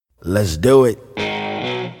Let's do it.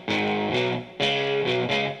 And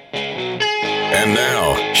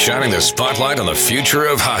now, shining the spotlight on the future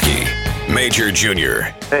of hockey, Major Jr.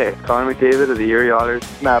 Hey, Connor McDavid of the Erie Otters.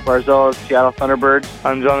 Matt Barzal of Seattle Thunderbirds.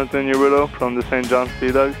 I'm Jonathan Urbito from the St. John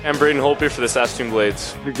Sea Dogs. I'm Braden Holtby for the Saskatoon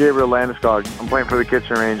Blades. This is Gabriel Landeskog. I'm playing for the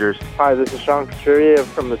Kitchener Rangers. Hi, this is Sean Couturier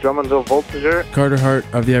from the Drummondville Voltigeur. Carter Hart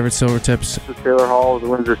of the Everett Silvertips. This is Taylor Hall of the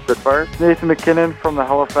Windsor Spitfires. Nathan McKinnon from the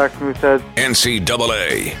Halifax Mooseheads.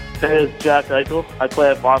 NCAA. Hey, this is Jack Eichel. I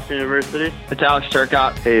play at Boston University. It's Alex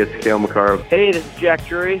Turcotte. Hey, it's Cale McCarr. Hey, this is Jack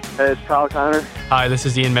Drury. Hey, it's Kyle Connor. Hi, this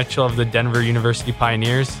is Ian Mitchell of the Denver University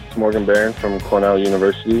Pioneers. It's Morgan Barron from Cornell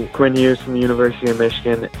University. Quinn Hughes from the University of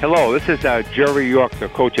Michigan. Hello, this is Jerry York, the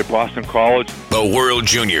coach at Boston College. The World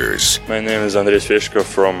Juniors. My name is Andres Fishko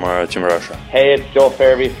from Team Russia. Hey, it's Joel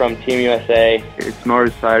Farabee from Team USA. It's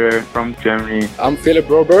Norris Sider from Germany. I'm Philip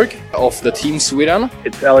Broberg of the Team Sweden.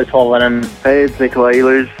 It's Ellie Tolvanen. Hey, it's Nikolai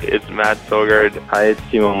Ehlers. It's Matt Sogard. Hi, it's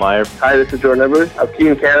Timo Meyer. Hi, this is Jordan Edwards of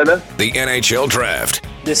Team Canada. The NHL Draft.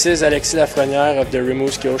 This is Alexis Lafrenière of the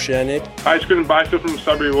Rimouski Oceanic. Hi, it's Quentin Byfield from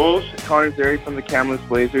Sudbury Wolves. Connor Zary from the Kamloops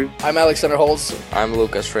Blazers. I'm Alexander Holtz. I'm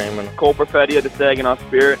Lucas Freeman. Cole Perfetti of the Saginaw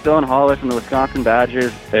Spirit. Dylan Holler from the Wisconsin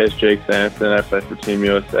Badgers. Hey, it's Jake Sanson. I play for Team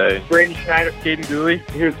USA. Braden Schneider, Caden Dooley.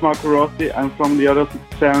 Here's Marco Rossi. I'm from the other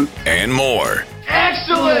Sound. And more.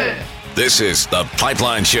 Excellent! This is The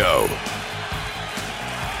Pipeline Show.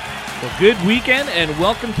 Well, good weekend and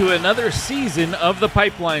welcome to another season of The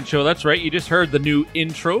Pipeline Show. That's right, you just heard the new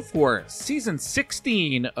intro for season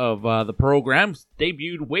 16 of the program.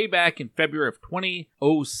 Debuted way back in February of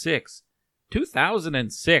 2006.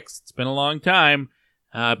 2006. It's been a long time,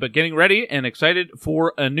 but getting ready and excited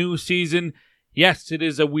for a new season. Yes, it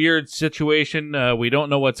is a weird situation. We don't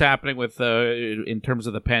know what's happening with in terms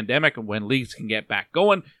of the pandemic and when leagues can get back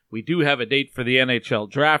going. We do have a date for the NHL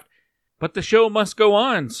Draft. But the show must go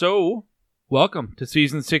on, so welcome to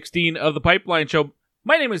Season 16 of The Pipeline Show.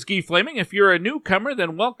 My name is Guy Flaming. If you're a newcomer,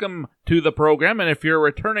 then welcome to the program. And if you're a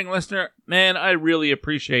returning listener, man, I really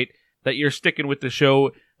appreciate that you're sticking with the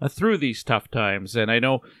show through these tough times. And I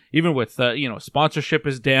know even with, sponsorship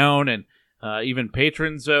is down and even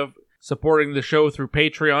patrons of supporting the show through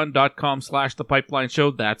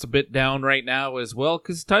patreon.com/thepipelineshow, that's a bit down right now as well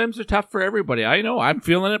because times are tough for everybody. I know, I'm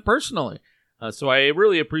feeling it personally. So I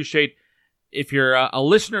really appreciate if you're a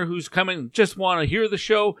listener who's coming, just want to hear the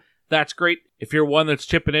show, that's great. If you're one that's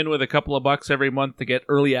chipping in with a couple of bucks every month to get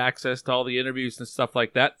early access to all the interviews and stuff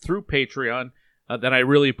like that through Patreon, then I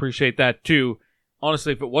really appreciate that too.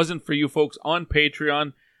 Honestly, if it wasn't for you folks on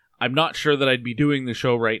Patreon, I'm not sure that I'd be doing the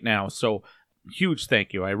show right now. So huge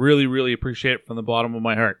thank you. I really, really appreciate it from the bottom of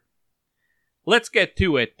my heart. Let's get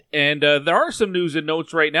to it. And there are some news and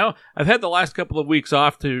notes right now. I've had the last couple of weeks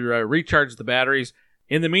off to recharge the batteries.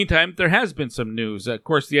 In the meantime, there has been some news. Of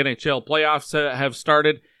course, the NHL playoffs have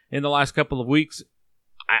started in the last couple of weeks.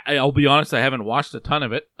 I'll be honest, I haven't watched a ton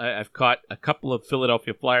of it. I've caught a couple of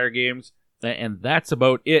Philadelphia Flyer games, and that's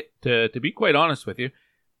about it, to be quite honest with you.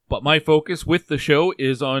 But my focus with the show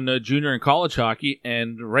is on junior and college hockey,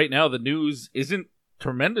 and right now the news isn't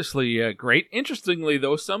tremendously great. Interestingly,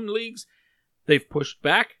 though, some leagues, they've pushed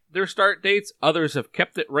back their start dates. Others have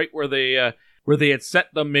kept it right where they had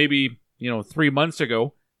set them maybe 3 months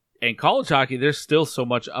ago. And college hockey, there's still so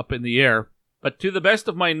much up in the air. But to the best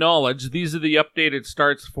of my knowledge, these are the updated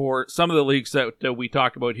starts for some of the leagues that we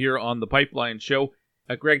talk about here on the Pipeline Show.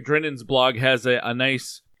 Greg Drinnan's blog has a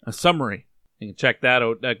nice summary. You can check that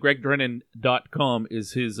out. GregDrinnan.com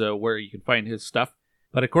is his where you can find his stuff.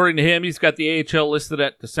 But according to him, he's got the AHL listed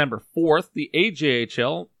at December 4th, the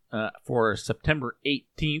AJHL for September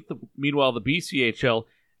 18th. Meanwhile, the BCHL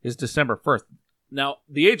is December 1st. Now,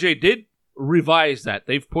 the AJ did revise that.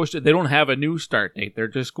 They've pushed it. They don't have a new start date. They're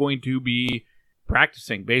just going to be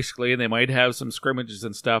practicing, basically, and they might have some scrimmages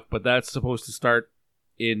and stuff, but that's supposed to start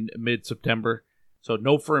in mid-September. So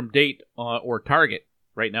no firm date or target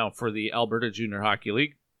right now for the Alberta Junior Hockey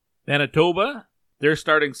League. Manitoba, they're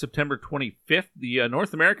starting September 25th. The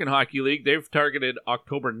North American Hockey League, they've targeted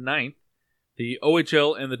October 9th. The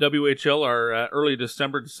OHL and the WHL are early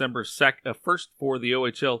December 1st for the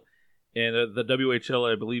OHL, and the WHL,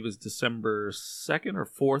 I believe, is December 2nd or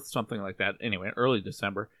 4th, something like that. Anyway, early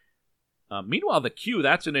December. Meanwhile, the Q,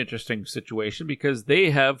 that's an interesting situation because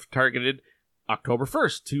they have targeted October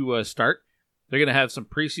 1st to start. They're going to have some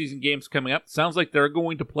preseason games coming up. Sounds like they're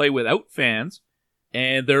going to play without fans,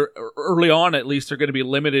 and they're early on, at least, they're going to be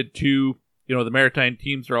limited to, the Maritime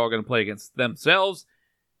teams are all going to play against themselves,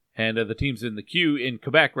 and the teams in the Q, in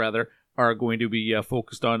Quebec, rather, are going to be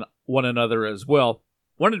focused on one another as well.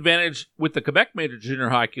 One advantage with the Quebec Major Junior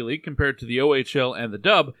Hockey League compared to the OHL and the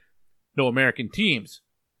Dub, no American teams.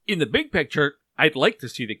 in the big picture, I'd like to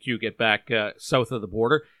see the Q get back south of the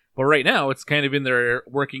border. But right now, it's kind of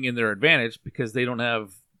working in their advantage because they don't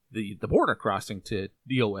have the border crossing to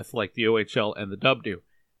deal with like the OHL and the Dub do.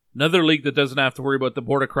 Another league that doesn't have to worry about the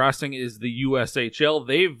border crossing is the USHL.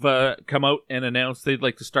 They've come out and announced they'd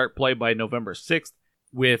like to start play by November 6th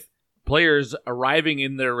with players arriving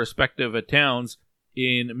in their respective towns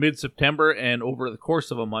in mid-September and over the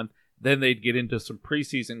course of a month. Then they'd get into some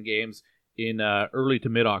preseason games in early to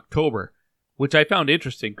mid-October, which I found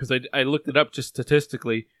interesting because I looked it up just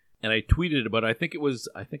statistically and I tweeted about it.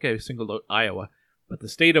 I think I singled out Iowa, but the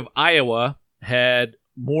state of Iowa had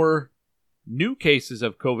more new cases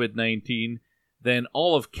of COVID-19 than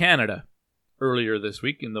all of Canada earlier this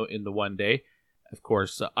week in the one day. Of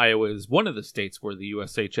course, Iowa is one of the states where the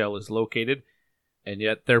USHL is located, and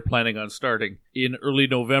yet they're planning on starting in early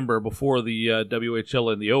November before the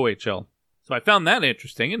WHL and the OHL. So I found that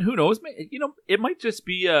interesting, and who knows, it might just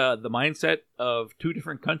be the mindset of two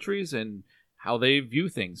different countries and how they view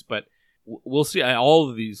things, but we'll see. All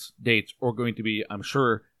of these dates are going to be, I'm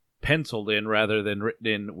sure, penciled in rather than written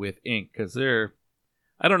in with ink, because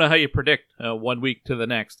I don't know how you predict 1 week to the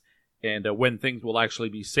next and when things will actually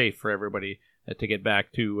be safe for everybody to get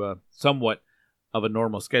back to somewhat of a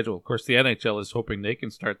normal schedule. Of course, the NHL is hoping they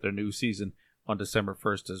can start their new season on December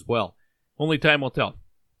 1st as well. Only time will tell.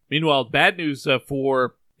 Meanwhile, bad news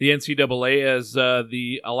for the NCAA as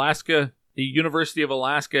the University of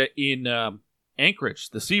Alaska in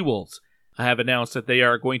Anchorage, the Seawolves, have announced that they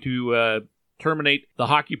are going to terminate the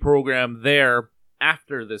hockey program there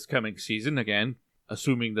after this coming season, again,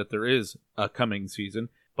 assuming that there is a coming season.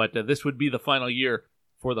 But this would be the final year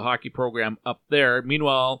for the hockey program up there.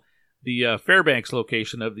 Meanwhile, the Fairbanks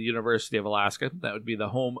location of the University of Alaska, that would be the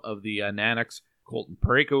home of the Nanooks, Colton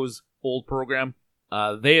Parayko's old program,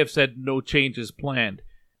 they have said no changes planned,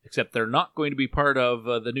 except they're not going to be part of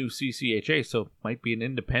the new CCHA, so it might be an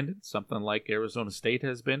independent, something like Arizona State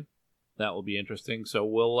has been. That will be interesting, so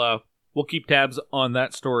we'll keep tabs on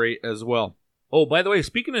that story as well. Oh, by the way,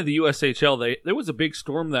 speaking of the USHL, there was a big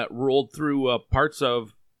storm that rolled through parts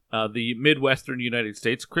of the Midwestern United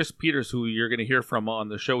States. Chris Peters, who you're going to hear from on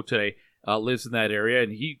the show today, lives in that area,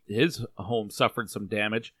 and his home suffered some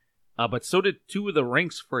damage. But so did two of the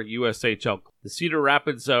rinks for USHL. The Cedar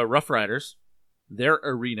Rapids Rough Riders, their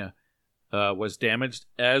arena was damaged,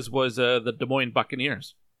 as was the Des Moines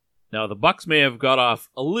Buccaneers. Now, the Bucks may have got off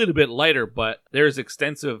a little bit lighter, but there's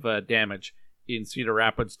extensive damage in Cedar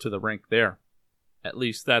Rapids to the rink there. At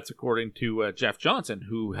least that's according to Jeff Johnson,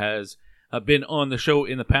 who has been on the show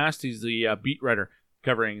in the past. He's the beat writer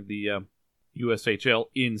covering the USHL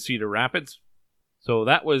in Cedar Rapids. So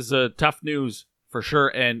that was tough news for sure,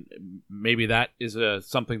 and maybe that is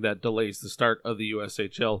something that delays the start of the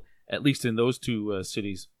USHL, at least in those two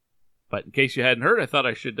cities. But in case you hadn't heard, I thought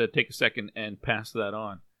I should take a second and pass that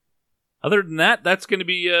on. Other than that, that's going to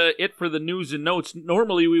be it for the news and notes.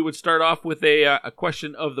 Normally, we would start off with a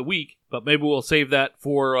question of the week, but maybe we'll save that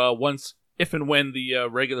for once, if and when the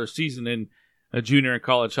regular season in junior and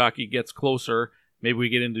college hockey gets closer. Maybe we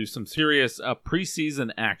get into some serious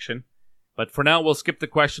preseason action. But for now, we'll skip the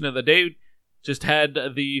question of the day. Just had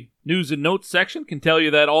the news and notes section. Can tell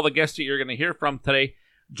you that all the guests that you're going to hear from today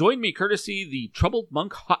join me courtesy the Troubled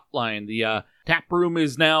Monk Hotline. The tap room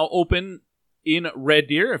is now open in Red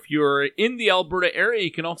Deer. If you're in the Alberta area,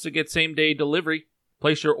 you can also get same-day delivery.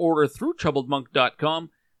 Place your order through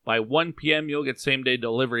troubledmonk.com. By 1 p.m., you'll get same-day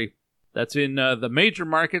delivery. That's in the major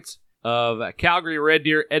markets of Calgary, Red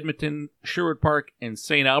Deer, Edmonton, Sherwood Park, and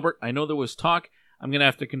St. Albert. I know there was talk. I'm going to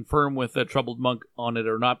have to confirm with Troubled Monk on it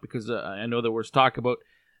or not, because I know there was talk about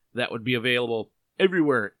that would be available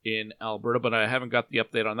everywhere in Alberta, but I haven't got the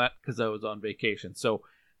update on that because I was on vacation. So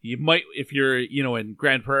you might, if you're in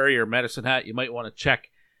Grand Prairie or Medicine Hat, you might want to check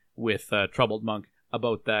with Troubled Monk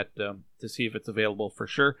about that to see if it's available for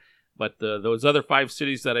sure. But those other 5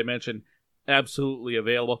 cities that I mentioned, absolutely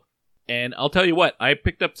available. And I'll tell you what, I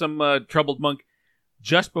picked up some Troubled Monk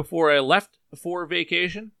just before I left for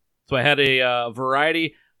vacation. So I had a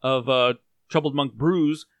variety of Troubled Monk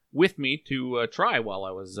brews with me to try while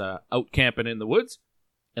I was out camping in the woods.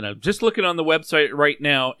 And I'm just looking on the website right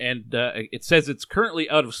now, and it says it's currently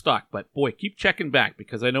out of stock. But boy, keep checking back,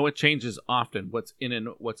 because I know it changes often what's in and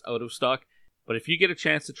what's out of stock. But if you get a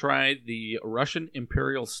chance to try the Russian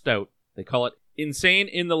Imperial Stout, they call it Insane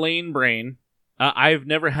in the Lane Brain. I've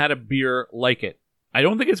never had a beer like it. I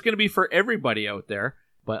don't think it's going to be for everybody out there,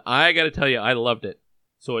 but I got to tell you, I loved it.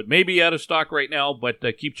 So it may be out of stock right now, but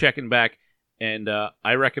keep checking back, and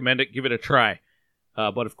I recommend it. Give it a try.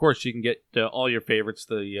 But of course, you can get all your favorites: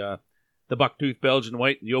 the Bucktooth Belgian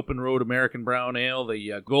White, the Open Road American Brown Ale,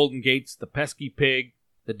 the Golden Gates, the Pesky Pig,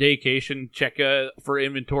 the Daycation. Check for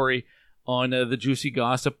inventory on the Juicy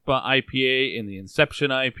Gossip IPA and the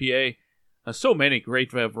Inception IPA. So many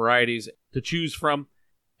great varieties to choose from,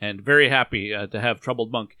 and very happy to have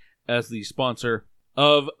Troubled Monk as the sponsor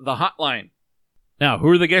of the hotline. Now, who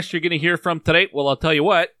are the guests you're going to hear from today? Well, I'll tell you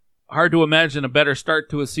what, hard to imagine a better start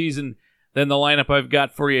to a season than the lineup I've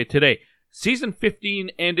got for you today. Season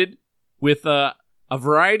 15 ended with a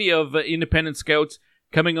variety of independent scouts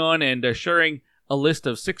coming on and sharing a list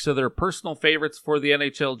of 6 of their personal favorites for the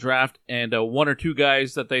NHL Draft, and 1 or 2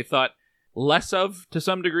 guys that they thought less of to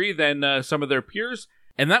some degree than some of their peers.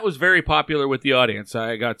 And that was very popular with the audience.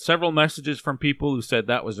 I got several messages from people who said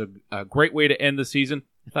that was a great way to end the season.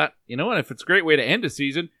 I thought, you know what, if it's a great way to end a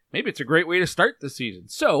season, maybe it's a great way to start the season.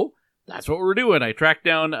 So that's what we're doing. I tracked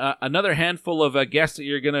down another handful of guests that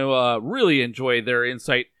you're going to really enjoy their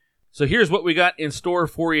insight. So here's what we got in store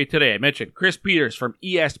for you today. I mentioned Chris Peters from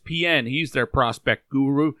ESPN. He's their prospect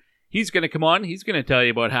guru. He's going to come on. He's going to tell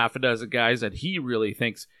you about half a dozen guys that he really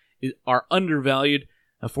thinks are undervalued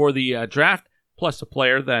for the draft, plus a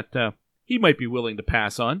player that he might be willing to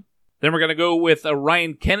pass on. Then we're going to go with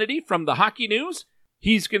Ryan Kennedy from the Hockey News.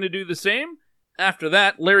 He's going to do the same. After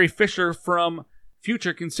that, Larry Fisher from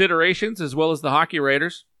Future Considerations, as well as the Hockey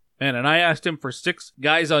Writers. And I asked him for 6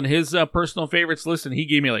 guys on his personal favorites list, and he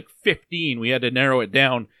gave me like 15. We had to narrow it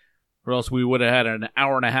down, or else we would have had an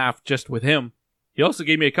hour and a half just with him. He also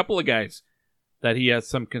gave me a couple of guys that he has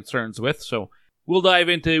some concerns with, so we'll dive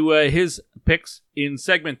into his picks in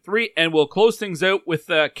segment 3, and we'll close things out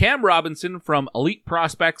with Cam Robinson from Elite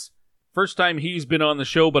Prospects. First time he's been on the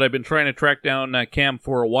show, but I've been trying to track down Cam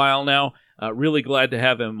for a while now. Really glad to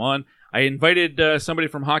have him on. I invited somebody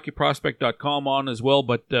from hockeyprospect.com on as well,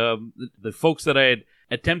 but the folks that I had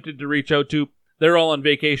attempted to reach out to, they're all on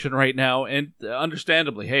vacation right now, and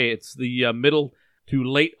understandably, hey, it's the middle to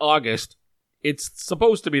late August. It's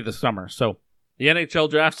supposed to be the summer, so the NHL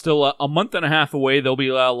Draft still a month and a half away. There'll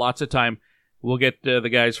be lots of time. We'll get the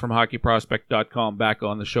guys from hockeyprospect.com back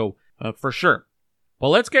on the show for sure.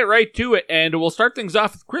 Well, let's get right to it, and we'll start things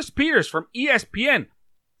off with Chris Peters from ESPN.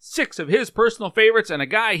 6 of his personal favorites and a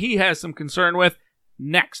guy he has some concern with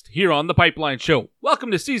next here on The Pipeline Show. Welcome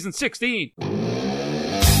to Season 16.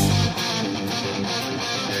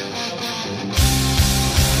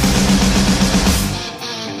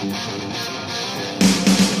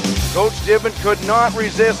 Coach Gibbon could not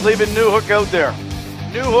resist leaving Newhook out there.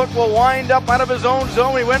 Newhook will wind up out of his own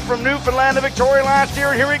zone. He went from Newfoundland to Victoria last year,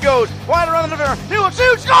 and here he goes. Wide around the defender. Newhook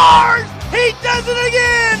shoots, scores! He does it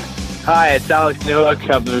again! Hi, it's Alex Newhook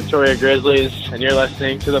of the Victoria Grizzlies, and you're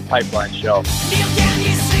listening to The Pipeline Show.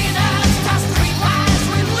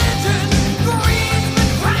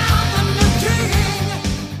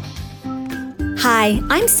 Hi,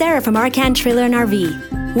 I'm Sarah from Arcan Trailer and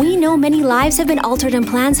RV. We know many lives have been altered and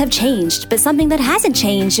plans have changed, but something that hasn't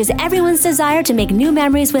changed is everyone's desire to make new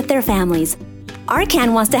memories with their families.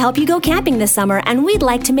 Arcan wants to help you go camping this summer, and we'd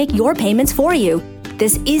like to make your payments for you.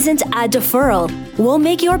 This isn't a deferral. We'll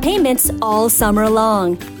make your payments all summer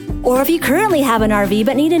long. Or if you currently have an RV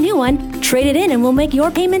but need a new one, trade it in and we'll make your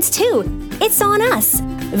payments too. It's on us.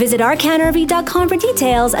 Visit arcanrv.com for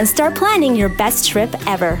details and start planning your best trip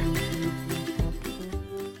ever.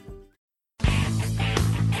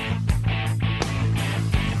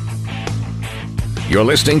 You're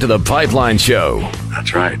listening to The Pipeline Show.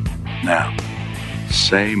 That's right. Now,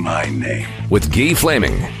 say my name. With Guy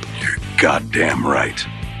Flaming. You're goddamn right.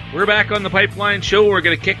 We're back on The Pipeline Show. We're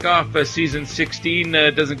going to kick off Season 16.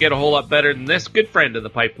 Doesn't get a whole lot better than this. Good friend of The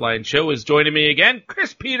Pipeline Show is joining me again.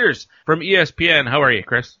 Chris Peters from ESPN. How are you,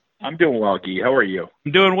 Chris? I'm doing well, Guy. How are you?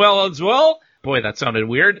 I'm doing well as well. Boy, that sounded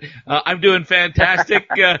weird. I'm doing fantastic.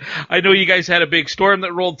 I know you guys had a big storm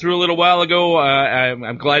that rolled through a little while ago.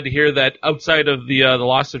 I'm glad to hear that outside of the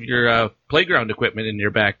loss of your playground equipment in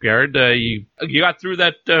your backyard, you got through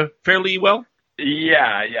that fairly well?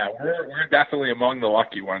 Yeah. We're definitely among the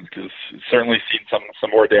lucky ones because certainly seen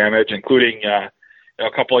some more damage, including a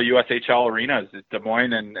couple of USHL arenas. Des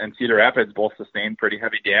Moines and Cedar Rapids both sustained pretty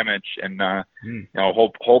heavy damage, and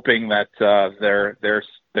hoping that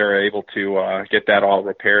they're able to get that all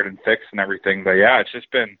repaired and fixed and everything. But yeah, it's just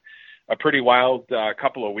been a pretty wild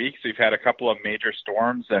couple of weeks. We've had a couple of major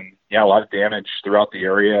storms and a lot of damage throughout the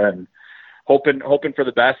area, and hoping for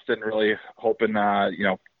the best, and really hoping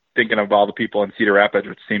thinking of all the people in Cedar Rapids,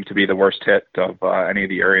 which seemed to be the worst hit of any of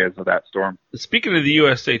the areas of that storm. Speaking of the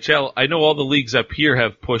USHL, I know all the leagues up here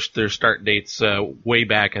have pushed their start dates way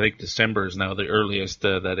back. I think December is now the earliest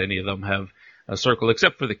that any of them have circled,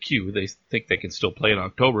 except for the Q. They think they can still play in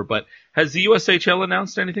October. But has the USHL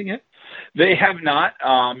announced anything yet? They have not.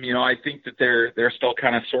 I think that they're still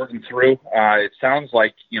kind of sorting through. It sounds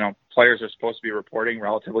like, players are supposed to be reporting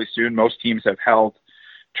relatively soon. Most teams have held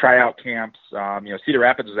tryout camps. Cedar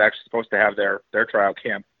Rapids was actually supposed to have their tryout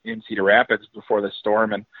camp in Cedar Rapids before the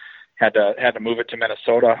storm and had to move it to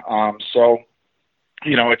Minnesota.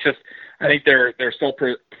 It's just, I think they're still,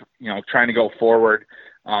 trying to go forward.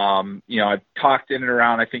 I've talked in and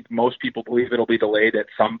around. I think most people believe it'll be delayed at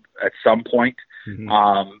some point,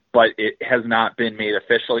 but it has not been made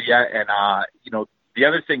official yet. And the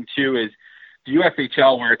other thing too is the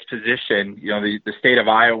USHL, where it's positioned. The state of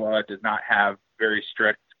Iowa does not have very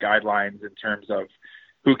strict guidelines in terms of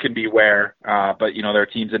who can be where. But there are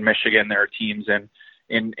teams in Michigan, there are teams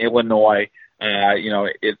in Illinois.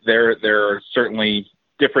 There are certainly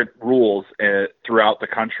different rules throughout the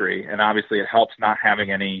country, and obviously it helps not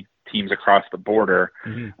having any teams across the border.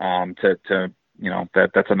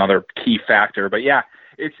 That's another key factor. But yeah,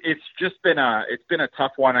 it's just been a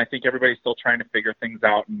tough one. I think everybody's still trying to figure things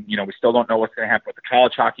out, and we still don't know what's going to happen with the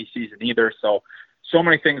college hockey season either. So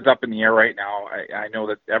many things up in the air right now. I know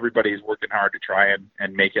that everybody's working hard to try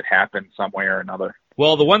and make it happen some way or another.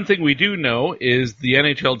 Well, the one thing we do know is the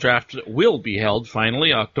NHL Draft will be held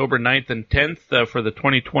finally October 9th and 10th for the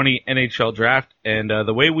 2020 NHL Draft. And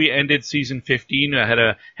the way we ended season 15, I had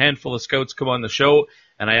a handful of scouts come on the show,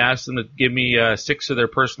 and I asked them to give me 6 of their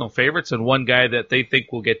personal favorites and one guy that they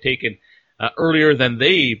think will get taken earlier than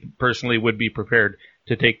they personally would be prepared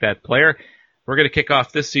to take that player. We're going to kick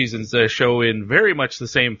off this season's show in very much the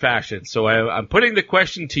same fashion. So I'm putting the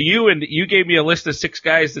question to you, and you gave me a list of 6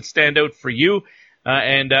 guys that stand out for you,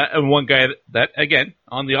 and one guy that, again,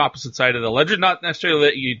 on the opposite side of the ledger, not necessarily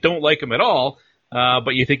that you don't like him at all,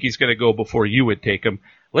 but you think he's going to go before you would take him.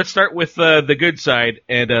 Let's start with the good side,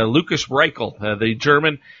 and Lukas Reichel, the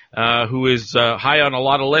German, who is high on a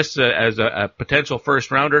lot of lists as a potential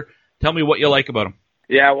first-rounder. Tell me what you like about him.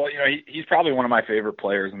 Yeah, well, he's probably one of my favorite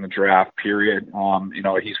players in the draft, period.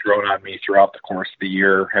 He's grown on me throughout the course of the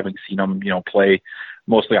year, having seen him, play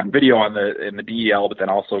mostly on video in the DEL, but then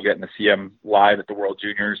also getting to see him live at the World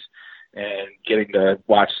Juniors and getting to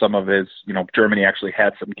watch some of his, Germany actually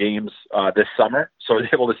had some games this summer, so I was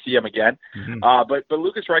able to see him again. But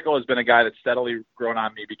Lukas Reichel has been a guy that's steadily grown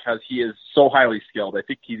on me because he is so highly skilled. I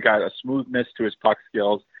think he's got a smoothness to his puck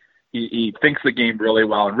skills. He thinks the game really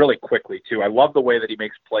well and really quickly, too. I love the way that he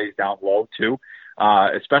makes plays down low, too,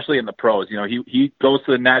 especially in the pros. He goes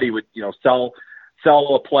to the net. He would,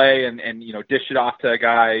 sell a play and dish it off to a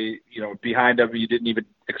guy, behind him. You didn't even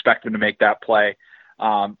expect him to make that play.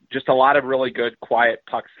 Just a lot of really good, quiet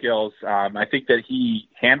puck skills. I think that he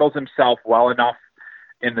handles himself well enough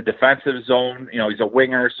in the defensive zone. He's a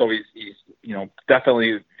winger, so he's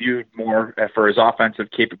definitely viewed more for his offensive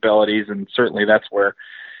capabilities, and certainly that's where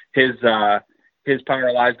his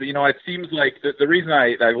power lies. But, it seems like the reason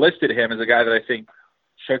I listed him as a guy that I think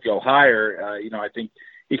should go higher, I think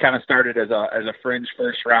he kind of started as a fringe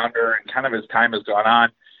first rounder, and kind of as time has gone on,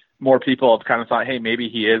 more people have kind of thought, hey, maybe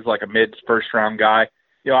he is like a mid first round guy.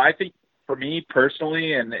 I think for me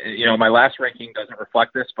personally, and, my last ranking doesn't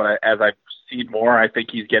reflect this, but as I've seen more, I think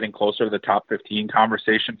he's getting closer to the top 15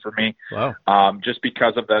 conversation for me. Wow. Just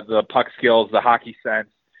because of the puck skills, the hockey sense.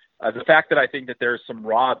 The fact that I think that there's some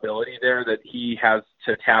raw ability there that he has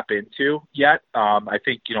to tap into yet. I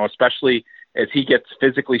think, especially as he gets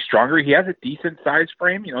physically stronger, he has a decent size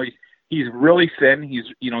frame. He's really thin. He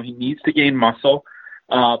needs to gain muscle.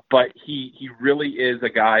 But he really is a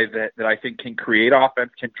guy that I think can create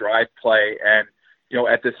offense, can drive play. And,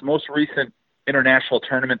 at this most recent international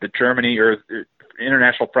tournament that Germany, or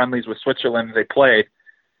international friendlies with Switzerland, they played,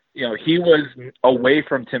 he was away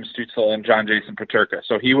from Tim Stützle and John Jason Peterka.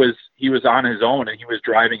 So he was on his own, and he was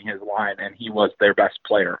driving his line, and he was their best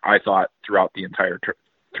player, I thought, throughout the entire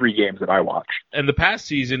 3 games that I watched. And the past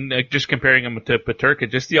season, just comparing him to Peterka,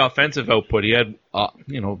 just the offensive output, he had,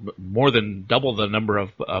 more than double the number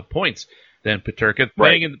of points than Peterka.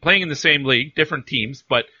 Right. Playing in the same league, different teams,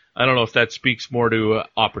 but I don't know if that speaks more to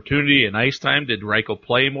opportunity and ice time. Did Reichel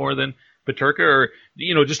play more than Peterka, or,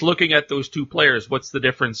 just looking at those 2 players, what's the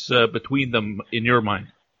difference between them in your mind?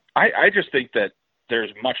 I just think that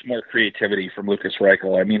there's much more creativity from Lukas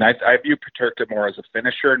Reichel. I mean, I view Peterka more as a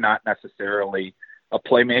finisher, not necessarily a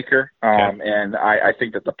playmaker. And I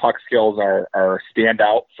think that the puck skills are stand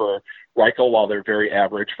out for Reichel, while they're very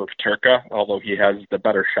average for Peterka, although he has the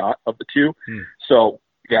better shot of the 2. So,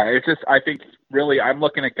 yeah, it's just, I think really I'm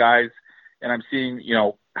looking at guys and I'm seeing,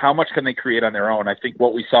 how much can they create on their own? I think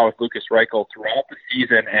what we saw with Lukas Reichel throughout the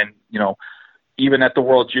season, and, even at the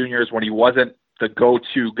World Juniors when he wasn't the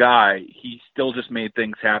go-to guy, he still just made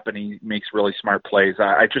things happen. He makes really smart plays.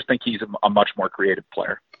 I just think he's a much more creative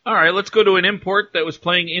player. All right, let's go to an import that was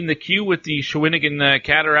playing in the queue with the Shawinigan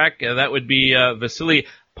Cataract. That would be Vasily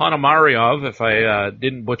Ponomaryov, if I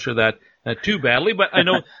didn't butcher that too badly. But I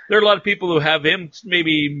know there are a lot of people who have him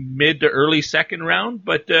maybe mid to early second round.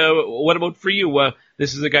 But what about for you?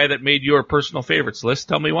 This is a guy that made your personal favorites list.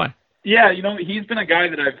 Tell me why. Yeah, he's been a guy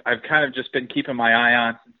that I've kind of just been keeping my eye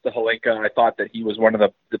on since the Holinka. I thought that he was one of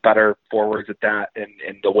the better forwards at that,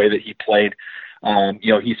 and the way that he played.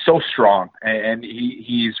 He's so strong, and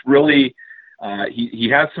he's really he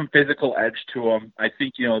has some physical edge to him. I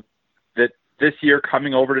think that this year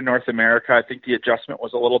coming over to North America, I think the adjustment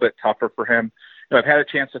was a little bit tougher for him. I've had a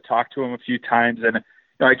chance to talk to him a few times, and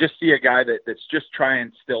I just see a guy that's just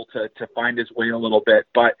trying still to find his way a little bit,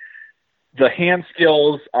 but the hand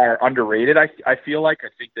skills are underrated. I feel like. I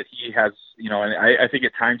think that he has, and I think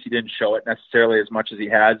at times he didn't show it necessarily as much as he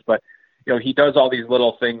has, but he does all these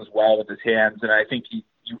little things well with his hands, and I think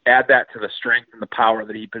you add that to the strength and the power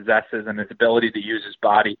that he possesses and his ability to use his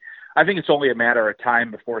body. I think it's only a matter of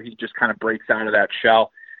time before he just kind of breaks out of that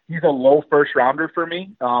shell. He's a low first rounder for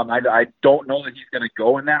me. I don't know that he's going to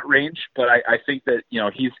go in that range, but I think that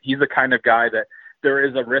he's the kind of guy that there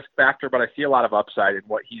is a risk factor, but I see a lot of upside in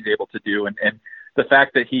what he's able to do, and the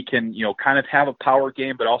fact that he can kind of have a power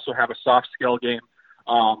game but also have a soft skill game.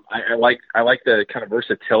 I like the kind of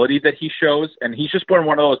versatility that he shows, and he's just been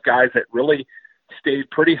one of those guys that really stayed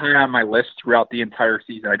pretty high on my list throughout the entire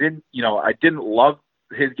season. I didn't love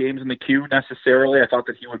his games in the queue necessarily. I thought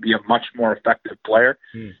that he would be a much more effective player,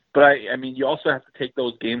 but I mean, you also have to take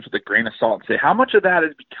those games with a grain of salt and say how much of that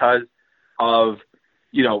is because of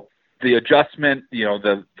the adjustment,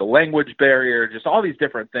 the language barrier, just all these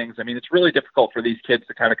different things. I mean, it's really difficult for these kids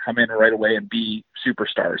to kind of come in right away and be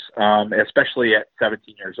superstars, especially at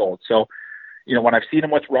 17 years old. So, when I've seen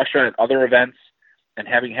him with Russia at other events and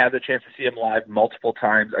having had the chance to see him live multiple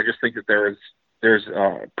times, I just think that there's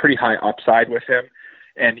a pretty high upside with him.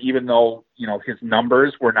 And even though, his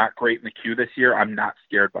numbers were not great in the queue this year, I'm not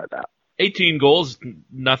scared by that. 18 goals,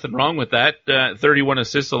 nothing wrong with that. 31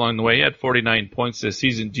 assists along the way. He had 49 points this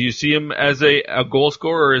season. Do you see him as a goal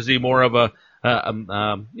scorer, or is he more of a, I don't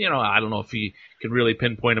know if he can really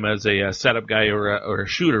pinpoint him as a setup guy or a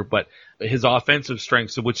shooter, but his offensive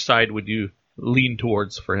strengths, which side would you lean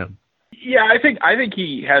towards for him? Yeah, I think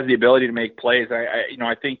he has the ability to make plays.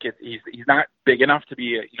 I think he's not big enough to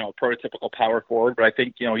be a prototypical power forward, but I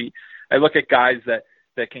think I look at guys that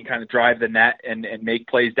can kind of drive the net and make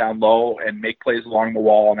plays down low and make plays along the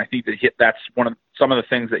wall. And I think that that's some of the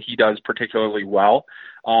things that he does particularly well.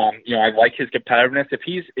 I like his competitiveness. If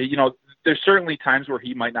he's, there's certainly times where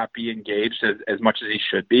he might not be engaged as much as he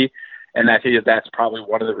should be. And I think that's probably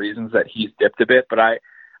one of the reasons that he's dipped a bit. But I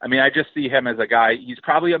just see him as a guy, he's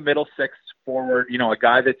probably a middle six forward, a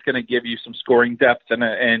guy that's going to give you some scoring depth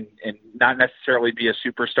and not necessarily be a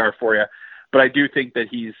superstar for you. But I do think that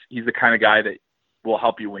he's the kind of guy that will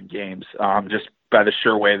help you win games, just by the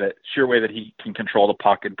sure way that he can control the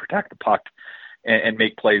puck and protect the puck and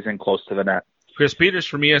make plays in close to the net. Chris Peters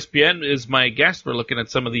from ESPN is my guest. We're looking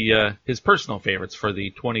at some of his personal favorites for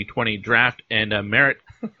the 2020 draft, and Merritt.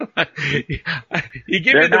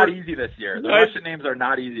 They're not easy this year. The Russian names are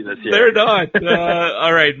not easy this year. They're not.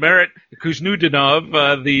 All right, Merritt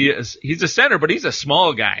Kuznudanov. He's a center, but he's a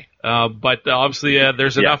small guy. But obviously,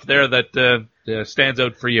 there's enough there that stands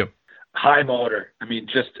out for you. High motor. I mean,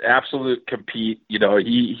 just absolute compete.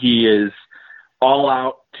 He is all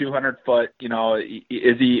out, 200 foot.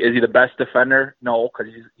 Is he the best defender? No,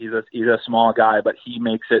 because he's a small guy, but he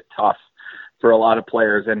makes it tough for a lot of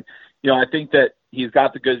players. And I think that he's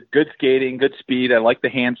got the good skating, good speed. I like the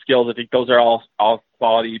hand skills. I think those are all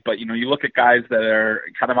quality. But you look at guys that are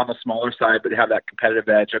kind of on the smaller side, but have that competitive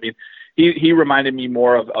edge. I mean, he reminded me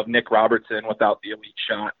more of Nick Robertson without the elite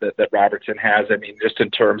shot that Robertson has. I mean, just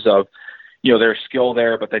in terms of there's skill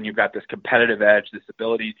there, but then you've got this competitive edge, this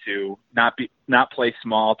ability to not play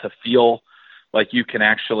small, to feel like you can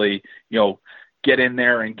actually get in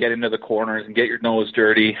there and get into the corners and get your nose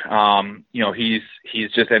dirty.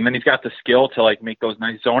 He's just, and then he's got the skill to make those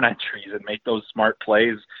nice zone entries and make those smart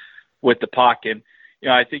plays with the puck. And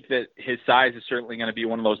I think that his size is certainly going to be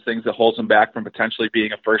one of those things that holds him back from potentially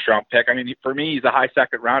being a first round pick. I mean, for me, he's a high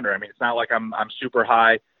second rounder. I mean, it's not like I'm super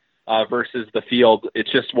high versus the field.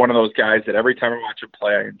 It's just one of those guys that every time I watch him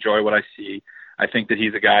play, I enjoy what I see. I think that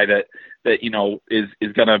he's a guy that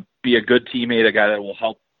is going to be a good teammate, a guy that will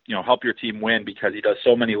help your team win, because he does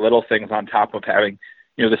so many little things on top of having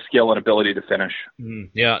the skill and ability to finish.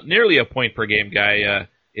 Yeah, nearly a point per game guy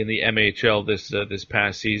in the MHL this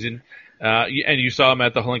past season. And you saw him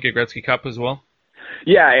at the Holinka Gretzky Cup as well?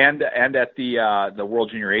 Yeah, and at the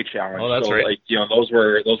World Junior A Challenge. Oh, that's right. Like, those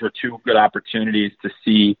were two good opportunities to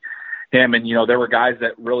see him. And there were guys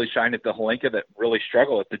that really shined at the Holinka that really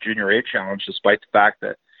struggled at the Junior A Challenge, despite the fact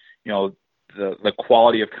that the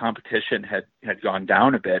quality of competition had gone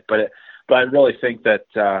down a bit. But I really think that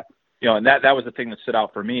and that was the thing that stood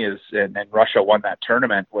out for me is and Russia won that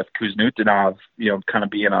tournament with Kuznutinov kind of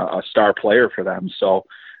being a star player for them. So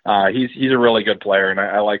he's a really good player, and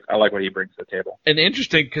I like what he brings to the table. And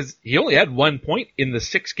interesting because he only had 1 point in the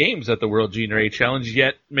 6 games at the World Junior A Challenge,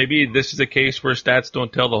 yet maybe this is a case where stats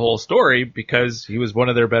don't tell the whole story because he was one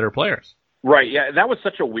of their better players. Right, yeah, that was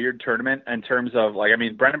such a weird tournament in terms of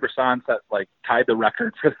Brendan Brisson tied the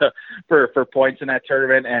record for points in that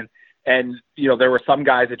tournament, and there were some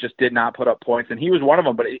guys that just did not put up points, and he was one of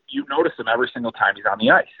them. But you notice him every single time he's on the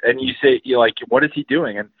ice, and you say what is he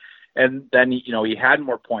doing? And then he had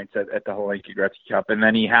more points at the Holinka Gretzky Cup, and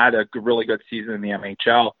then he had a really good season in the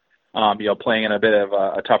NHL. Playing in a bit of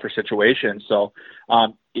a tougher situation. So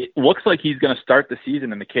it looks like he's going to start the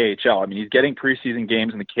season in the KHL. I mean, he's getting preseason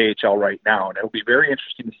games in the KHL right now, and it'll be very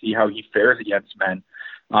interesting to see how he fares against men.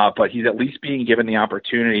 But he's at least being given the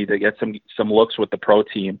opportunity to get some looks with the pro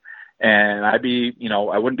team. And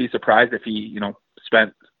I wouldn't be surprised if he,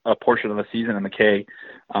 spent a portion of the season in the K,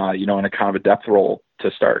 in a kind of a depth role to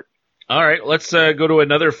start. All right, let's go to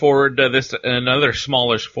another forward, another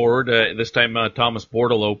smallish forward. This time Thomas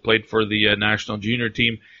Bordelot played for the national junior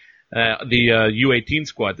team, the U18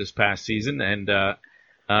 squad this past season, and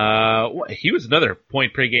he was another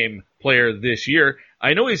point per game player this year.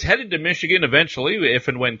 I know he's headed to Michigan eventually, if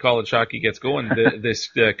and when college hockey gets going this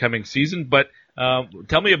coming season, but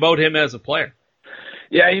tell me about him as a player.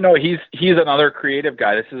 Yeah, he's another creative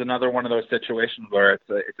guy. This is another one of those situations where it's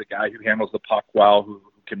a guy who handles the puck well, who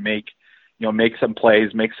can make some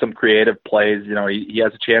plays, make some creative plays. He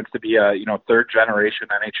has a chance to be a third generation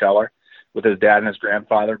NHLer with his dad and his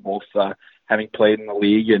grandfather both having played in the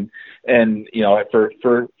league and for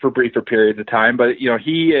briefer periods of time. But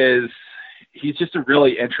he's just a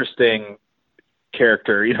really interesting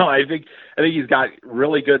character. I think he's got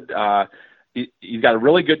really good he's got a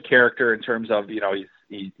really good character in terms of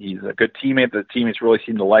he's a good teammate. The teammates really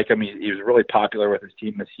seem to like him. He was really popular with his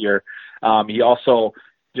team this year. He also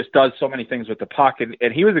just does so many things with the puck. And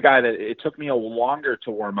he was a guy that it took me a longer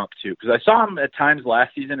to warm up to because I saw him at times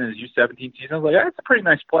last season in his U17 season. I was like, that's a pretty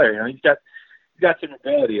nice player. He's got some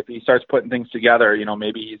ability. If he starts putting things together,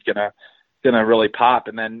 maybe he's gonna really pop.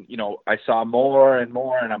 And then, I saw more and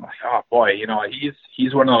more and I'm like, oh boy,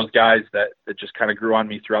 he's one of those guys that just kind of grew on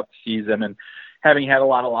me throughout the season. And having had a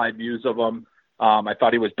lot of live views of him, I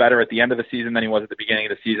thought he was better at the end of the season than he was at the beginning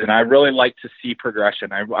of the season. I really like to see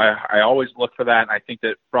progression. I always look for that, and I think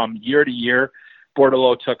that from year to year,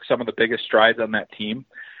 Bordelot took some of the biggest strides on that team.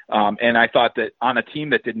 And I thought that on a team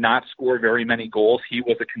that did not score very many goals, he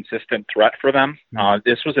was a consistent threat for them.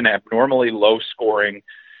 This was an abnormally low-scoring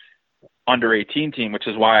under-18 team, which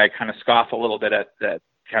is why I kind of scoff a little bit at that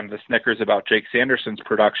kind of the snickers about Jake Sanderson's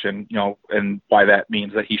production, and why that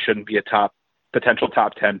means that he shouldn't be a potential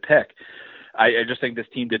top 10 pick. I just think this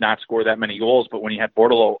team did not score that many goals, but when you had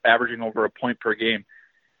Bordelot averaging over a point per game,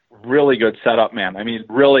 really good setup, man. I mean,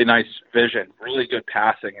 really nice vision, really good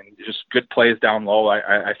passing, and just good plays down low.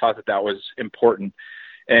 I thought that was important.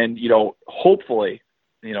 And, hopefully,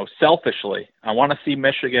 selfishly, I want to see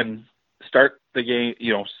Michigan start the game,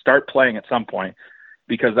 start playing at some point,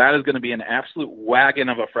 because that is going to be an absolute wagon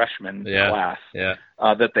of a freshman class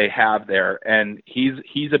that they have there. And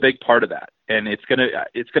he's a big part of that. And it's going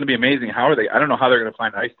to be amazing. I don't know how they're going to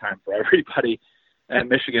find ice time for everybody at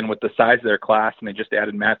Michigan with the size of their class. And they just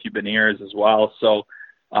added Matthew Beniers as well. So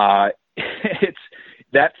that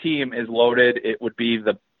team is loaded. It would be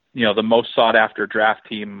the most sought after draft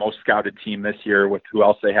team, most scouted team this year with who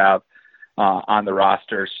else they have on the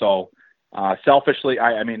roster. So selfishly,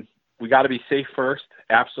 I mean, we got to be safe first,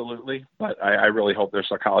 absolutely. But I really hope there's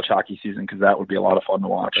a college hockey season because that would be a lot of fun to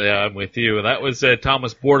watch. Yeah, I'm with you. That was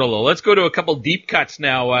Thomas Bordelot. Let's go to a couple deep cuts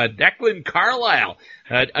now. Declan Carlisle,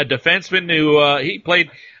 a defenseman who he played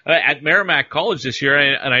at Merrimack College this year,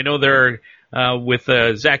 and I know they're with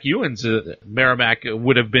Zach Ewens. Merrimack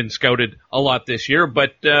would have been scouted a lot this year,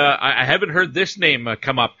 but I haven't heard this name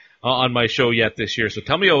come up on my show yet this year. So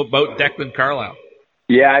tell me about Declan Carlisle.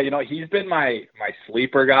 Yeah, he's been my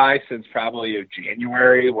sleeper guy since probably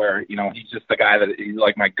January, where, he's just the guy that he's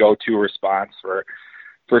like my go-to response for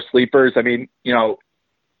sleepers. I mean, I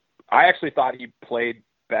actually thought he played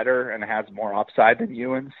better and has more upside than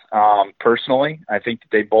Ewens. Personally, I think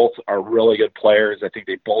they both are really good players. I think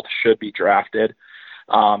they both should be drafted.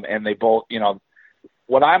 And they both,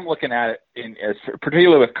 what I'm looking at is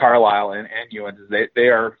particularly with Carlisle and Ewens, is they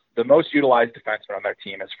are the most utilized defensemen on their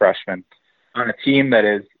team as freshmen. On a team that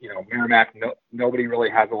is, Merrimack, nobody really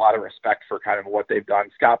has a lot of respect for kind of what they've done.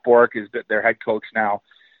 Scott Bork is their head coach now,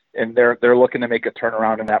 and they're looking to make a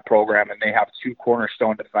turnaround in that program, and they have 2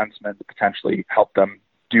 cornerstone defensemen to potentially help them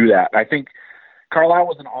do that. I think Carlisle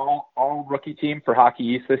was an all rookie team for Hockey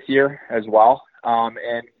East this year as well,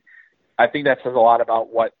 and I think that says a lot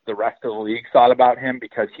about what the rest of the league thought about him,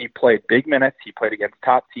 because he played big minutes. He played against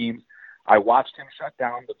top teams. I watched him shut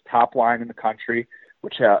down the top line in the country,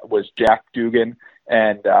 which was Jack Dugan,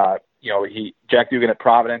 and Jack Dugan at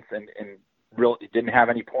Providence, and really didn't have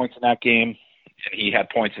any points in that game, and he had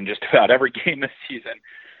points in just about every game this season.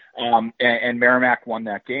 And Merrimack won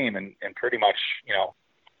that game, and pretty much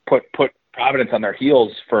put Providence on their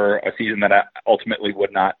heels for a season that ultimately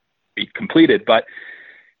would not be completed. But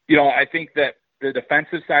I think that the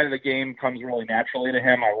defensive side of the game comes really naturally to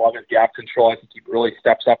him. I love his gap control. I think he really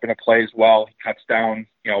steps up into plays well. He cuts down,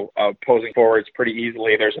 opposing forwards pretty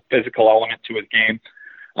easily. There's a physical element to his game.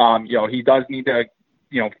 He does need to,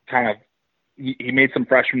 he made some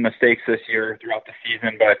freshman mistakes this year throughout the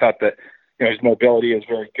season, but I thought that, his mobility is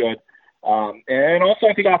very good. And also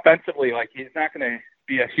I think offensively, he's not going to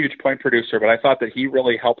be a huge point producer, but I thought that he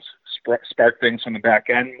really helps spark things from the back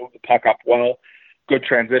end, move the puck up well. Good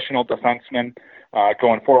transitional defenseman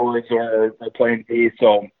going forwards or playing D.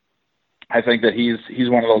 So I think that he's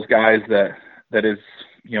one of those guys that is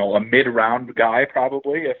a mid-round guy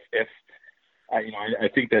probably. If I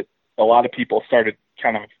think that a lot of people started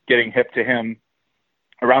kind of getting hip to him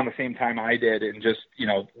around the same time I did, and just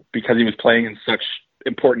because he was playing in such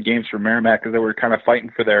important games for Merrimack, because they were kind of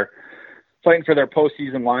fighting for their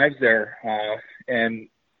postseason lives there. And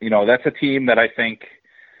that's a team that I think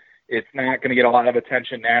it's not going to get a lot of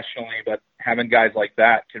attention nationally, but having guys like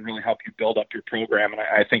that can really help you build up your program. And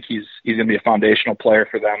I think he's going to be a foundational player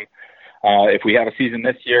for them if we have a season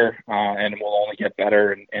this year, and will only get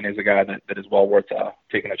better, and is a guy that is well worth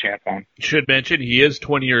taking a chance on. Should mention he is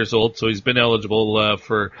 20 years old, so he's been eligible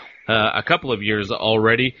for a couple of years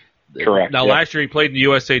already. Correct. Now, last year he played in the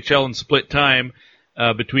USHL in split time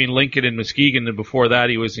between Lincoln and Muskegon, and before that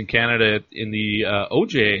he was in Canada in the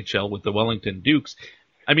OJHL with the Wellington Dukes.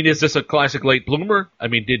 I mean, is this a classic late bloomer? I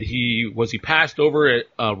mean, was he passed over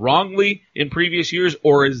wrongly in previous years,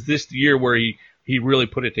 or is this the year where he really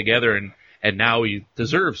put it together and now he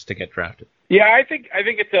deserves to get drafted? Yeah, I think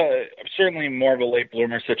it's certainly more of a late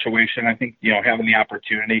bloomer situation. I think having the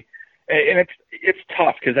opportunity, and it's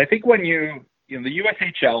tough because I think when the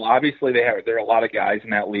USHL, obviously there are a lot of guys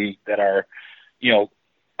in that league that are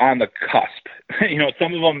on the cusp.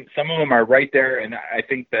 Some of them are right there, and I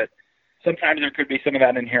think that sometimes there could be some of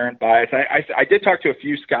that inherent bias. I did talk to a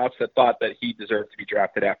few scouts that thought that he deserved to be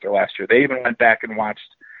drafted after last year. They even went back and watched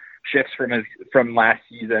shifts from last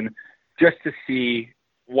season just to see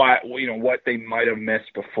what they might have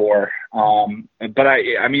missed before. But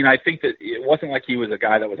I think that it wasn't like he was a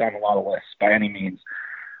guy that was on a lot of lists by any means.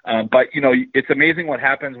 But it's amazing what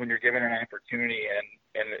happens when you're given an opportunity,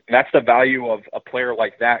 and that's the value of a player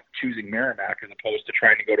like that choosing Merrimack as opposed to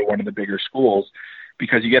trying to go to one of the bigger schools,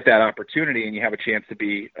 because you get that opportunity and you have a chance to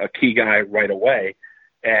be a key guy right away.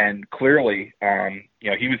 And clearly,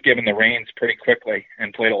 he was given the reins pretty quickly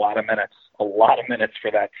and played a lot of minutes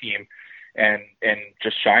for that team, and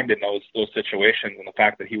just shined in those situations. And the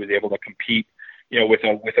fact that he was able to compete, with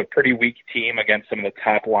a pretty weak team against some of the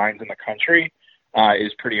top lines in the country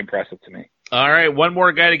is pretty impressive to me. All right, one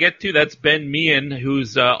more guy to get to. That's Ben Meehan,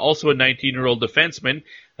 who's also a 19-year-old defenseman.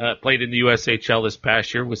 Played in the USHL this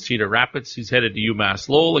past year with Cedar Rapids. He's headed to UMass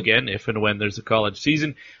Lowell again, if and when there's a college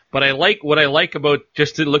season. But what I like about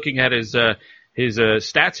just looking at his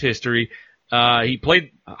stats history, he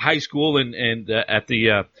played high school and at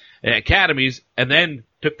the academies, and then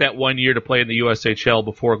took that 1 year to play in the USHL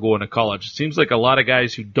before going to college. It seems like a lot of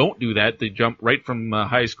guys who don't do that, they jump right from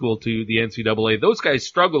high school to the NCAA. Those guys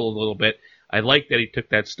struggle a little bit. I like that he took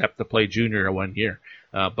that step to play junior 1 year.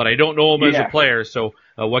 But I don't know him as a player, so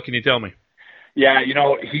what can you tell me? Yeah,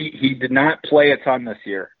 he did not play a ton this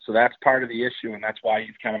year, so that's part of the issue, and that's why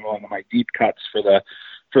he's kind of one of my deep cuts for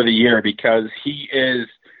the year, because he is,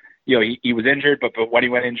 he was injured, but when he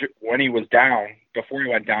was down, before he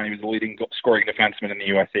went down, he was the leading scoring defenseman in the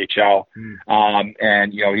USHL,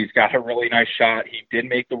 and he's got a really nice shot. He did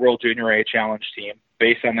make the World Junior A Challenge team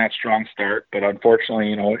based on that strong start, but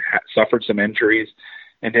unfortunately, suffered some injuries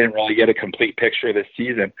and didn't really get a complete picture this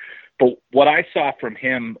season. But what I saw from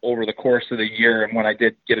him over the course of the year, and when I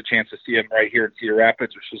did get a chance to see him right here in Cedar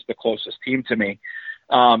Rapids, which was the closest team to me,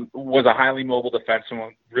 was a highly mobile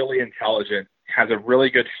defenseman, really intelligent, has a really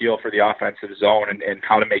good feel for the offensive zone and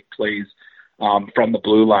how to make plays from the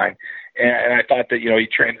blue line. And I thought that, he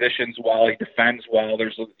transitions well, he defends well.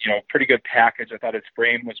 There's a, pretty good package. I thought his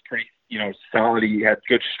frame was pretty, solid. He had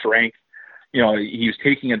good strength. He was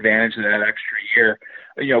taking advantage of that extra year.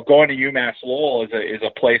 Going to UMass Lowell is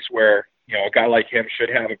a place where, a guy like him should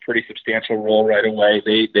have a pretty substantial role right away.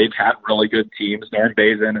 They've had really good teams. Norm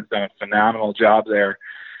Bazin has done a phenomenal job there.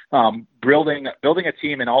 Building a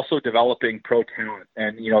team and also developing pro talent.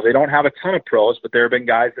 And, they don't have a ton of pros, but there have been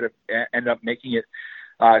guys that have ended up making it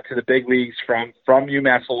to the big leagues from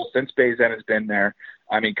UMass Lowell since Bazin has been there.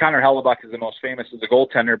 I mean, Connor Hellebuck is the most famous as a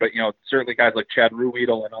goaltender, but, certainly guys like Chad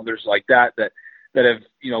Ruhwedel and others like that have,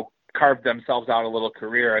 carved themselves out a little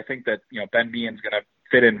career. I think that, Ben Meehan's going to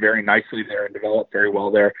fit in very nicely there and develop very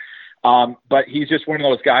well there. But he's just one of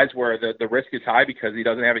those guys where the risk is high because he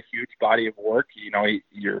doesn't have a huge body of work.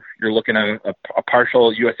 You're looking at a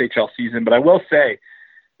partial USHL season. But I will say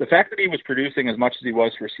the fact that he was producing as much as he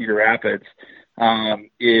was for Cedar Rapids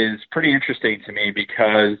is pretty interesting to me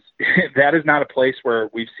because that is not a place where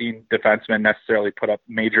we've seen defensemen necessarily put up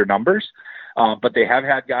major numbers. But they have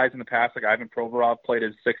had guys in the past, like Ivan Provorov played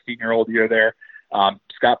his 16-year-old year there.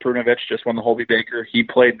 Scott Prunovich just won the Hobey Baker. He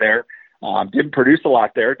played there. Didn't produce a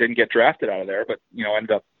lot there, didn't get drafted out of there, but,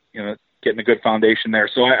 ended up, getting a good foundation there.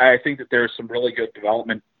 So I think that there's some really good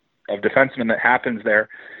development of defensemen that happens there.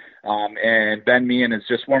 And Ben Meehan is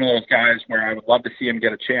just one of those guys where I would love to see him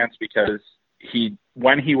get a chance because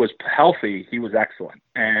when he was healthy, he was excellent.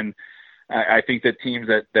 And I think that teams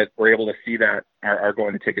that were able to see that are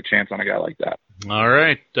going to take a chance on a guy like that. All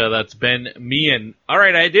right, that's Ben Meehan. All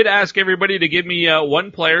right, I did ask everybody to give me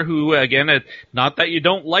one player who, again, not that you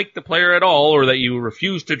don't like the player at all or that you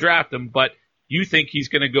refuse to draft him, but you think he's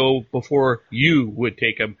going to go before you would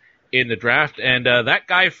take him in the draft. And that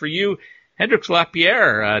guy for you, Hendrix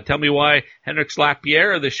Lapierre. Tell me why Hendrix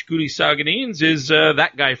Lapierre of the Chicoutimi Saguenayens is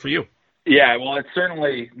that guy for you. Yeah, well, it's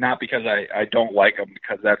certainly not because I don't like him,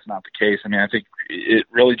 because that's not the case. I mean, I think it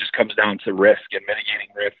really just comes down to risk and mitigating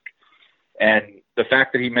risk. And the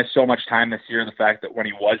fact that he missed so much time this year, the fact that when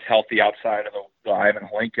he was healthy outside of the Ivan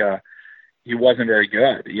Hlinka, he wasn't very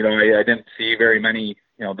good. I didn't see very many,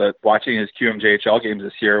 watching his QMJHL games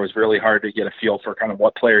this year, it was really hard to get a feel for kind of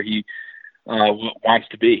what player he wants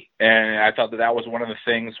to be. And I thought that was one of the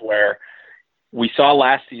things where we saw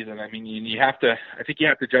last season. I mean, I think you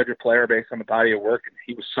have to judge a player based on the body of work. And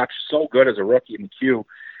he was so good as a rookie in the Q.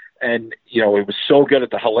 And, he was so good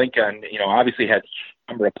at the Hlinka and, obviously had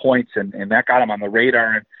a number of points and that got him on the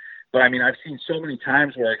radar. But I mean, I've seen so many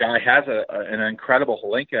times where a guy has an incredible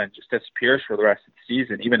Hlinka and just disappears for the rest of the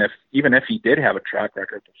season, even if he did have a track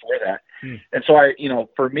record before that. And so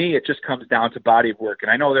for me, it just comes down to body of work.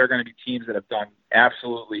 And I know there are going to be teams that have done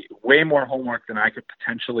absolutely way more homework than I could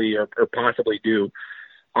potentially or possibly do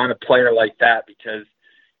on a player like that, because,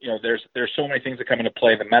 there's so many things that come into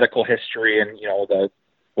play, the medical history and,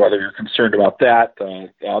 whether you're concerned about that, the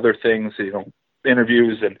other things,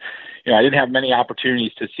 interviews. And, I didn't have many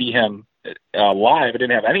opportunities to see him live. I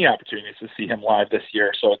didn't have any opportunities to see him live this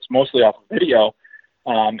year. So it's mostly off of video.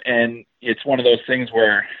 And it's one of those things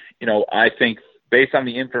where, I think based on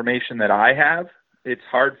the information that I have, it's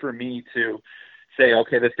hard for me to say,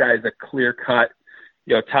 okay, this guy is a clear cut,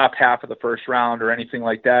 top half of the first round or anything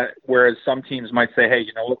like that. Whereas some teams might say, hey,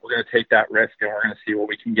 you know what, we're going to take that risk and we're going to see what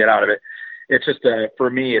we can get out of it. It's just, for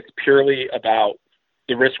me, it's purely about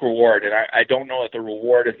the risk reward. And I don't know that the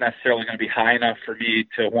reward is necessarily going to be high enough for me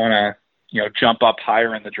to want to, jump up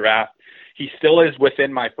higher in the draft. He still is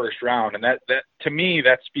within my first round. And that to me,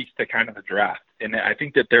 that speaks to kind of the draft. And I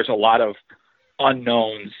think that there's a lot of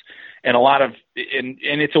unknowns and a lot of, and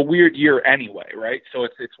it's a weird year anyway, right? So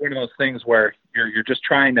it's one of those things where you're just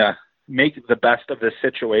trying to make the best of this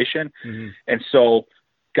situation. Mm-hmm. And so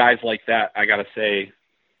guys like that, I got to say,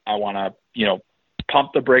 I want to,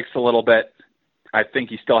 pump the brakes a little bit. I think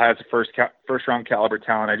he still has a first round caliber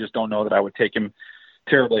talent. I just don't know that I would take him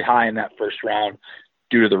terribly high in that first round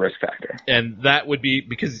due to the risk factor. And that would be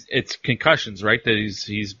because it's concussions, right? That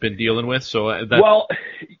he's been dealing with. So well,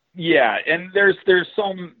 yeah. And there's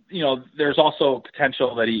some, there's also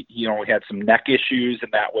potential that he had some neck issues,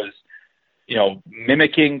 and that was,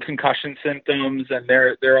 mimicking concussion symptoms. And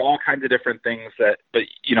there are all kinds of different things but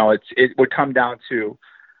it would come down to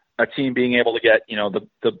a team being able to get,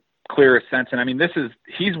 the clearest sense. And I mean,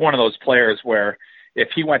 he's one of those players where if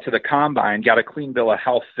he went to the combine, got a clean bill of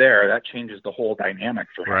health there, that changes the whole dynamic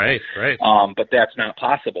for him. Right. But that's not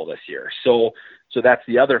possible this year. So that's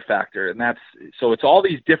the other factor. And so it's all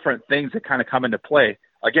these different things that kind of come into play.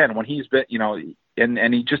 Again, when he's been,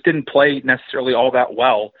 and he just didn't play necessarily all that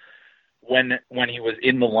well when he was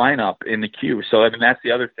in the lineup in the queue. So, I mean, that's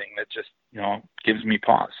the other thing that just, gives me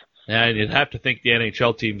pause. Yeah, and you'd have to think the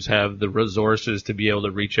NHL teams have the resources to be able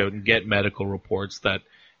to reach out and get medical reports that,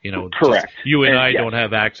 Correct. You and I don't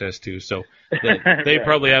have access to. So they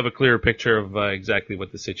probably have a clearer picture of exactly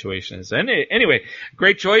what the situation is. And anyway,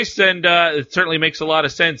 great choice, and it certainly makes a lot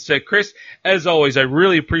of sense. Chris, as always, I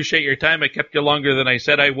really appreciate your time. I kept you longer than I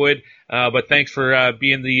said I would, but thanks for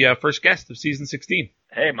being the first guest of Season 16.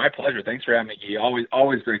 Hey, my pleasure. Thanks for having me, Guy.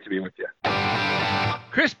 Always great to be with you.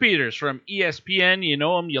 Chris Peters from ESPN. You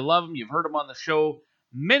know him, you love him, you've heard him on the show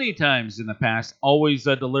many times in the past, always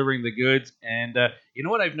delivering the goods. And you know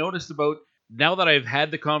what I've noticed about now that I've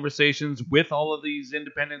had the conversations with all of these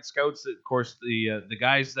independent scouts, of course, the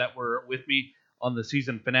guys that were with me on the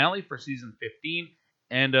season finale for season 15,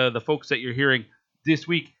 and the folks that you're hearing this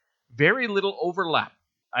week, very little overlap.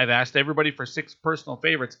 I've asked everybody for 6 personal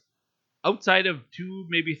favorites. Outside of 2,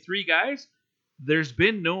 maybe 3 guys, there's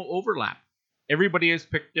been no overlap. Everybody has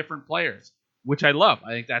picked different players, which I love.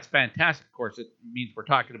 I think that's fantastic. Of course, it means we're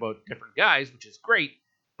talking about different guys, which is great,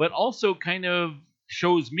 but also kind of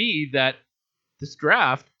shows me that this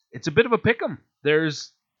draft, it's a bit of a pick'em.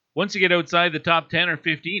 Once you get outside the top 10 or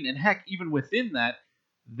 15, and heck, even within that,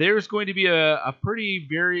 there's going to be a pretty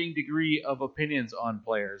varying degree of opinions on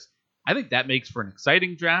players. I think that makes for an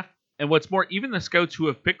exciting draft. And what's more, even the scouts who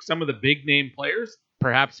have picked some of the big name players,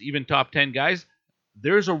 perhaps even top 10 guys,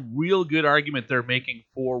 there's a real good argument they're making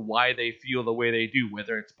for why they feel the way they do,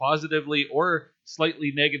 whether it's positively or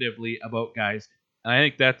slightly negatively about guys. And I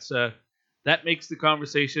think that makes the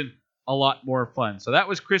conversation a lot more fun. So that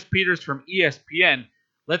was Chris Peters from ESPN.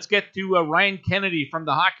 Let's get to Ryan Kennedy from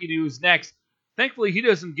the Hockey News next. Thankfully, he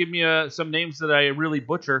doesn't give me some names that I really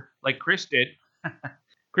butcher like Chris did.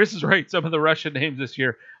 Chris is right. Some of the Russian names this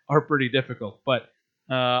year are pretty difficult, but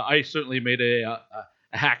I certainly made a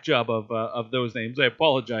hack job of those names. I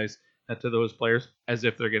apologize to those players as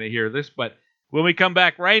if they're going to hear this. But when we come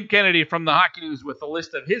back, Ryan Kennedy from the Hockey News with a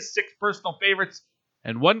list of his 6 personal favorites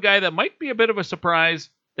and one guy that might be a bit of a surprise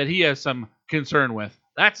that he has some concern with.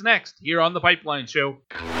 That's next here on The Pipeline Show.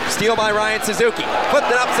 Steal by Ryan Suzuki.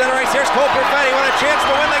 Flipped it up center ice. Here's Cole Perfetti. What a chance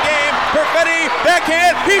to win the game. Perfetti,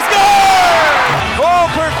 backhand. He scores! Cole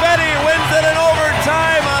Perfetti wins it in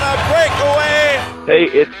overtime on a breakaway. Hey,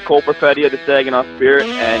 it's Cole Perfetti of the Saginaw Spirit,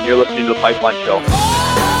 and you're listening to The Pipeline Show.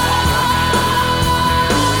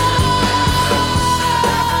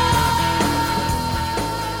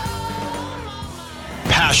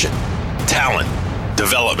 Passion, talent,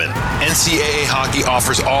 development. NCAA hockey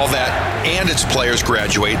offers all that, and its players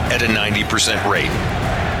graduate at a 90% rate.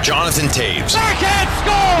 Jonathan Taves. Backhand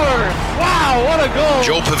scores! Wow, what a goal!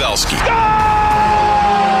 Joe Pavelski.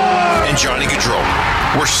 And Johnny Gaudreau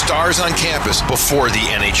were stars on campus before the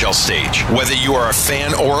NHL stage. Whether you are a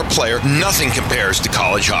fan or a player, nothing compares to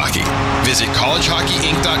college hockey. Visit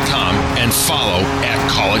collegehockeyinc.com and follow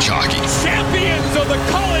 @collegehockey. Champions of the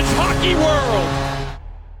college hockey world!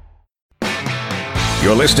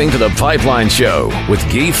 You're listening to The Pipeline Show with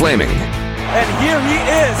Guy Flaming. And here he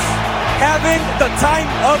is, having the time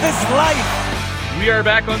of his life. We are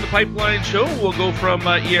back on The Pipeline Show. We'll go from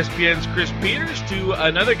ESPN's Chris Peters to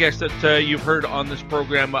another guest that you've heard on this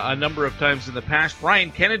program a number of times in the past, Ryan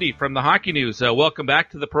Kennedy from the Hockey News. Welcome back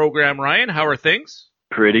to the program, Ryan. How are things?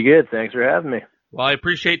 Pretty good. Thanks for having me. Well, I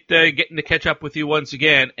appreciate getting to catch up with you once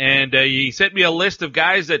again. And you sent me a list of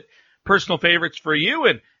guys that personal favorites for you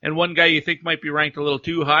and one guy you think might be ranked a little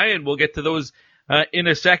too high, and we'll get to those in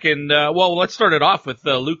a second. Well, let's start it off with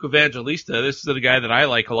Luke Evangelista. This is a guy that I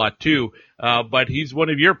like a lot too, but he's one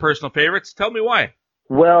of your personal favorites. Tell me why.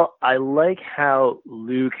 Well, I like how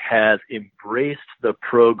Luke has embraced the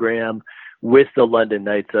program with the London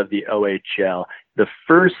Knights of the OHL. The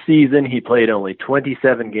first season he played only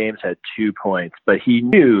 27 games, had 2 points, but he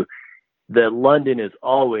knew that London is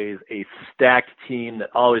always a stacked team that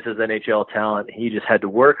always has NHL talent. He just had to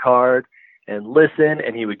work hard and listen,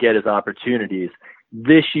 and he would get his opportunities.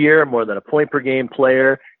 This year, more than a point per game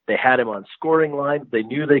player. They had him on scoring lines. They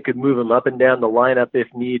knew they could move him up and down the lineup if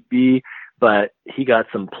need be, but he got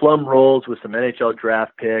some plum rolls with some NHL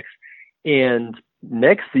draft picks. And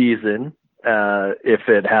next season, if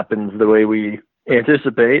it happens the way we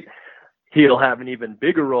anticipate, he'll have an even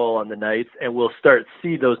bigger role on the Knights, and we'll start to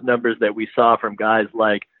see those numbers that we saw from guys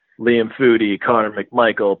like Liam Foudy, Connor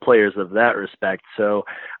McMichael, players of that respect. So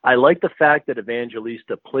I like the fact that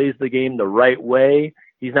Evangelista plays the game the right way.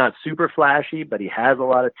 He's not super flashy, but he has a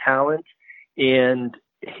lot of talent, and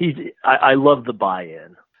I love the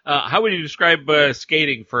buy-in. How would you describe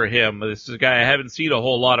skating for him? This is a guy I haven't seen a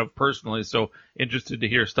whole lot of personally, so interested to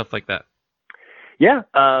hear stuff like that. Yeah,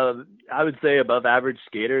 I would say above average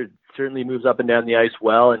skater. Certainly moves up and down the ice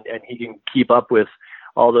well, and he can keep up with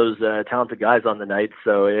all those talented guys on the night.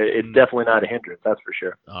 So it's definitely not a hindrance, that's for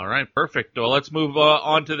sure. All right, perfect. Well, let's move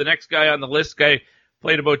on to the next guy on the list. Guy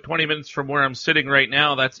played about 20 minutes from where I'm sitting right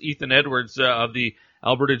now. That's Ethan Edwards of the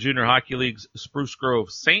Alberta Junior Hockey League's Spruce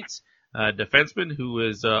Grove Saints, defenseman who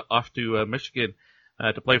is off to Michigan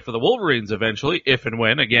to play for the Wolverines eventually, if and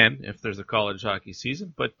when, again, if there's a college hockey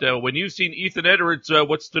season. But when you've seen Ethan Edwards,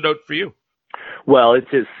 what stood out for you? Well, it's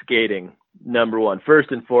his skating, number one.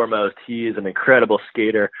 First and foremost, he is an incredible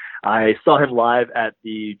skater. I saw him live at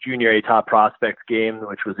the Junior A Top Prospects game,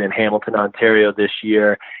 which was in Hamilton, Ontario this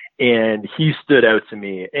year, and he stood out to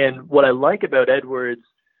me. And what I like about Edwards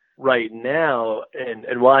right now,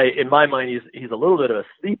 and why in my mind he's a little bit of a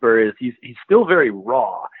sleeper, is he's still very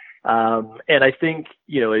raw. And I think,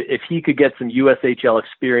 if he could get some USHL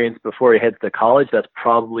experience before he heads to college, that's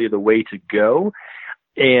probably the way to go.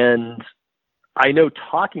 And I know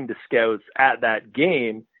talking to scouts at that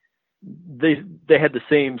game, they had the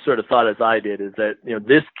same sort of thought as I did, is that,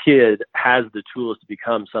 this kid has the tools to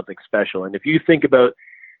become something special. And if you think about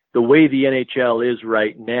the way the NHL is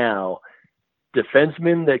right now,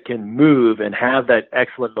 defensemen that can move and have that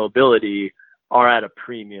excellent mobility are at a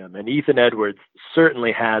premium. And Ethan Edwards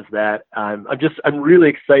certainly has that. I'm really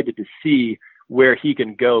excited to see where he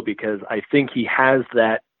can go, because I think he has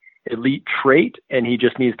that elite trait and he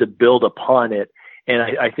just needs to build upon it. And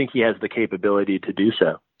I think he has the capability to do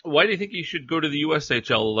so. Why do you think he should go to the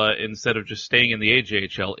USHL instead of just staying in the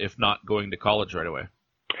AJHL, if not going to college right away?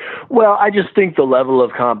 Well, I just think the level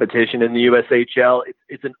of competition in the USHL,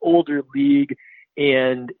 it's an older league,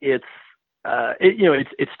 and it's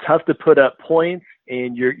tough to put up points,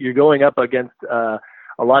 and you're going up against a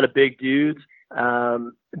lot of big dudes.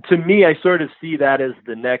 To me, I sort of see that as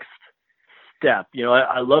the next step.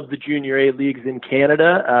 I love the Junior A leagues in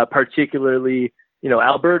Canada, particularly,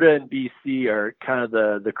 Alberta and BC are kind of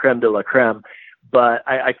the creme de la creme, but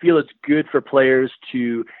I feel it's good for players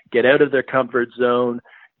to get out of their comfort zone,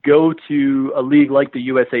 go to a league like the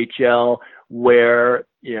USHL where,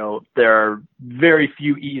 there are very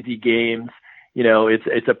few easy games.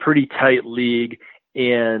 It's a pretty tight league,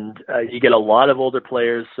 and you get a lot of older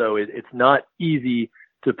players, so it's not easy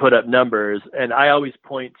to put up numbers. And I always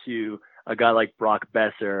point to a guy like Brock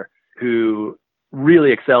Besser, who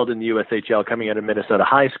really excelled in the USHL coming out of Minnesota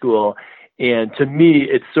high school. And to me,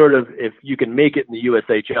 it's sort of, if you can make it in the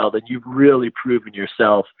USHL, then you've really proven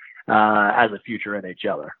yourself as a future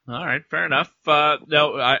NHLer. All right, fair enough.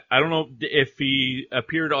 Now, I don't know if he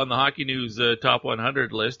appeared on the Hockey News Top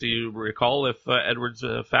 100 list. Do you recall if Edwards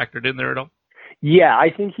factored in there at all? Yeah,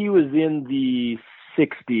 I think he was in the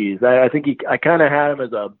 60s. I think I kind of had him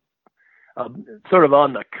as a sort of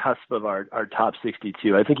on the cusp of our top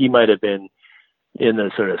 62. I think he might have been in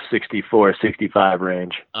the sort of 64, 65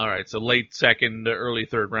 range. All right, so late second, early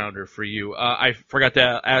third rounder for you. I forgot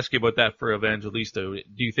to ask you about that for Evangelisto.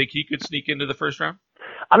 Do you think he could sneak into the first round?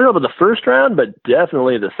 I don't know about the first round, but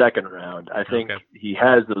definitely the second round. I think he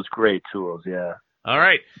has those great tools, yeah. All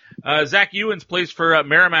right. Zach Ewens plays for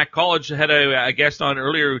Merrimack College. I had a guest on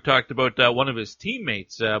earlier who talked about one of his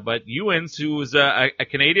teammates, but Ewens, who was a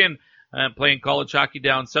Canadian playing college hockey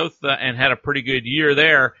down south and had a pretty good year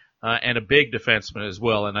there, and a big defenseman as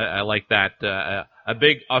well, and I like that. A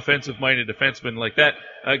big offensive-minded defenseman like that.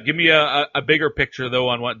 Give me a bigger picture, though,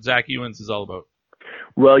 on what Zach Ewens is all about.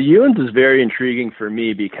 Well, Ewens is very intriguing for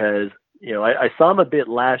me because, I saw him a bit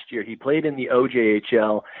last year. He played in the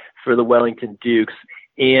OJHL for the Wellington Dukes,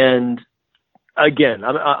 and again,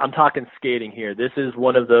 I'm talking skating here. This is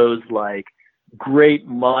one of those, great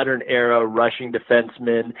modern-era rushing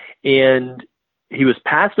defensemen, and he was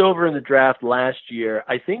passed over in the draft last year,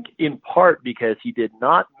 I think in part because he did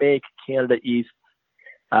not make Canada East's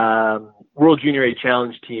World Junior A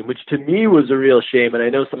Challenge team, which to me was a real shame. And I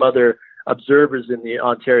know some other observers in the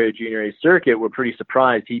Ontario Junior A circuit were pretty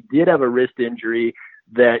surprised. He did have a wrist injury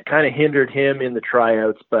that kind of hindered him in the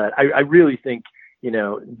tryouts, but I really think,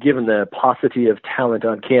 given the paucity of talent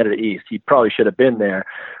on Canada East, he probably should have been there.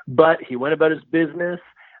 But he went about his business.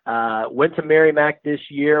 Went to Merrimack this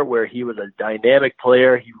year where he was a dynamic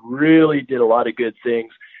player. He really did a lot of good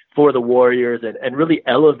things for the Warriors and really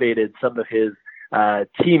elevated some of his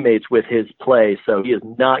teammates with his play. So he is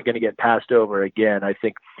not going to get passed over again. I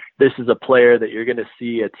think this is a player that you're going to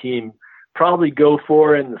see a team probably go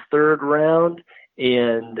for in the third round.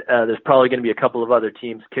 And there's probably going to be a couple of other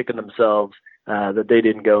teams kicking themselves that they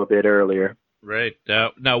didn't go a bit earlier. Right.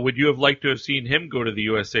 Now, would you have liked to have seen him go to the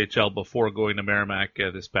USHL before going to Merrimack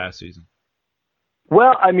this past season?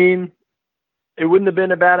 Well, I mean, it wouldn't have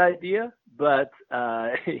been a bad idea, but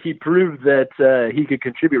he proved that he could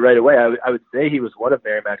contribute right away. I would say he was one of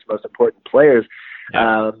Merrimack's most important players.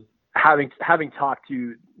 Yeah. Having talked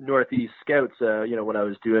to Northeast scouts, when I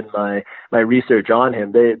was doing my research on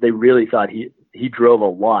him, they really thought he drove a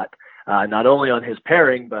lot, not only on his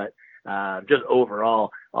pairing, but just overall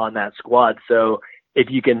on that squad. So if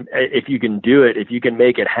you can do it, if you can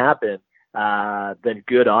make it happen, then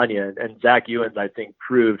good on you. And Zach Ewens, I think,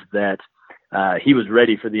 proved that he was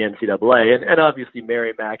ready for the NCAA. And obviously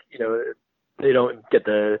Merrimack, they don't get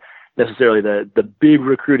necessarily the big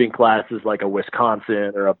recruiting classes like a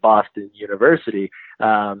Wisconsin or a Boston University.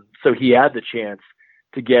 So he had the chance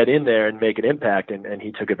to get in there and make an impact, and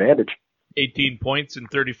he took advantage. 18 points in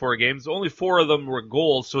 34 games. Only 4 of them were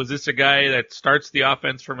goals. So is this a guy that starts the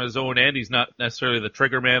offense from his own end? He's not necessarily the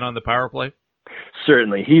trigger man on the power play?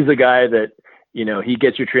 Certainly. He's a guy that, he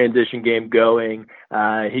gets your transition game going.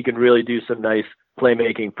 He can really do some nice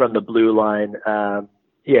playmaking from the blue line.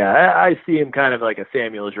 I see him kind of like a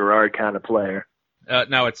Samuel Girard kind of player.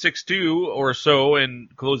 Now at 6'2" or so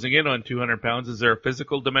and closing in on 200 pounds, is there a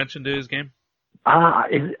physical dimension to his game?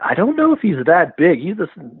 I don't know if he's that big. He's a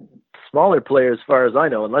smaller player as far as I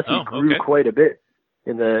know, unless he grew quite a bit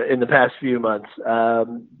in the past few months.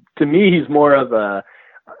 To me, he's more of a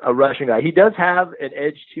rushing guy. He does have an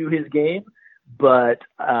edge to his game, but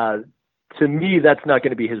to me, that's not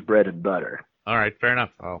going to be his bread and butter. All right, fair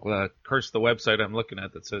enough. I'll curse the website I'm looking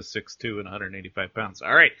at that says 6'2" and 185 pounds.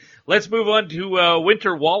 All right, let's move on to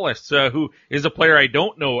Winter Wallace, who is a player I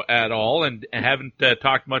don't know at all and haven't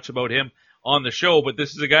talked much about him on the show, but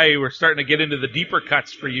this is a guy who we're starting to get into the deeper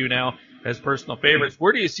cuts for you now as personal favorites.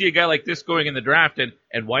 Where do you see a guy like this going in the draft,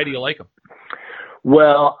 and why do you like him?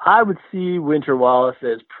 Well, I would see Winter Wallace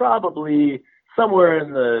as probably somewhere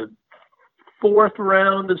in the 4th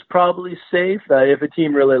round is probably safe. If a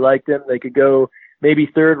team really liked him, they could go maybe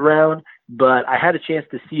 3rd round, but I had a chance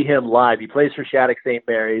to see him live. He plays for Shattuck St.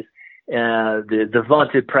 Mary's, the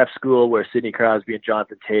vaunted prep school where Sidney Crosby and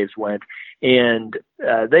Jonathan Taves went. And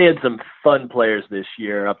they had some fun players this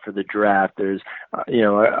year up for the draft. There's,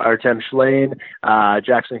 Artem Schlein,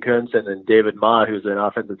 Jackson Kuntz, and then David Ma, who's an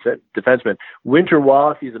offensive defenseman. Winter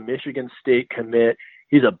Wallace, he's a Michigan State commit.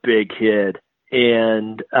 He's a big kid.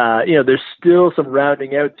 And, there's still some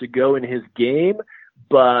rounding out to go in his game,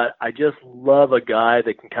 but I just love a guy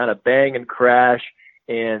that can kind of bang and crash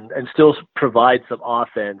and still provide some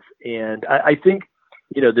offense. And I think,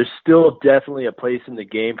 there's still definitely a place in the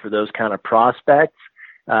game for those kind of prospects,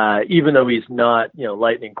 even though he's not,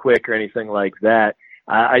 lightning quick or anything like that.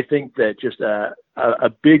 I think that just a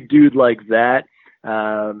big dude like that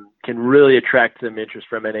can really attract some interest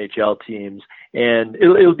from NHL teams, and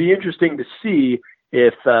it'll be interesting to see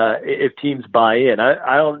if teams buy in.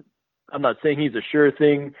 I'm not saying he's a sure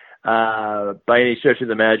thing by any stretch of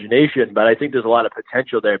the imagination, but I think there's a lot of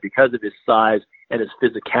potential there because of his size and his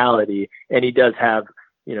physicality, and he does have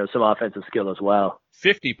some offensive skill as well.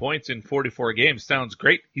 50 points in 44 games sounds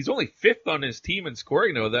great. He's only 5th on his team in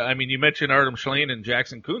scoring, though. You mentioned Artem Schlein and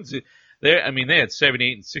Jackson Kuntz. They had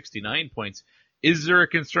 78 and 69 points. Is there a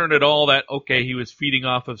concern at all that, he was feeding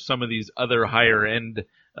off of some of these other higher-end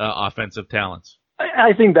offensive talents?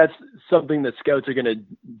 I think that's something that scouts are going to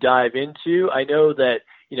dive into. I know that,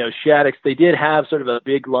 Shattuck's, they did have sort of a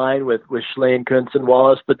big line with Schlein, Kuntz, and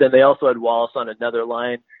Wallace, but then they also had Wallace on another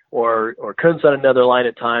line or Kuntz on another line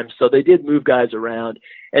at times. So they did move guys around,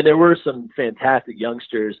 and there were some fantastic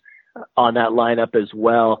youngsters on that lineup as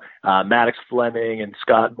well. Maddox Fleming and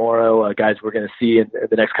Scott Morrow, guys we're going to see in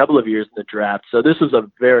the next couple of years in the draft. So this was a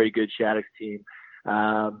very good Shattuck team.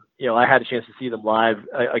 I had a chance to see them live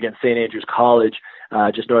against St. Andrews College,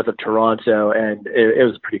 just north of Toronto, and it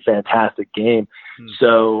was a pretty fantastic game.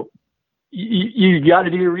 So you got to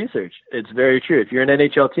do your research. It's very true. If you're an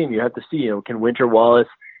NHL team, you have to see, can Winter Wallace,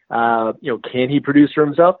 can he produce for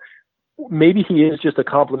himself? Maybe he is just a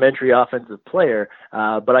complimentary offensive player,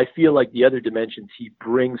 but I feel like the other dimensions he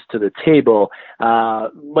brings to the table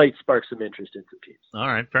might spark some interest in some teams. All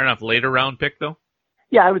right, fair enough. Later round pick, though?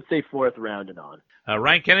 Yeah, I would say 4th round and on.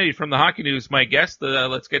 Ryan Kennedy from the Hockey News, my guest.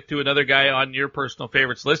 Let's get to another guy on your personal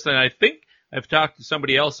favorites list, and I think I've talked to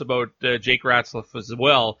somebody else about Jake Ratzlaff as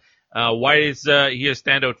well. Why is he a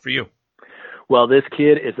standout for you? Well, this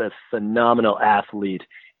kid is a phenomenal athlete,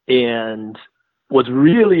 and what's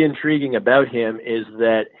really intriguing about him is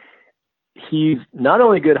that he's not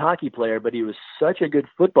only a good hockey player, but he was such a good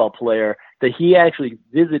football player that he actually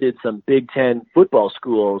visited some Big Ten football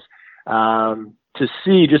schools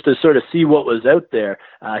to sort of see what was out there.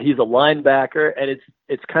 He's a linebacker, and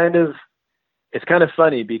it's kind of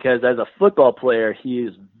funny because as a football player, he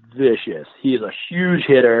is vicious. He is a huge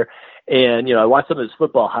hitter, and I watched some of his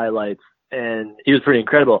football highlights, and he was pretty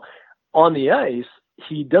incredible. On the ice,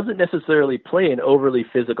 he doesn't necessarily play an overly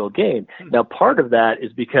physical game. Now, part of that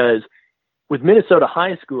is because with Minnesota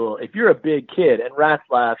high school, if you're a big kid, and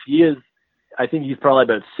Ratzlaff, I think he's probably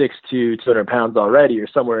about 6'2", 200 pounds already, or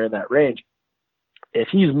somewhere in that range. If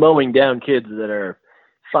he's mowing down kids that are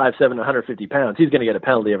 5'7", 150 pounds, he's going to get a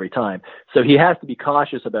penalty every time. So he has to be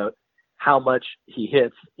cautious about how much he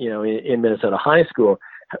hits, in Minnesota high school.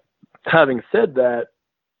 Having said that,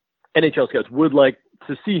 NHL scouts would like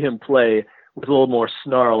to see him play with a little more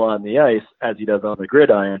snarl on the ice as he does on the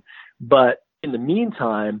gridiron. But in the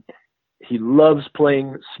meantime, he loves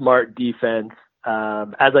playing smart defense.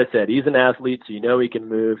 As I said, he's an athlete, so he can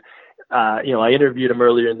move. I interviewed him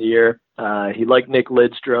earlier in the year. He liked Nick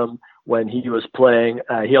Lidstrom when he was playing.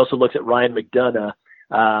 He also looks at Ryan McDonough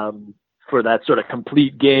for that sort of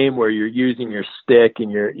complete game where you're using your stick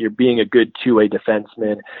and you're being a good two-way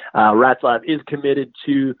defenseman. Ratzlaff is committed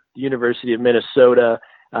to the University of Minnesota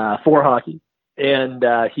for hockey, and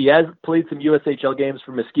he has played some USHL games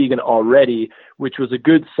for Muskegon already, which was a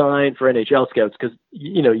good sign for NHL scouts because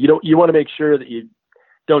you want to make sure that you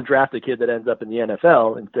don't draft a kid that ends up in the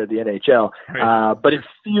NFL instead of the NHL. Right. But it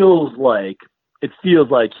feels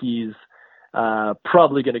like he's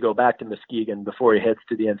probably going to go back to Muskegon before he heads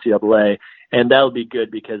to the NCAA, and that'll be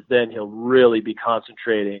good because then he'll really be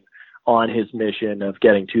concentrating on his mission of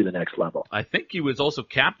getting to the next level. I think he was also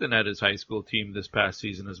captain at his high school team this past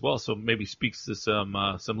season as well, so maybe speaks to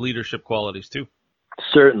some leadership qualities too.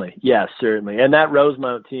 Certainly, yes, certainly. And that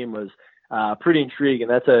Rosemount team was pretty intriguing.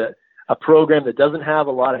 That's a program that doesn't have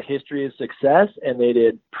a lot of history of success, and they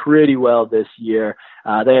did pretty well this year.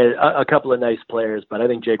 They had a couple of nice players, but I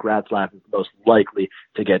think Jake Ratzlaff is the most likely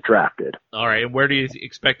to get drafted. All right, and where do you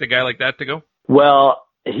expect a guy like that to go? Well,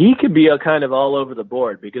 he could be kind of all over the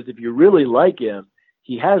board because if you really like him,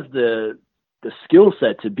 he has the skill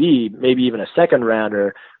set to be maybe even a second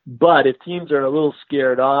rounder. But if teams are a little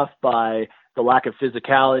scared off by the lack of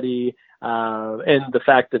physicality and the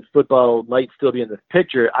fact that football might still be in the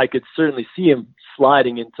picture, I could certainly see him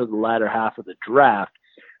sliding into the latter half of the draft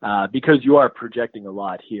because you are projecting a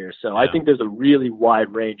lot here. So yeah. I think there's a really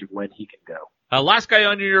wide range of when he can go. Last guy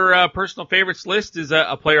on your personal favorites list is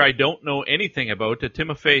a player I don't know anything about,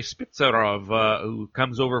 Timofey Spitsarov, who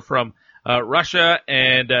comes over from Russia,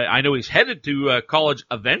 and I know he's headed to college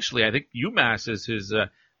eventually. I think UMass is his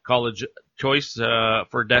college choice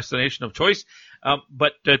for destination of choice.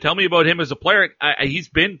 But tell me about him as a player. He's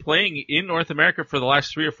been playing in North America for the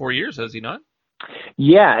last 3 or 4 years, has he not?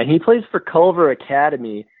 Yeah, and he plays for Culver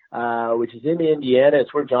Academy, which is in Indiana.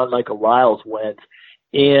 It's where John Michael Lyles went.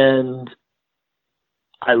 And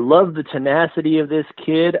I love the tenacity of this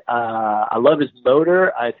kid. I love his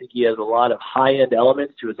motor. I think he has a lot of high-end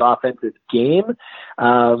elements to his offensive game.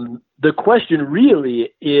 The question really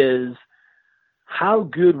is, how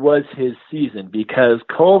good was his season? Because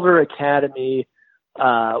Culver Academy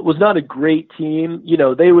was not a great team.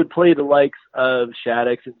 They would play the likes of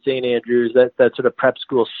Shattuck and St. Andrews, that sort of prep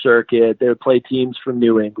school circuit. They would play teams from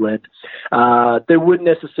New England. They wouldn't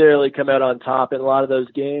necessarily come out on top in a lot of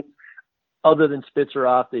those games. Other than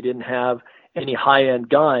Spitsarov, they didn't have any high-end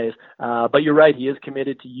guys. But you're right, he is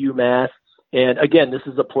committed to UMass. And again, this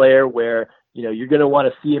is a player where, you're going to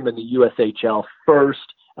want to see him in the USHL first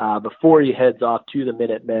before he heads off to the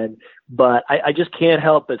Minutemen. But I just can't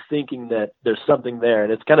help but thinking that there's something there.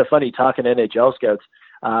 And it's kind of funny talking to NHL scouts.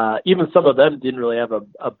 Even some of them didn't really have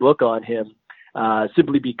a book on him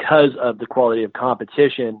simply because of the quality of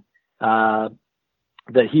competition that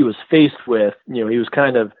he was faced with. He was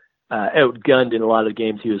kind of outgunned in a lot of the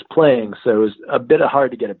games he was playing, so it was a bit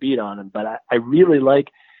hard to get a beat on him. But I really like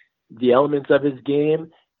the elements of his game,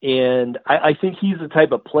 and I think he's the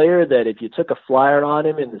type of player that if you took a flyer on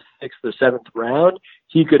him in the 6th or 7th round,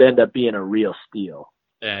 he could end up being a real steal.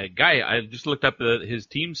 Guy, I just looked up his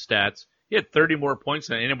team stats. He had 30 more points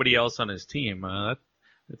than anybody else on his team.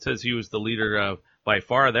 It says he was the leader by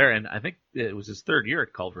far there, and I think it was his 3rd year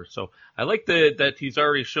at Culver. So I like that he's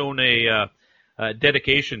already shown a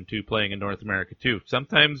dedication to playing in North America too.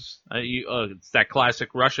 Sometimes it's that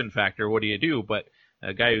classic Russian factor. What do you do? But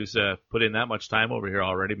a guy who's put in that much time over here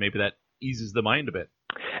already, maybe that eases the mind a bit.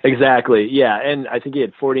 Exactly. Yeah. And I think he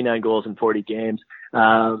had 49 goals in 40 games.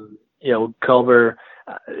 Culver,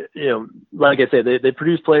 like I said, they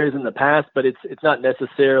produced players in the past, but it's not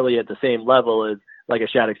necessarily at the same level as like a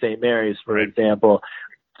Shattuck St. Mary's, for example.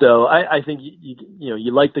 So I think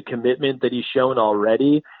you like the commitment that he's shown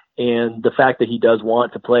already. And the fact that he does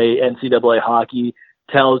want to play NCAA hockey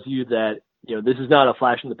tells you that, this is not a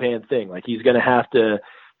flash in the pan thing. Like, he's going to have to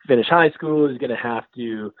finish high school. He's going to have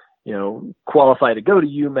to, qualify to go to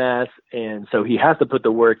UMass, and so he has to put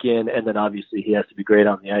the work in, and then obviously he has to be great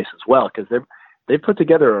on the ice as well, because they've put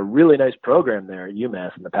together a really nice program there at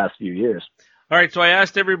UMass in the past few years. All right, so I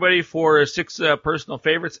asked everybody for 6 personal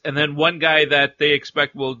favorites, and then one guy that they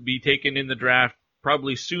expect will be taken in the draft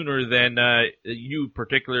probably sooner than you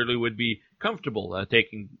particularly would be comfortable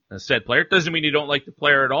taking a said player. It doesn't mean you don't like the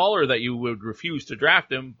player at all or that you would refuse to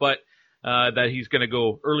draft him, but that he's going to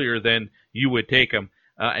go earlier than you would take him.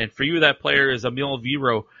 And for you, that player is Emil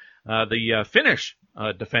Viro, the Finnish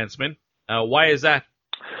defenseman. Why is that?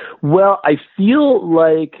 Well, I feel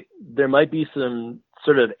like there might be some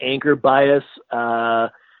sort of anchor bias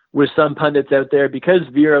with some pundits out there because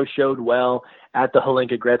Viro showed well at the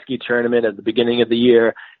Holinka Gretzky tournament at the beginning of the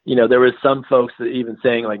year. There was some folks that even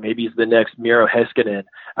saying like maybe he's the next Miro Heiskanen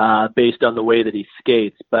based on the way that he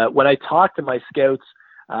skates. But when I talk to my scouts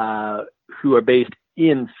who are based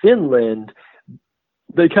in Finland,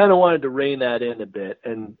 they kind of wanted to rein that in a bit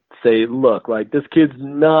and say, look, like this kid's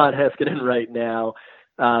not Heiskanen right now.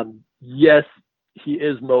 Yes, he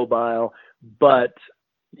is mobile, but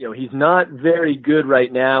he's not very good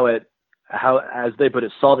right now at how, as they put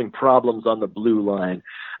it, solving problems on the blue line.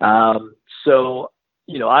 So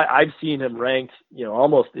I've seen him ranked,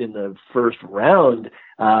 almost in the first round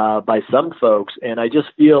by some folks, and I just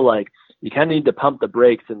feel like you kind of need to pump the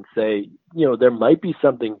brakes and say, there might be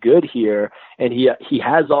something good here, and he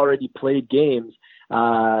has already played games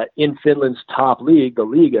in Finland's top league, the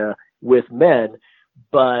Liga, with men.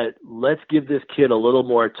 But let's give this kid a little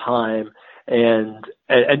more time and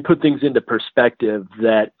put things into perspective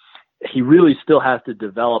that he really still has to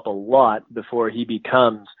develop a lot before he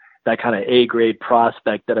becomes that kind of A-grade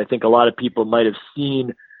prospect that I think a lot of people might have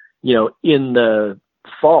seen, in the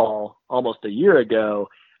fall almost a year ago.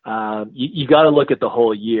 You got to look at the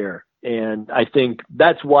whole year. And I think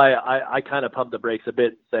that's why I kind of pump the brakes a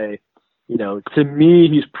bit and say, to me,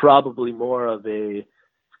 he's probably more of a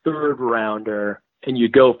third rounder, and you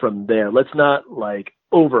go from there. Let's not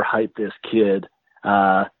overhype this kid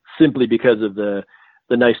simply because of the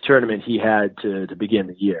nice tournament he had to begin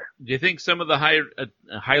the year. Do you think some of the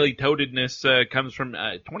highly toutedness comes from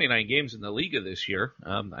 29 games in the Liga this year?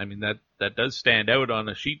 That does stand out on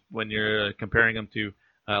a sheet when you're comparing him to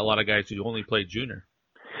a lot of guys who only played junior.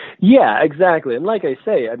 Yeah, exactly. And like I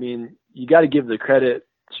say, you got to give the credit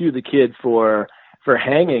to the kid for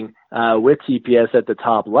hanging with TPS at the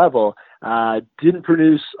top level. Didn't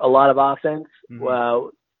produce a lot of offense,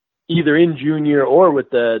 either in junior or with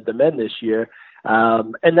the men this year.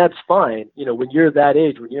 And that's fine. When you're that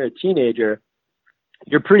age, when you're a teenager,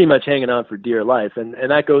 you're pretty much hanging on for dear life. And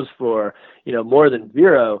that goes for, more than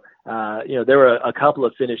Viro. There were a couple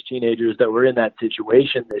of Finnish teenagers that were in that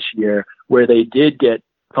situation this year where they did get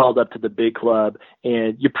called up to the big club,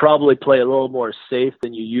 and you probably play a little more safe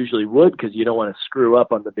than you usually would because you don't want to screw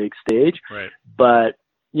up on the big stage. Right. But,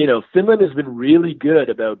 Finland has been really good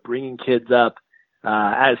about bringing kids up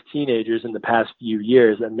as teenagers in the past few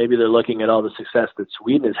years, and maybe they're looking at all the success that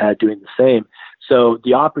Sweden has had doing the same. So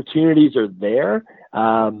the opportunities are there.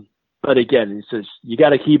 But again, it's just, you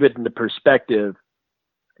got to keep it in the perspective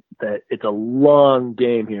that it's a long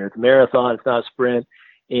game here. It's a marathon. It's not a sprint.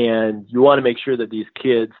 And you want to make sure that these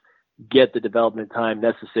kids get the development time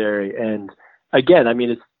necessary. And again,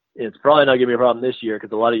 it's probably not going to be a problem this year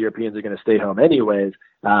because a lot of Europeans are going to stay home anyways.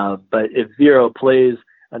 But if Viro plays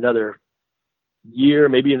another year,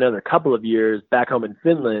 maybe another couple of years back home in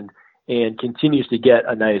Finland and continues to get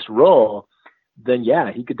a nice role, then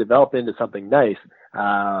yeah, he could develop into something nice.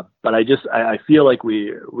 But I feel like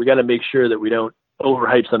we got to make sure that we don't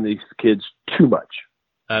overhype some of these kids too much.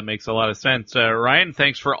 That makes a lot of sense. Ryan,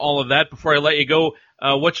 thanks for all of that. Before I let you go,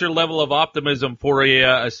 what's your level of optimism for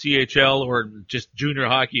a CHL or just junior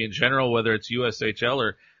hockey in general, whether it's USHL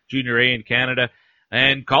or Junior A in Canada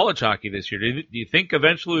and college hockey this year? Do you think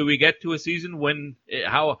eventually we get to a season when,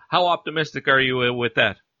 how optimistic are you with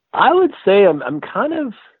that? I would say I'm kind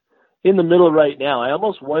of in the middle right now. I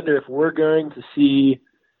almost wonder if we're going to see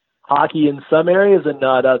hockey in some areas and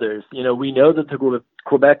not others. We know that the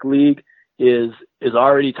Quebec League is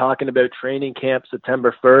already talking about training camp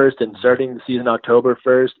September 1st and starting the season October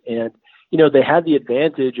 1st. And, they had the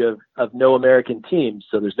advantage of no American teams.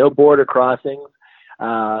 So there's no border crossings.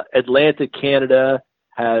 Atlantic Canada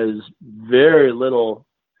has very little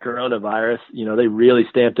coronavirus. They really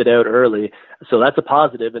stamped it out early. So that's a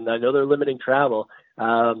positive. And I know they're limiting travel.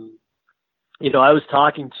 I was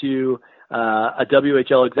talking to a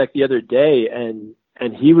WHL exec the other day, and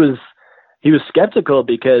he was skeptical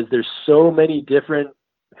because there's so many different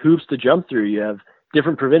hoops to jump through. You have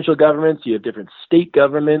different provincial governments, you have different state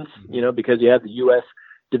governments, because you have the U.S.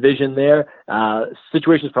 division there.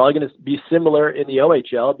 Situation is probably going to be similar in the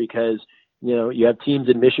OHL because, you have teams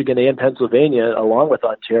in Michigan and Pennsylvania along with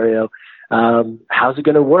Ontario. How's it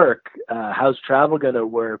going to work? How's travel going to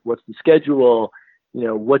work? What's the schedule?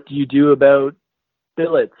 What do you do about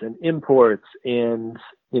billets and imports? And,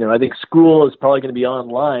 I think school is probably going to be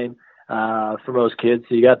online for most kids.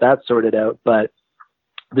 So you got that sorted out, but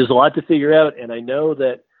there's a lot to figure out. And I know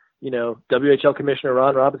that, WHL Commissioner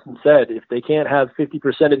Ron Robinson said if they can't have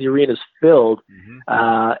 50% of the arenas filled,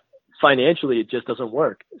 financially, it just doesn't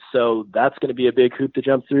work. So that's going to be a big hoop to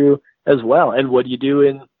jump through as well. And what do you do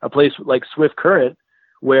in a place like Swift Current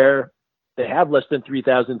where they have less than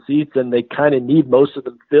 3,000 seats and they kind of need most of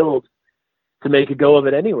them filled to make a go of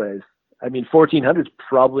it anyways? I mean, 1,400 is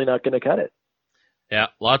probably not going to cut it. Yeah,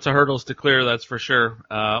 lots of hurdles to clear, that's for sure.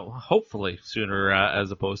 Hopefully sooner as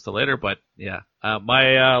opposed to later, but yeah,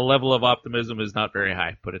 my level of optimism is not very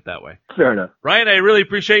high, put it that way. Fair enough. Ryan, I really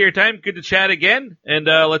appreciate your time. Good to chat again, and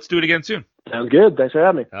let's do it again soon. Sounds good. Thanks for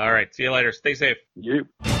having me. All right, see you later. Stay safe. You.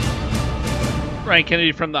 Ryan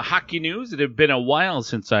Kennedy from the Hockey News. It had been a while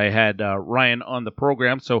since I had Ryan on the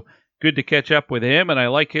program, so good to catch up with him, and I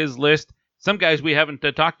like his list. Some guys we haven't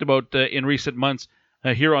talked about in recent months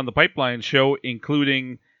here on the Pipeline Show,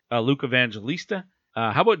 including Luke Evangelista.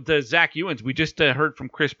 How about Zach Ewens? We just heard from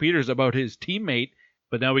Chris Peters about his teammate,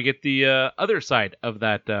 but now we get the other side of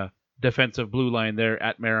that defensive blue line there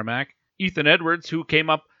at Merrimack. Ethan Edwards, who came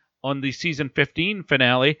up on the season 15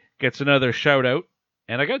 finale, gets another shout out.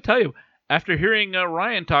 And I got to tell you, after hearing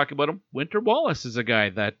Ryan talk about him, Winter Wallace is a guy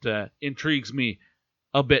that intrigues me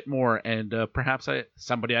a bit more, and perhaps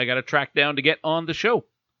somebody I got to track down to get on the show.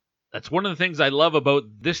 That's one of the things I love about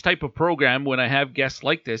this type of program when I have guests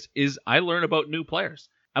like this is I learn about new players.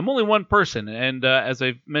 I'm only one person, and as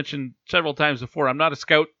I've mentioned several times before, I'm not a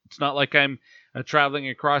scout. It's not like I'm traveling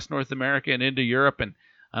across North America and into Europe, and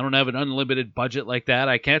I don't have an unlimited budget like that.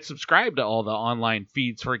 I can't subscribe to all the online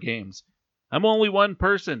feeds for games. I'm only one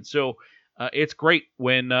person, so it's great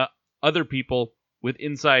when other people with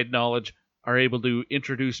inside knowledge are able to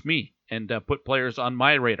introduce me and put players on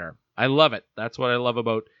my radar. I love it. That's what I love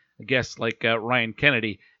about guests like Ryan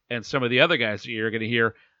Kennedy and some of the other guys that you're going to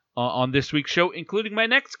hear on this week's show, including my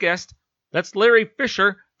next guest. That's Larry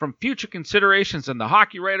Fisher from Future Considerations and the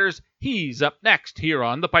Hockey Writers. He's up next here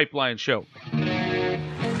on The Pipeline Show.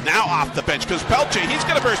 Now off the bench because Pelche, he's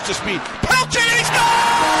going to burst to speed. Pelche, he scores!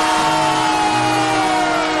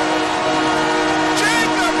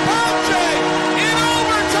 Jacob Pelche in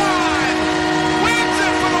overtime wins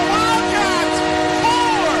it for the Wildcats.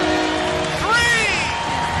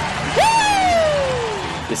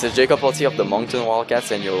 4-3. Woo! This is Jacob Pelche of the Moncton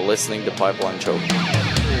Wildcats, and you're listening to The Pipeline Show.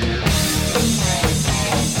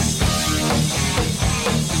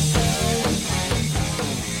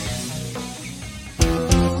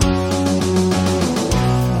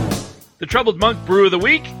 The Troubled Monk Brew of the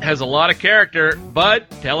Week has a lot of character. Bud,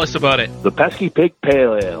 tell us about it. The Pesky Pig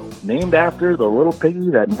Pale Ale. Named after the little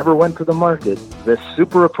piggy that never went to the market, this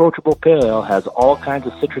super approachable pale ale has all kinds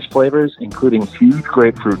of citrus flavors, including huge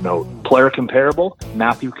grapefruit note. Player comparable,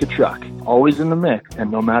 Matthew Tkachuk. Always in the mix,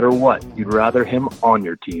 and no matter what, you'd rather him on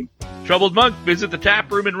your team. Troubled Monk, visit the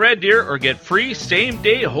tap room in Red Deer or get free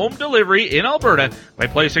same-day home delivery in Alberta by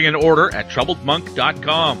placing an order at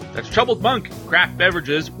troubledmonk.com. That's Troubled Monk, craft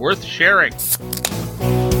beverages worth sharing.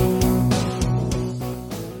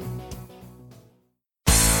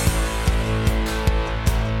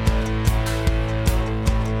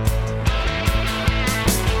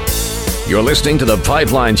 You're listening to The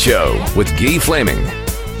Pipeline Show with Guy Flaming.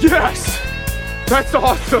 Yes! That's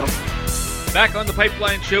awesome! Back on The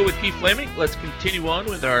Pipeline Show with Keith Fleming. Let's continue on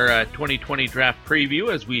with our 2020 draft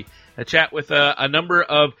preview as we chat with a number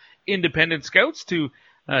of independent scouts to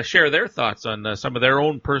share their thoughts on some of their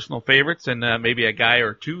own personal favorites and maybe a guy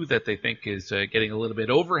or two that they think is getting a little bit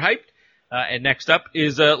overhyped. And next up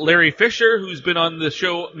is Larry Fisher, who's been on the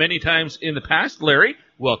show many times in the past. Larry,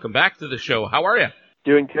 welcome back to the show. How are you?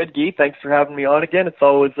 Doing good, Guy. Thanks for having me on again. It's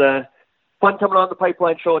always fun coming on the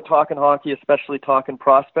Pipeline Show and talking hockey, especially talking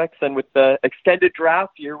prospects. And with the extended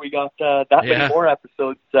draft year, we got many more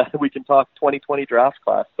episodes we can talk 2020 draft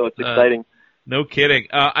class. So it's exciting. No kidding.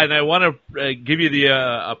 And I want to give you the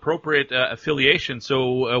appropriate affiliation.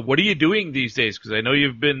 So what are you doing these days? Because I know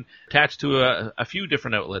you've been attached to a few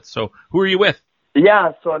different outlets. So who are you with?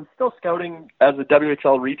 Yeah, so I'm still scouting as a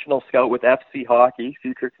WHL regional scout with FC Hockey,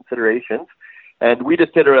 Future Considerations. And we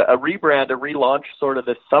just did a rebrand, a relaunch sort of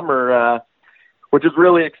this summer, which is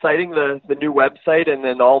really exciting, the new website and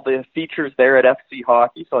then all the features there at FC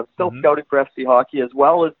Hockey. So I'm still scouting for FC Hockey as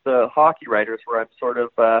well as the Hockey Writers, where I'm sort of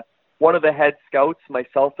one of the head scouts,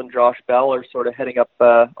 myself and Josh Bell, are sort of heading up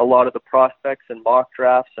a lot of the prospects and mock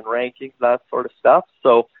drafts and rankings, that sort of stuff.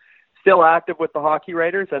 So still active with the Hockey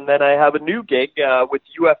Writers. And then I have a new gig with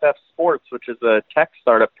UFF Sports, which is a tech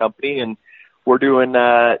startup company. And we're doing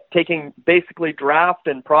taking basically draft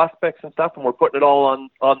and prospects and stuff, and we're putting it all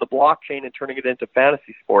on the blockchain and turning it into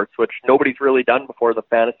fantasy sports, which nobody's really done before, the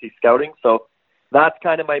fantasy scouting. So that's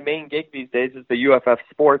kind of my main gig these days, is the UFF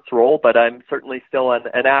Sports role, but I'm certainly still an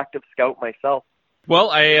active scout myself. Well,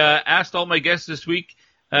 I asked all my guests this week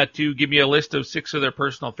to give me a list of 6 of their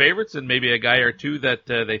personal favorites and maybe a guy or two that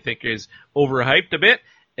they think is overhyped a bit.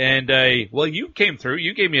 And, well, you came through.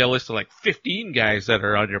 You gave me a list of like 15 guys that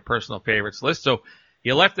are on your personal favorites list. So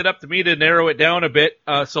you left it up to me to narrow it down a bit.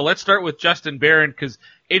 So let's start with Justin Barron, because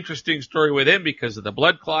interesting story with him because of the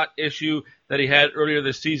blood clot issue that he had earlier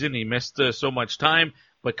this season. He missed so much time,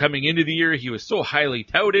 but coming into the year, he was so highly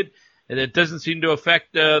touted, and it doesn't seem to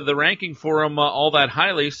affect the ranking for him all that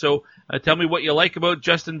highly. So tell me what you like about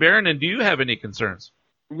Justin Barron, and do you have any concerns?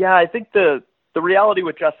 Yeah, I think the reality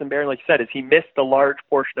with Justin Barron, like you said, is he missed a large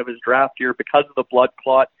portion of his draft year because of the blood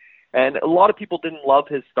clot. And a lot of people didn't love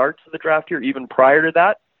his start to the draft year, even prior to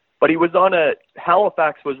that. But he was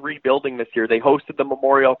Halifax was rebuilding this year. They hosted the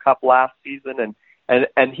Memorial Cup last season,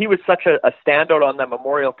 and he was such a standout on that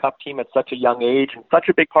Memorial Cup team at such a young age and such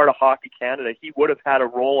a big part of Hockey Canada. He would have had a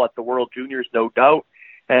role at the World Juniors, no doubt.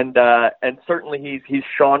 And certainly he's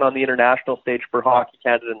shone on the international stage for Hockey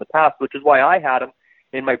Canada in the past, which is why I had him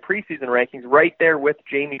in my preseason rankings right there with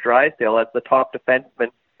Jamie Drysdale as the top defenseman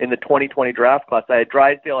in the 2020 draft class. I had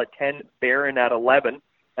Drysdale at 10, Barron at 11,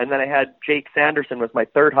 and then I had Jake Sanderson was my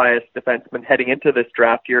third highest defenseman heading into this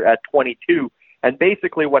draft year at 22. And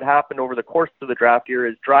basically what happened over the course of the draft year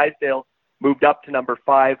is Drysdale moved up to number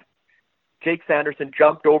 5. Jake Sanderson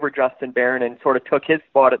jumped over Justin Barron and sort of took his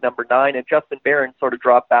spot at number 9, and Justin Barron sort of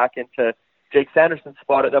dropped back into Jake Sanderson's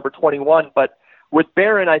spot at number 21. But with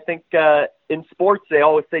Barron, I think in sports they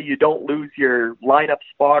always say you don't lose your lineup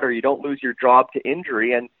spot or you don't lose your job to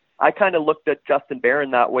injury. And I kind of looked at Justin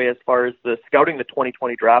Barron that way as far as the scouting the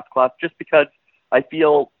 2020 draft class, just because I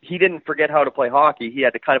feel he didn't forget how to play hockey. He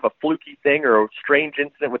had a kind of a fluky thing or a strange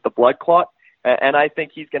incident with the blood clot. And I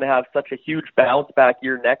think he's going to have such a huge bounce back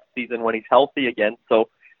year next season when he's healthy again. So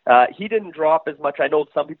he didn't drop as much. I know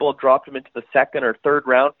some people have dropped him into the second or third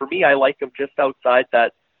round. For me, I like him just outside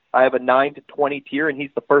that. I have a 9 to 20 tier, and he's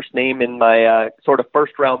the first name in my sort of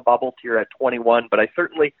first-round bubble tier at 21. But I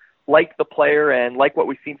certainly like the player and like what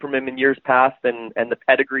we've seen from him in years past and the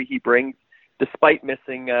pedigree he brings, despite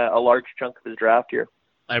missing a large chunk of his draft year.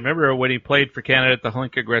 I remember when he played for Canada at the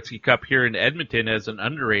Hlinka Gretzky Cup here in Edmonton as an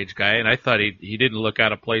underage guy, and I thought he didn't look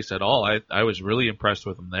out of place at all. I was really impressed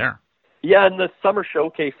with him there. Yeah, and the Summer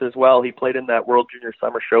Showcase as well. He played in that World Junior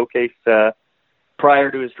Summer Showcase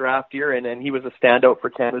prior to his draft year, and he was a standout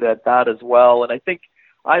for Canada at that as well. And I think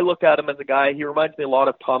I look at him as a guy, he reminds me a lot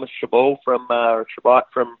of Thomas Chabot from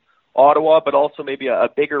Ottawa, but also maybe a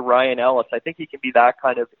bigger Ryan Ellis. I think he can be that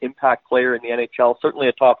kind of impact player in the NHL, certainly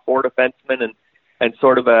a top 4 defenseman and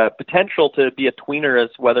sort of a potential to be a tweener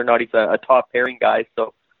as whether or not he's a top pairing guy.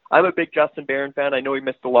 So I'm a big Justin Barron fan. I know he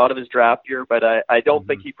missed a lot of his draft year, but I don't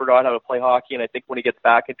think he forgot how to play hockey, and I think when he gets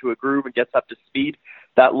back into a groove and gets up to speed,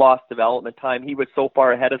 that lost development time, he was so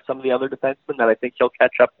far ahead of some of the other defensemen that I think he'll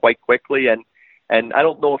catch up quite quickly. And I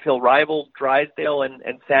don't know if he'll rival Drysdale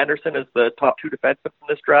and Sanderson as the top 2 defensemen in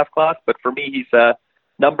this draft class, but for me, he's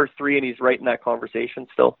number 3, and he's right in that conversation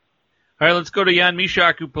still. All right, let's go to Jan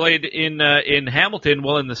Mysak, who played in Hamilton.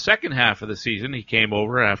 Well, in the second half of the season, he came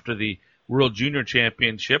over after the World Junior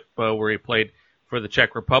Championship, where he played for the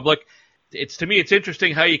Czech Republic. To me, it's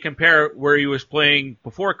interesting how you compare where he was playing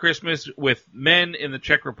before Christmas with men in the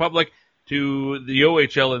Czech Republic to the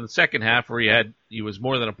OHL in the second half, where he was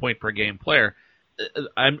more than a point per game player.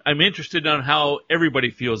 I'm interested on how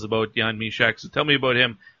everybody feels about Jan Mysak. So tell me about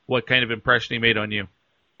him. What kind of impression he made on you?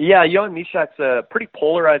 Yeah, Jan Mysak's a pretty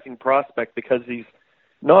polarizing prospect because he's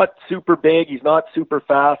not super big, he's not super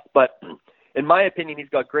fast, but in my opinion, he's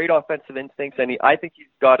got great offensive instincts, and I think he's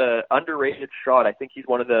got an underrated shot. I think he's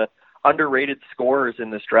one of the underrated scorers in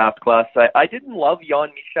this draft class. I didn't love Jan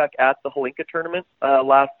Mysak at the Hlinka tournament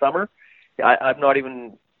last summer. I'm not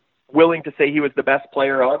even willing to say he was the best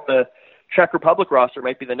player on the Czech Republic roster.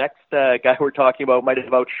 Might be the next guy we're talking about might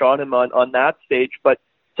have outshone him on that stage, but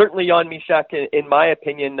certainly Jan Mysak, in my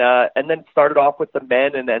opinion, and then started off with the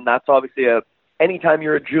men, and that's obviously anytime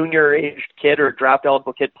you're a junior-aged kid or a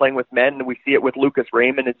draft-eligible kid playing with men, and we see it with Lucas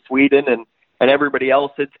Raymond in Sweden and everybody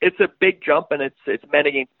else, it's a big jump, and it's men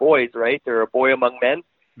against boys, right? They're a boy among men.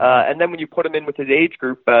 And then when you put him in with his age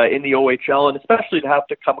group in the OHL, and especially to have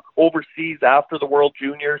to come overseas after the World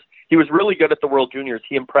Juniors, he was really good at the World Juniors.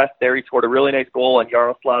 He impressed there. He scored a really nice goal on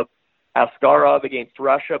Yaroslav Askarov against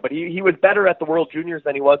Russia, but he was better at the World Juniors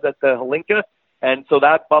than he was at the Hlinka, and so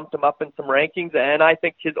that bumped him up in some rankings. And I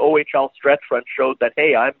think his OHL stretch run showed that,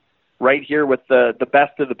 hey, I'm right here with the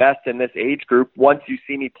best of the best in this age group. Once you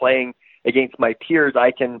see me playing against my peers,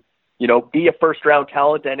 I can, be a first-round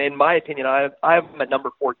talent. And in my opinion, I have him at number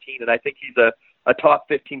 14, and I think he's a top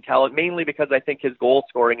 15 talent, mainly because I think his goal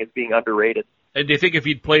scoring is being underrated. And do you think if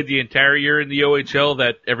he'd played the entire year in the OHL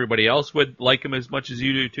that everybody else would like him as much as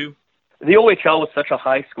you do too? The OHL was such a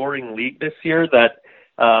high-scoring league this year that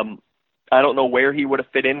I don't know where he would have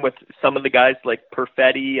fit in with some of the guys like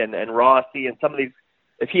Perfetti and Rossi and some of these.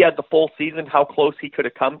 If he had the full season, how close he could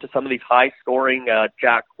have come to some of these high-scoring,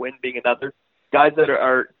 Jack Quinn being another, guys that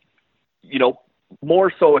are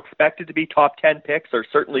more so expected to be top 10 picks or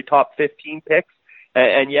certainly top 15 picks.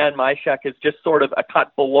 And Jan Mysak is just sort of a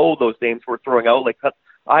cut below those names we're throwing out. Like,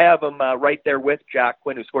 I have him right there with Jack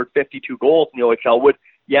Quinn, who scored 52 goals in the OHL. Would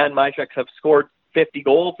Jan Mysak have scored 50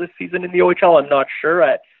 goals this season in the OHL? I'm not sure.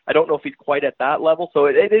 I don't know if he's quite at that level. So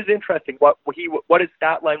it is interesting what his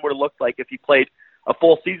stat line would have looked like if he played a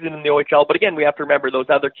full season in the OHL. But again, we have to remember those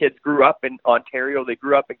other kids grew up in Ontario. They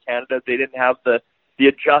grew up in Canada. They didn't have the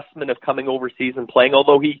adjustment of coming overseas and playing,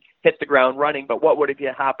 although he hit the ground running. But what would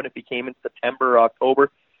have happened if he came in September or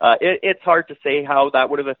October? It's hard to say how that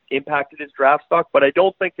would have impacted his draft stock, but I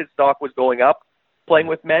don't think his stock was going up playing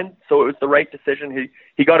with men, so it was the right decision.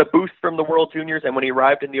 He got a boost from the World Juniors, and when he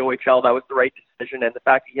arrived in the OHL, that was the right decision. And the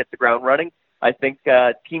fact he hit the ground running, I think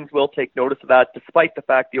teams will take notice of that, despite the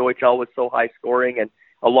fact the OHL was so high scoring and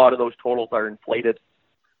a lot of those totals are inflated.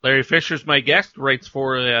 Larry Fisher's my guest, writes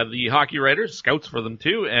for the Hockey Writers, scouts for them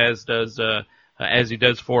too, as he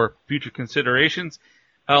does for Future Considerations.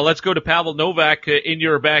 Let's go to Pavel Novak in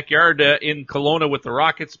your backyard in Kelowna with the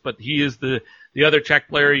Rockets, but he is the other Czech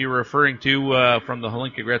player you're referring to from the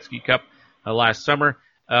Hlinka Gretzky Cup last summer.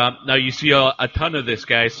 Now you see a ton of this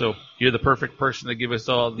guy, so you're the perfect person to give us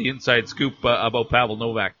all the inside scoop about Pavel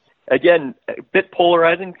Novak. Again, a bit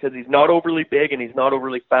polarizing because he's not overly big and he's not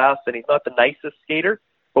overly fast and he's not the nicest skater.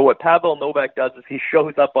 But what Pavel Novak does is he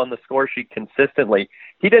shows up on the score sheet consistently.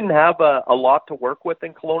 He didn't have a lot to work with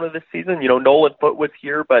in Kelowna this season. Nolan Foote was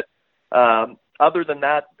here, but other than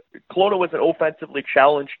that, Kelowna was an offensively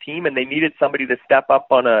challenged team, and they needed somebody to step up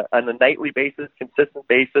on a nightly basis, consistent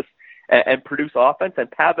basis, and produce offense. And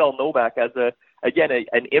Pavel Novak, as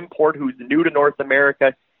an import who's new to North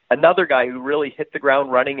America, another guy who really hit the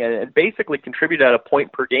ground running and basically contributed at a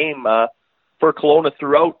point per game for Kelowna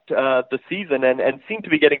throughout the season, and seemed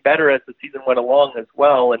to be getting better as the season went along as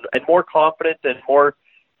well, and more confident and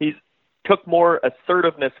he's took more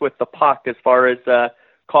assertiveness with the puck as far as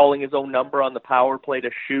calling his own number on the power play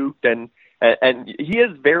to shoot, and he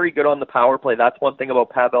is very good on the power play. That's one thing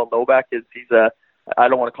about Pavel Novak is he's I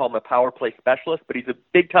don't want to call him a power play specialist, but he's a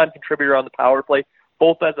big time contributor on the power play,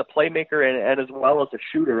 both as a playmaker and as well as a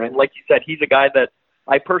shooter. And like you said, he's a guy that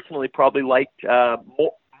I personally probably liked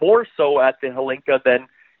more so at the Hlinka than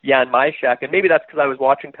Jan Mysak. And maybe that's because I was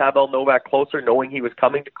watching Pavel Novak closer, knowing he was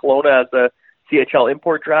coming to Kelowna as a CHL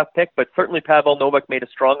import draft pick. But certainly Pavel Novak made a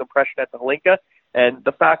strong impression at the Hlinka. And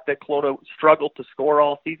the fact that Kelowna struggled to score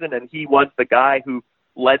all season, and he was the guy who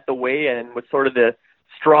led the way and was sort of the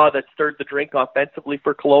straw that stirred the drink offensively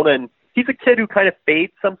for Kelowna. And he's a kid who kind of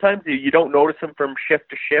fades sometimes. You don't notice him from shift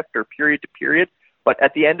to shift or period to period. But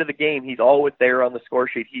at the end of the game, he's always there on the score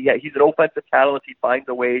sheet. He's an offensive catalyst. He finds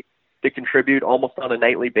a way to contribute almost on a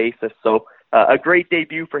nightly basis. So a great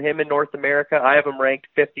debut for him in North America. I have him ranked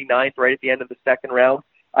 59th right at the end of the second round.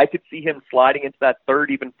 I could see him sliding into that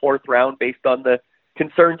third, even fourth round based on the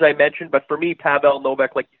concerns I mentioned. But for me, Pavel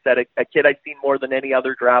Novak, like you said, a kid I've seen more than any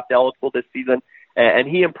other draft eligible this season. And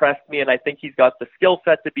he impressed me, and I think he's got the skill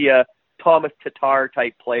set to be a Thomas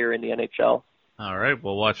Tatar-type player in the NHL. All right,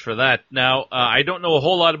 we'll watch for that. Now, I don't know a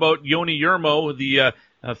whole lot about Joni Jurmo, the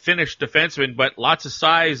Finnish defenseman, but lots of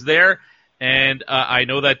size there. And I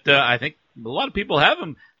know that I think a lot of people have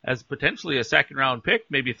him as potentially a second-round pick,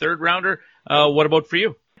 maybe third-rounder. What about for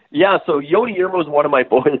you? Yeah, so Joni Jurmo is one of my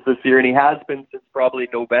boys this year, and he has been since probably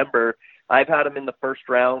November. I've had him in the first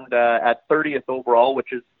round at 30th overall,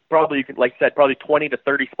 which is probably, like I said, probably 20 to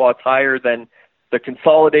 30 spots higher than the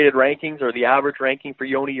consolidated rankings or the average ranking for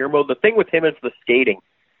Joni Jurmo. The thing with him is the skating.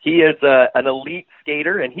 He is an elite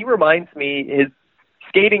skater, and he reminds me, his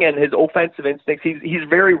skating and his offensive instincts, he's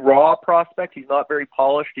very raw prospect. He's not very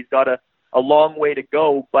polished. He's got a long way to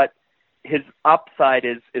go, but his upside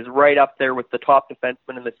is right up there with the top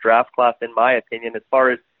defenseman in this draft class, in my opinion, as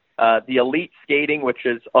far as the elite skating, which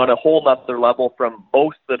is on a whole nother level from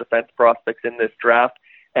most of the defense prospects in this draft.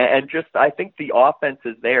 And just, I think the offense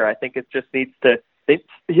is there. I think it just needs to,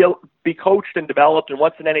 he'll be coached and developed. And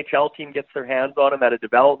once an NHL team gets their hands on him at a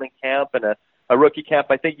development camp and a rookie camp,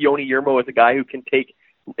 I think Joni Jurmo is a guy who can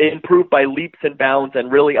improve by leaps and bounds and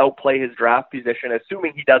really outplay his draft position,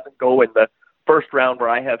 assuming he doesn't go in the first round where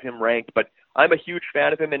I have him ranked. But I'm a huge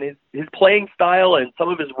fan of him and his playing style and some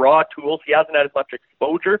of his raw tools. He hasn't had as much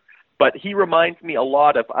exposure, but he reminds me a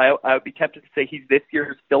lot of, I would be tempted to say he's this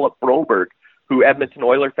year's Philip Broberg, who Edmonton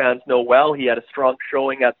Oilers fans know well. He had a strong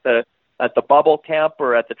showing at the bubble camp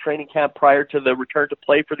or at the training camp prior to the return to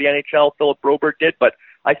play for the NHL. Philip Broberg did, but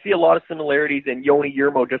I see a lot of similarities in Joni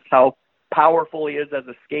Jurmo, just how powerful he is as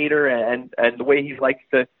a skater and the way he likes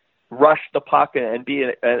to rush the puck and be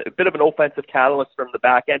a bit of an offensive catalyst from the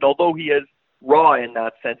back end. Although he is raw in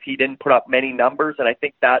that sense, he didn't put up many numbers, and I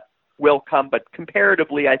think that will come. But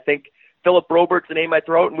comparatively, I think Philip Broberg's the name I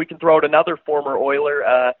throw out, and we can throw out another former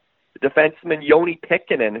Oiler defenseman, Joni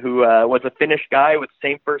Pikkanen, who was a Finnish guy with the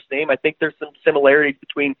same first name. I think there's some similarities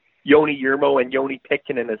between Joni Jurmo and Joni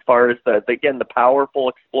Pikkanen as far as the powerful,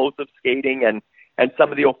 explosive skating and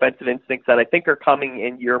some of the offensive instincts that I think are coming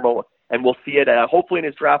in Jurmo, and we'll see it hopefully in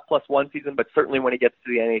his Draft Plus One season, but certainly when he gets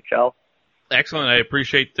to the NHL. Excellent. I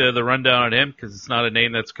appreciate the rundown on him because it's not a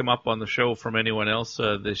name that's come up on the show from anyone else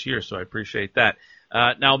this year, so I appreciate that.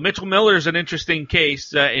 Now, Mitchell Miller is an interesting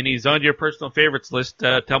case, and he's on your personal favorites list.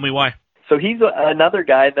 Tell me why. So he's another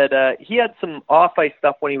guy that he had some off-ice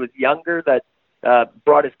stuff when he was younger that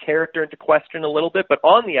brought his character into question a little bit. But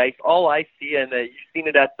on the ice, all I see, and you've seen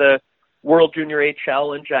it at the World Junior A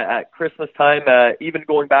Challenge at Christmas time, even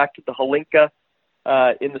going back to the Holinka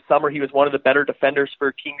in the summer, he was one of the better defenders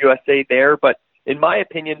for Team USA there. But in my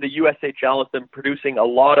opinion, the USHL has been producing a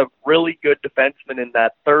lot of really good defensemen in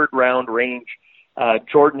that third-round range.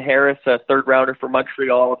 Jordan Harris, a third-rounder for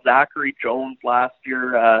Montreal. Zachary Jones last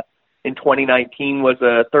year in 2019 was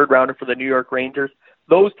a third-rounder for the New York Rangers.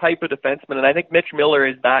 Those type of defensemen, and I think Mitch Miller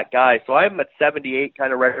is that guy. So I have him at 78,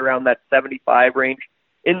 kind of right around that 75 range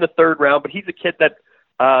in the third round. But he's a kid that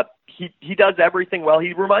he does everything well.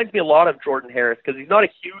 He reminds me a lot of Jordan Harris because he's not a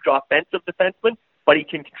huge offensive defenseman, but he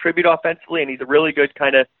can contribute offensively, and he's a really good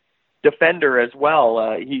kind of defender as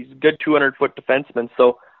well. He's a good 200-foot defenseman.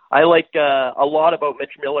 So I like a lot about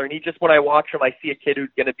Mitch Miller, and when I watch him, I see a kid who's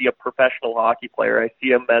going to be a professional hockey player. I see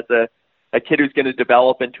him as a kid who's going to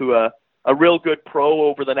develop into a real good pro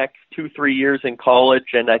over the next 2-3 years in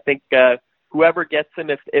college, and I think whoever gets him,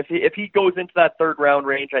 if he goes into that third round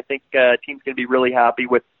range, I think team's going to be really happy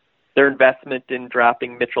with their investment in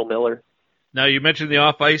drafting Mitchell Miller. Now, you mentioned the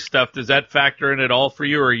off-ice stuff. Does that factor in at all for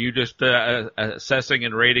you, or are you just assessing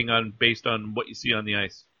and rating based on what you see on the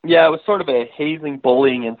ice? Yeah, it was sort of a hazing,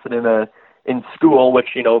 bullying incident in school, which,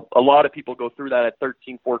 a lot of people go through that at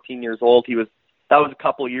 13, 14 years old. That was a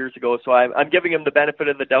couple of years ago, so I'm giving him the benefit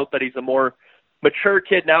of the doubt that he's a more mature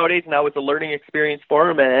kid nowadays, and that was a learning experience for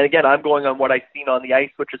him. And again, I'm going on what I've seen on the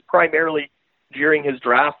ice, which is primarily during his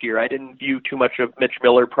draft year. I didn't view too much of Mitch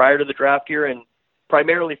Miller prior to the draft year, and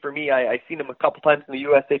primarily for me, I seen him a couple times in the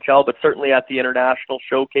USHL, but certainly at the international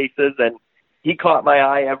showcases, and he caught my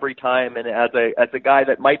eye every time. And as a guy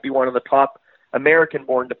that might be one of the top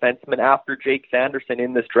American-born defensemen after Jake Sanderson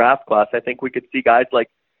in this draft class, I think we could see guys like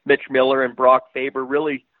Mitch Miller and Brock Faber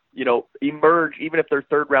really, emerge, even if they're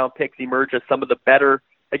third-round picks, emerge as some of the better,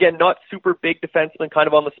 again, not super big defensemen, kind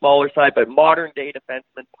of on the smaller side, but modern-day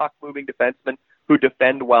defensemen, puck-moving defensemen who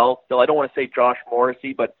defend well. Still, I don't want to say Josh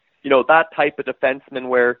Morrissey, but, that type of defenseman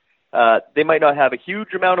where they might not have a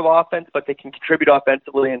huge amount of offense, but they can contribute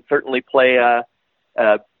offensively and certainly play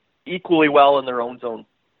equally well in their own zone.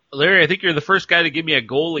 Larry, I think you're the first guy to give me a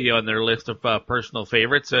goalie on their list of personal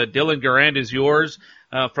favorites. Dylan Garand is yours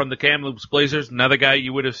from the Kamloops Blazers, another guy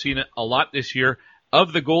you would have seen a lot this year.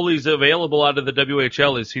 Of the goalies available out of the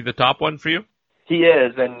WHL, is he the top one for you? He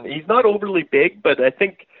is, and he's not overly big, but I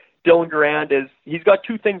think Dylan Garand he's got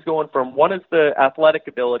two things going for him. One is the athletic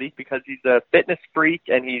ability, because he's a fitness freak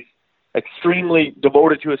and he's extremely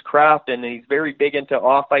devoted to his craft, and he's very big into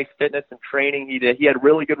off-ice fitness and training. He had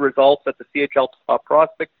really good results at the CHL Top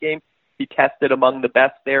Prospects game. He tested among the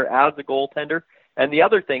best there as a goaltender. And the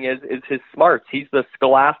other thing is his smarts. He's the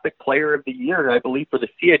Scholastic Player of the Year, I believe, for the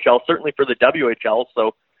CHL, certainly for the WHL.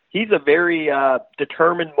 So he's a very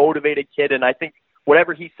determined, motivated kid, and I think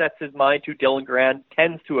whatever he sets his mind to, Dylan Garand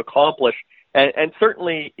tends to accomplish. And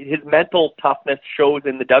certainly his mental toughness shows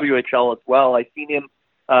in the WHL as well. I've seen him,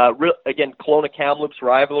 again, Kelowna-Kamloops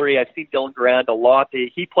rivalry. I've seen Dylan Garand a lot.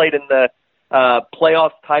 He played in the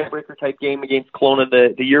playoffs tiebreaker type game against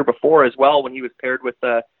Kelowna the year before as well, when he was paired with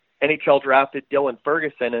NHL drafted Dylan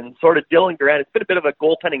Ferguson, and sort of Dylan Garand, it's been a bit of a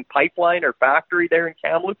goaltending pipeline or factory there in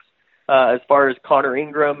Kamloops, as far as Connor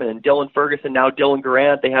Ingram and Dylan Ferguson, now Dylan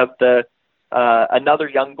Garand. They have another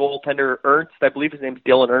young goaltender, Ernst, I believe his name's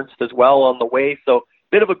Dylan Ernst as well, on the way. So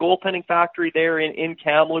bit of a goaltending factory there in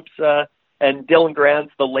Kamloops, and Dylan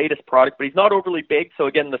Garand's the latest product, but he's not overly big. So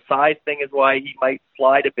again, the size thing is why he might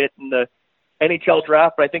slide a bit in the NHL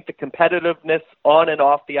draft, but I think the competitiveness on and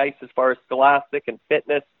off the ice as far as scholastic and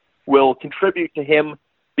fitness will contribute to him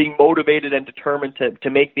being motivated and determined to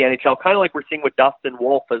make the NHL, kind of like we're seeing with Dustin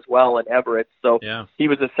Wolf as well in Everett. So He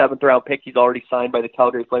was a 7th-round pick. He's already signed by the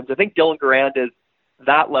Calgary Flames. I think Dylan Garand is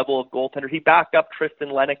that level of goaltender. He backed up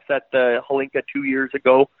Tristan Lennox at the Holinka 2 years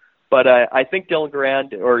ago, but I think Dylan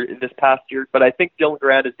Garand, or this past year, but I think Dylan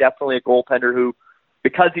Garand is definitely a goaltender who,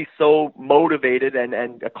 because he's so motivated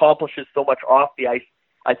and accomplishes so much off the ice,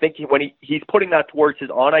 I think he's putting that towards his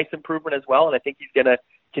on-ice improvement as well, and I think he's going to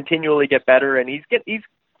continually get better, and he's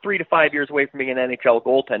 3 to 5 years away from being an NHL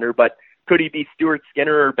goaltender, but could he be Stuart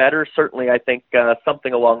Skinner or better? Certainly, I think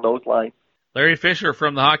something along those lines. Larry Fisher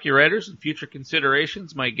from the Hockey Writers and Future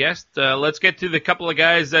Considerations, my guest. Let's get to the couple of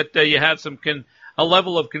guys that you have a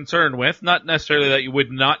level of concern with, not necessarily that you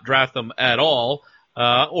would not draft them at all,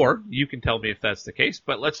 or you can tell me if that's the case,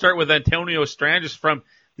 but let's start with Antonio Stranges from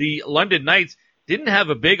the London Knights. Didn't have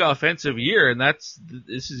a big offensive year, and this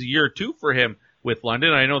is year 2 for him with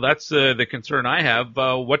London. I know that's the concern I have.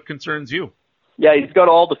 What concerns you? Yeah, he's got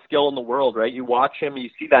all the skill in the world, right? You watch him, you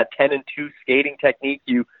see that 10-2 skating technique.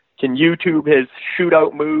 You can YouTube his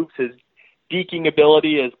shootout moves, his deking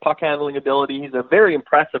ability, his puck handling ability. He's a very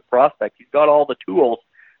impressive prospect. He's got all the tools,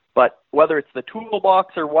 but whether it's the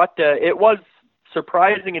toolbox or what, it was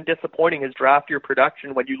surprising and disappointing, his draft year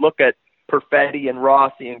production, when you look at Perfetti and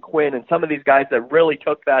Rossi and Quinn and some of these guys that really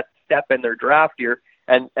took that step in their draft year.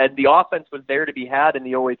 And the offense was there to be had in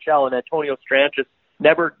the OHL, and Antonio Stranges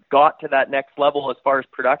never got to that next level as far as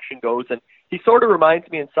production goes. And he sort of reminds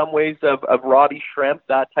me in some ways of Robbie Schremp,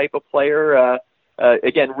 that type of player.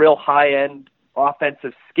 Again, real high-end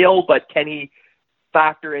offensive skill, but can he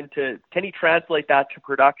translate that to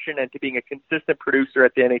production and to being a consistent producer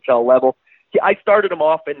at the NHL level? I started him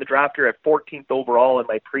off in the draft year at 14th overall in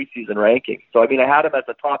my preseason rankings. So, I mean, I had him as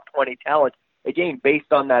a top 20 talent, again,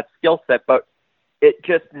 based on that skill set, but it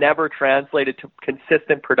just never translated to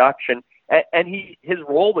consistent production. And his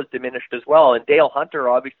role was diminished as well. And Dale Hunter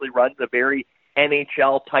obviously runs a very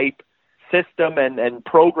NHL-type system and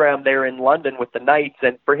program there in London with the Knights.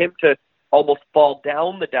 And for him to almost fall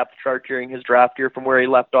down the depth chart during his draft year from where he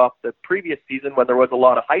left off the previous season when there was a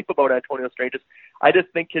lot of hype about Antonio Stranges, I just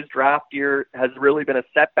think his draft year has really been a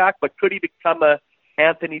setback. But could he become a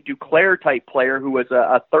Anthony Duclair-type player who was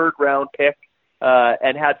a third-round pick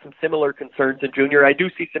and had some similar concerns in junior? I do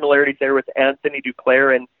see similarities there with Anthony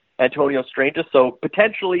Duclair and Antonio Stranges. So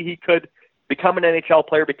potentially he could become an NHL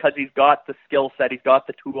player because he's got the skill set, he's got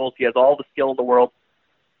the tools, he has all the skill in the world,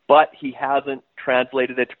 but he hasn't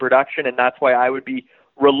translated it to production, and that's why I would be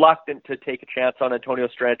reluctant to take a chance on Antonio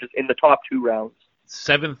Stranges in the top 2 rounds.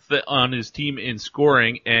 7th on his team in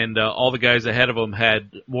scoring, and all the guys ahead of him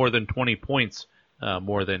had more than 20 points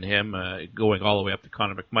more than him, going all the way up to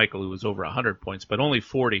Connor McMichael, who was over 100 points, but only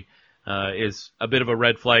 40 is a bit of a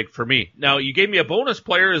red flag for me. Now, you gave me a bonus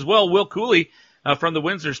player as well, Will Cooley from the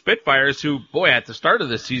Windsor Spitfires, who, boy, at the start of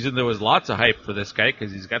the season, there was lots of hype for this guy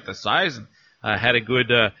because he's got the size and had a good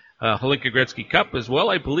Holinka Gretzky Cup as well,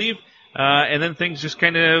 I believe, and then things just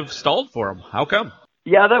kind of stalled for him. How come?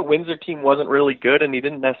 Yeah, that Windsor team wasn't really good, and he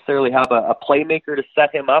didn't necessarily have a playmaker to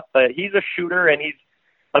set him up. He's a shooter, and he's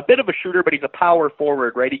a bit of a shooter, but he's a power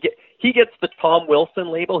forward, right? He gets the Tom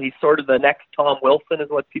Wilson label. He's sort of the next Tom Wilson is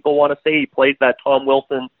what people want to say. He plays that Tom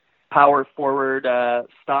Wilson power forward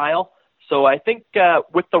style. So I think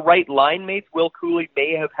with the right line mates, Will Cooley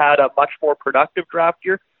may have had a much more productive draft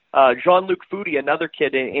year. Jean-Luc Foudy, another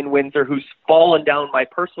kid in Windsor who's fallen down my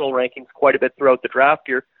personal rankings quite a bit throughout the draft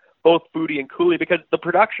year, both Foudy and Cooley, because the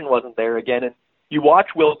production wasn't there again. And you watch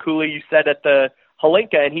Will Cooley, you said at the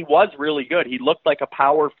Holinka, and he was really good. He looked like a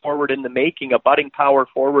power forward in the making, a budding power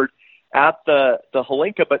forward at the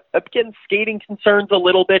Holinka, but again, skating concerns a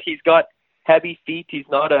little bit. He's got heavy feet. He's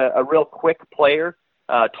not a real quick player.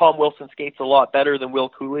 Tom Wilson skates a lot better than Will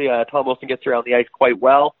Cooley. Tom Wilson gets around the ice quite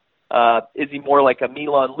well. Is he more like a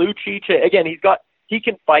Milan Lucic? Again, he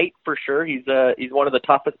can fight for sure. He's one of the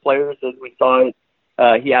toughest players, as we saw.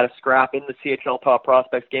 He had a scrap in the CHL Top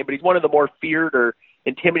Prospects game, but he's one of the more feared or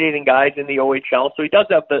intimidating guys in the OHL. So he does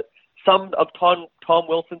have some of Tom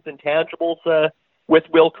Wilson's intangibles with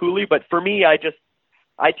Will Cooley. But for me, I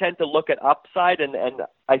tend to look at upside, and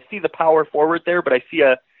I see the power forward there, but I see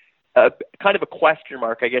kind of a question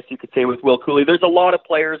mark, I guess you could say, with Will Cooley. There's a lot of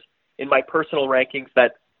players in my personal rankings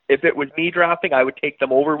that if it was me drafting, I would take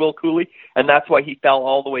them over Will Cooley, and that's why he fell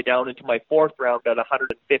all the way down into my 4th round at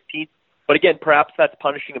 115th. But again, perhaps that's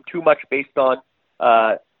punishing him too much based on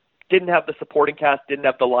didn't have the supporting cast, didn't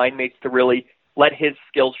have the line mates to really let his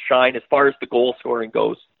skills shine as far as the goal scoring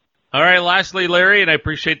goes. All right, lastly, Larry, and I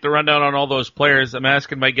appreciate the rundown on all those players. I'm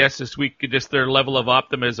asking my guests this week just their level of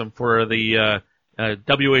optimism for the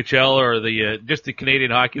WHL or just the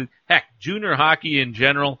Canadian hockey, heck, junior hockey in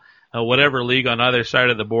general, whatever league on either side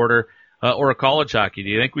of the border, or college hockey. Do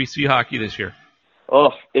you think we see hockey this year?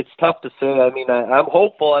 Oh, it's tough to say. I mean, I'm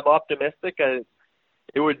hopeful. I'm optimistic.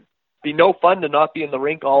 It would be no fun to not be in the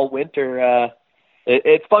rink all winter.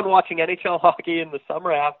 It's fun watching NHL hockey in the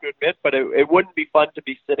summer, I have to admit, but it wouldn't be fun to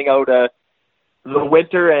be sitting out the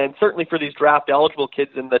winter, and certainly for these draft-eligible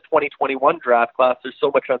kids in the 2021 draft class, there's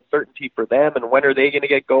so much uncertainty for them, and when are they going to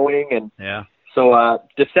get going? And yeah. So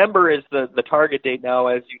December is the target date now,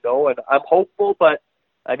 as you know, and I'm hopeful, but,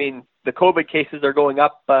 I mean, the COVID cases are going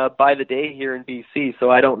up by the day here in BC,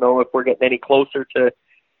 so I don't know if we're getting any closer to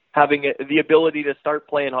having the ability to start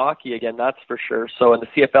playing hockey again, that's for sure. So, and the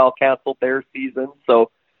CFL canceled their season,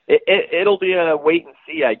 so it'll be a wait and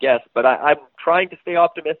see, I guess. But I'm trying to stay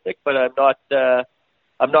optimistic, but I'm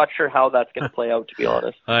not sure how that's going to play out, to be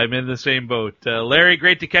honest. I'm in the same boat. Larry,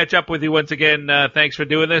 great to catch up with you once again. Thanks for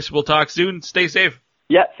doing this. We'll talk soon. Stay safe.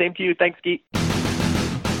 Yeah, same to you. Thanks, Geet.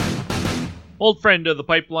 Old friend of the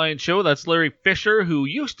Pipeline Show, that's Larry Fisher, who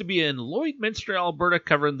used to be in Lloydminster, Alberta,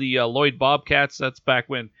 covering the Lloyd Bobcats. That's back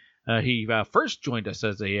when he first joined us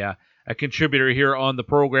as a contributor here on the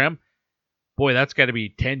program. Boy, that's got to be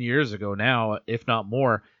 10 years ago now, if not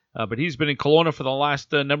more. But he's been in Kelowna for the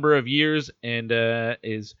last number of years and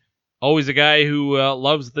is always a guy who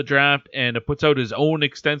loves the draft and puts out his own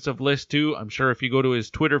extensive list, too. I'm sure if you go to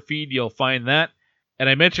his Twitter feed, you'll find that. And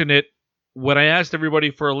I mentioned it when I asked everybody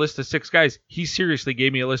for a list of 6 guys. He seriously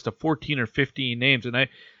gave me a list of 14 or 15 names, and I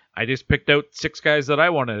just picked out 6 guys that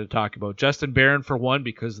I wanted to talk about. Justin Barron, for one,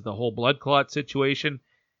 because of the whole blood clot situation.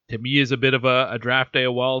 To me, is a bit of a draft day,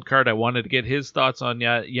 a wild card. I wanted to get his thoughts on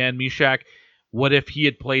Jan Mysak. What if he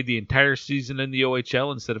had played the entire season in the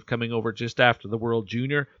OHL instead of coming over just after the World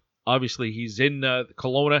Junior? Obviously, he's in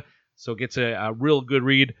Kelowna, so gets a real good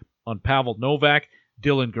read on Pavel Novak.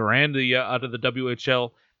 Dylan Garand, out of the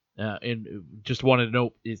WHL, and just wanted to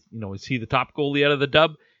know, is he the top goalie out of the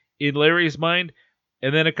dub in Larry's mind?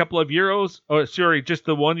 And then a couple of just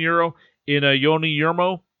the €1 in Yoni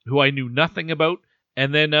Yermo, who I knew nothing about.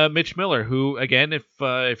 And then Mitch Miller, who, again, if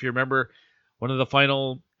you remember one of the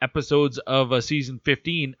final episodes of season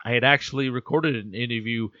 15, I had actually recorded an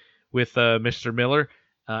interview with Mr. Miller,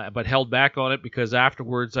 but held back on it because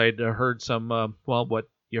afterwards I'd heard some, what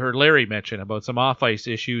you heard Larry mention about some off-ice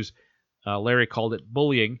issues. Larry called it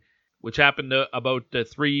bullying, which happened about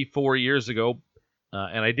 3-4 years ago.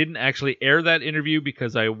 And I didn't actually air that interview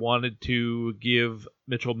because I wanted to give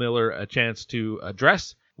Mitchell Miller a chance to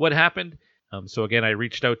address what happened. So again, I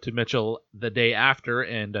reached out to Mitchell the day after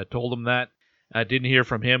and told him that. I didn't hear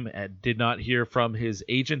from him. I did not hear from his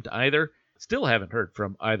agent either. Still haven't heard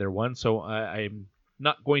from either one. So I'm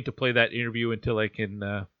not going to play that interview until I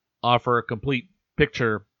can offer a complete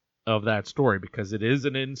picture of that story, because it is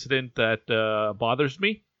an incident that bothers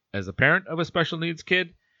me as a parent of a special needs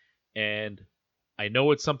kid. And I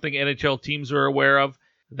know it's something NHL teams are aware of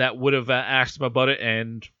that would have asked him about it.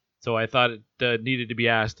 And so I thought it needed to be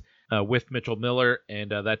asked with Mitchell Miller,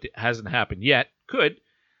 and that hasn't happened yet. Could,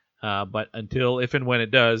 but until, if and when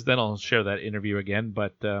it does, then I'll share that interview again.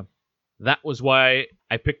 But that was why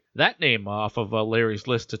I picked that name off of Larry's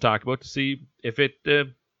list to talk about, to see if it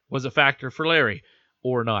was a factor for Larry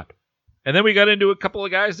or not. And then we got into a couple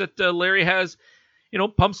of guys that Larry has,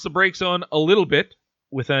 pumps the brakes on a little bit,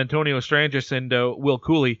 with Antonio Strangus and Will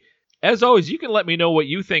Cooley. As always, you can let me know what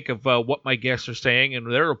you think of what my guests are saying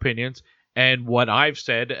and their opinions, and what I've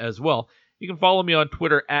said as well. You can follow me on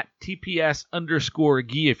Twitter at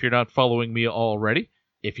TPS_Gee if you're not following me already.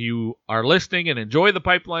 If you are listening and enjoy the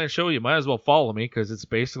Pipeline Show, you might as well follow me, because it's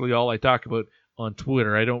basically all I talk about on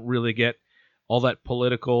Twitter. I don't really get all that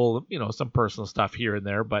political, some personal stuff here and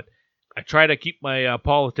there, but I try to keep my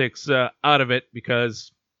politics out of it,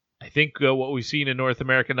 because I think what we've seen in North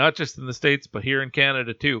America, not just in the States, but here in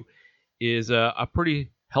Canada too, is a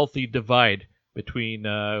pretty healthy divide between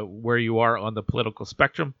where you are on the political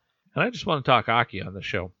spectrum. And I just want to talk hockey on the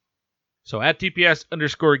show. So at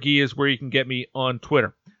TPS_Gee is where you can get me on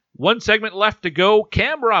Twitter. One segment left to go.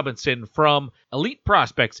 Cam Robinson from Elite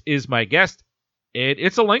Prospects is my guest.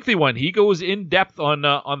 It's a lengthy one. He goes in depth on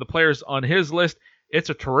the players on his list. It's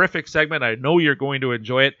a terrific segment. I know you're going to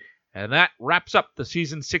enjoy it. And that wraps up the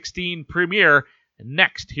Season 16 premiere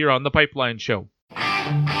next here on The Pipeline Show.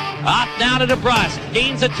 Up now to DeBrusque,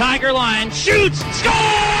 gains the Tiger line, shoots, scored!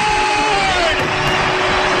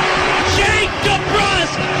 Jake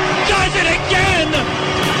DeBrusque does it again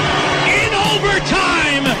in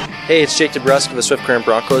overtime! Hey, it's Jake DeBrusque of the Swift Current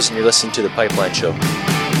Broncos, and you're listening to The Pipeline Show.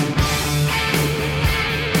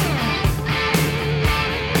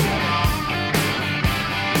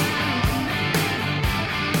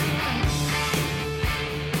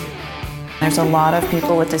 There's a lot of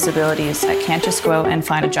people with disabilities that can't just go out and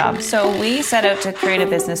find a job. So we set out to create a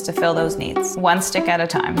business to fill those needs, one stick at a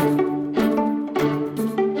time.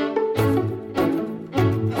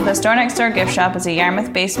 The Store Next Door Gift Shop is a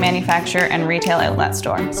Yarmouth-based manufacturer and retail outlet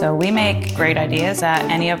store. So we make great ideas that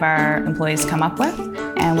any of our employees come up with,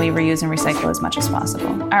 and we reuse and recycle as much as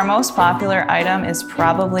possible. Our most popular item is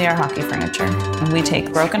probably our hockey furniture. We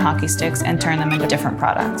take broken hockey sticks and turn them into different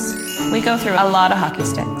products. We go through a lot of hockey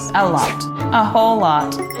sticks, a whole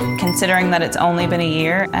lot. Considering that it's only been a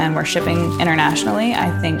year and we're shipping internationally,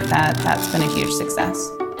 I think that that's been a huge success.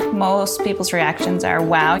 Most people's reactions are,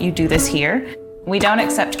 wow, you do this here? We don't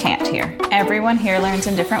accept can't here. Everyone here learns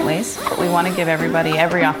in different ways, but we want to give everybody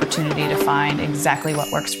every opportunity to find exactly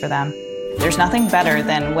what works for them. There's nothing better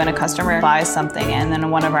than when a customer buys something and then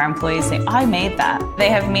one of our employees say, I made that. They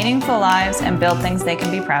have meaningful lives and build things they can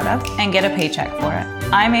be proud of and get a paycheck for it.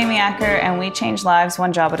 I'm Amy Acker, and we change lives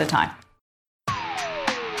one job at a time.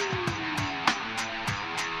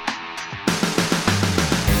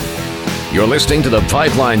 You're listening to The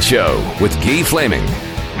Pipeline Show with Guy Flaming.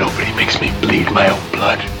 Nobody makes me bleed my own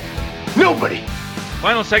blood. Nobody!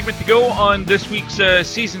 Final segment to go on this week's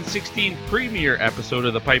Season 16 premiere episode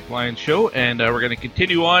of The Pipeline Show, and we're going to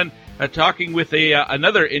continue on talking with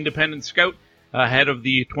another independent scout ahead of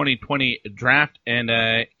the 2020 draft, and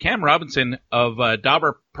Cam Robinson of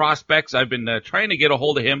Dauber Prospects. I've been trying to get a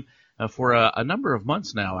hold of him for a number of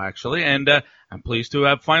months now, actually, and I'm pleased to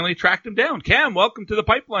have finally tracked him down. Cam, welcome to The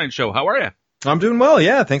Pipeline Show. How are you? I'm doing well,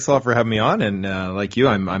 yeah. Thanks a lot for having me on, and like you,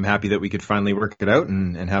 I'm happy that we could finally work it out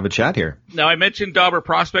and have a chat here. Now, I mentioned Dauber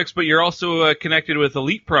Prospects, but you're also connected with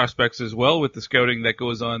Elite Prospects as well, with the scouting that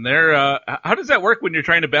goes on there. How does that work when you're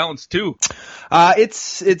trying to balance two?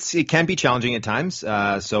 It can be challenging at times.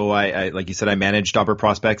 So I like you said, I manage Dauber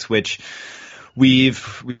Prospects, which we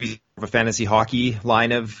have a fantasy hockey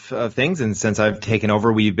line of things, and since I've taken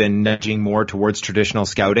over, we've been nudging more towards traditional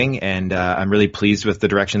scouting, and I'm really pleased with the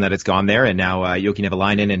direction that it's gone there. And now Joki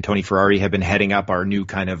Nevalainen and Tony Ferrari have been heading up our new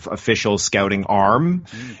kind of official scouting arm.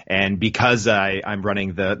 And because I'm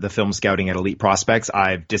running the film scouting at Elite Prospects,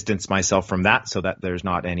 I've distanced myself from that so that there's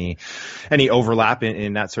not any overlap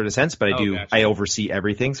in that sort of sense. But I oversee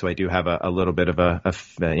everything, so I do have a little bit of a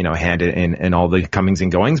hand in all the comings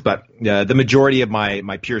and goings. But the majority of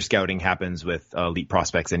my pure scouting happens with Elite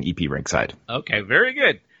Prospects and EP Rinkside. Okay, very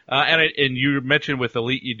good. And you mentioned with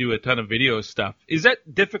Elite you do a ton of video stuff. Is that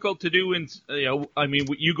difficult to do?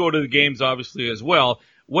 You go to the games obviously as well.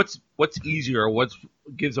 What's easier? What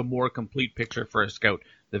gives a more complete picture for a scout?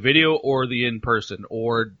 The video or the in person,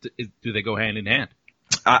 or do they go hand in hand?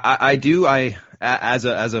 I do. As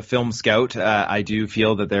a film scout, I do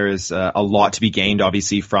feel that there is a lot to be gained,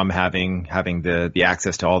 obviously, from having the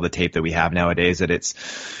access to all the tape that we have nowadays. That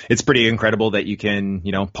it's pretty incredible that you can,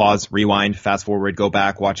 pause, rewind, fast forward, go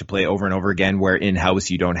back, watch a play over and over again, where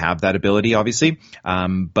in-house you don't have that ability, obviously.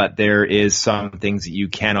 But there is some things that you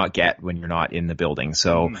cannot get when you're not in the building.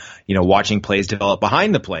 So, watching plays develop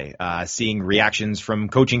behind the play, seeing reactions from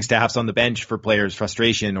coaching staffs on the bench for players'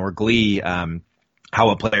 frustration or glee,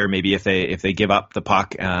 how a player, maybe if they give up the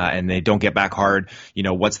puck and they don't get back hard,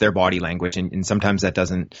 what's their body language, and sometimes it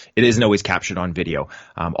isn't always captured on video.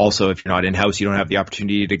 Also, if you're not in house, you don't have the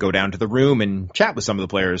opportunity to go down to the room and chat with some of the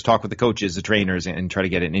players, talk with the coaches, the trainers, and try to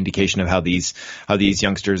get an indication of how these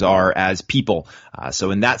youngsters are as people.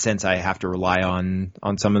 So in that sense, I have to rely on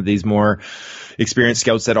some of these more experienced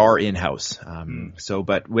scouts that are in house.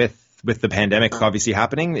 But with the pandemic obviously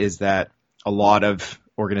happening, is that a lot of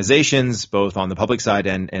organizations, both on the public side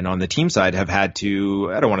and on the team side, have had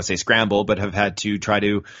to, I don't want to say scramble, but have had to try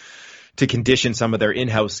to condition some of their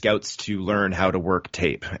in-house scouts to learn how to work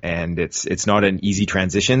tape. And it's not an easy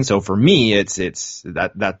transition. So for me, it's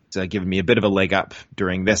given me a bit of a leg up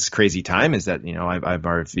during this crazy time, is that, I've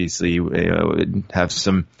obviously have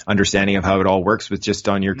some understanding of how it all works with just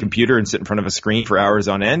on your computer and sit in front of a screen for hours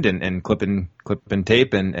on end and clipping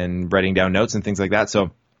tape and writing down notes and things like that.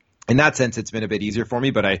 So in that sense, it's been a bit easier for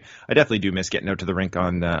me, but I definitely do miss getting out to the rink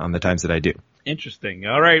on the times that I do. Interesting.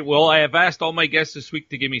 All right. Well, I have asked all my guests this week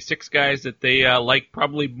to give me 6 guys that they like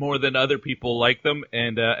probably more than other people like them,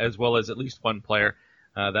 and as well as at least one player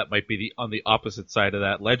that might be on the opposite side of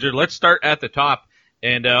that ledger. Let's start at the top.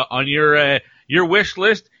 And on your wish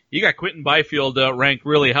list, you got Quinton Byfield ranked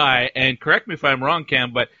really high. And correct me if I'm wrong,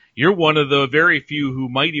 Cam, but you're one of the very few who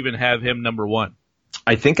might even have him number one.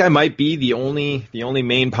 I think I might be the only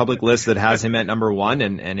main public list that has him at number one,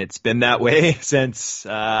 and it's been that way since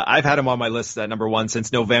I've had him on my list at number one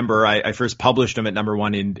since November. I first published him at number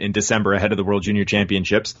one in December ahead of the World Junior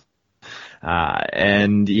Championships.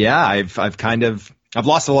 And yeah, I've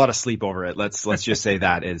lost a lot of sleep over it. Let's just say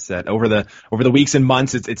that is that over the weeks and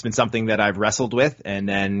months, it's been something that I've wrestled with. And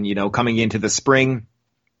then, coming into the spring,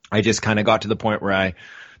 I just kind of got to the point where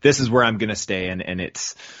this is where I'm going to stay. And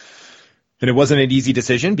it wasn't an easy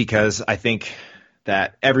decision because I think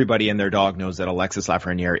that everybody and their dog knows that Alexis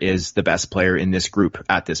Lafreniere is the best player in this group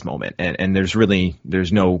at this moment. And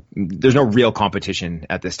there's no real competition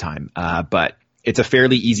at this time. But it's a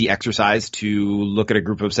fairly easy exercise to look at a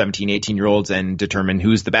group of 17, 18-year-olds and determine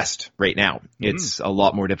who's the best right now. Mm-hmm. It's a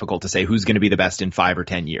lot more difficult to say who's going to be the best in 5 or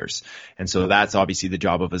 10 years. And so that's obviously the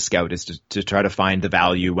job of a scout, is to try to find the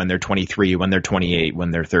value when they're 23, when they're 28, when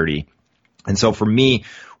they're 30. And so for me,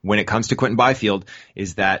 when it comes to Quinton Byfield,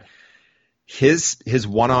 is that his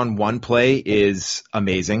one-on-one play is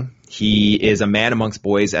amazing. He is a man amongst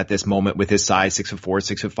boys at this moment with his size, 6'4",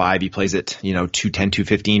 6'5". He plays at 210,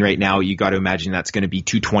 215 right now. You got to imagine that's going to be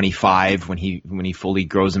 225 when he fully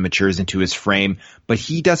grows and matures into his frame. But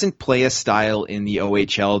he doesn't play a style in the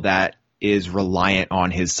OHL that is reliant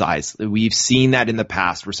on his size. We've seen that in the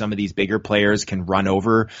past where some of these bigger players can run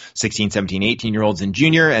over 16, 17, 18-year-olds in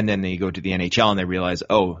junior, and then they go to the NHL and they realize,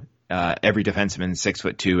 every defenseman is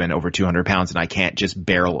 6'2" and over 200 pounds, and I can't just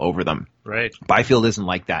barrel over them. Right. Byfield isn't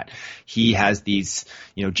like that. He has these,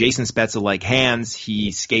 Jason Spezza-like hands.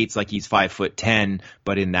 He skates like he's 5'10",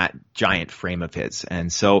 but in that giant frame of his.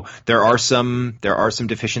 And so there are some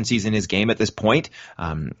deficiencies in his game at this point.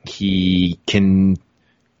 He can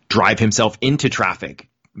drive himself into traffic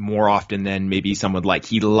more often than maybe someone like.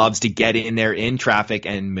 He loves to get in there in traffic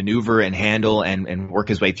and maneuver and handle and work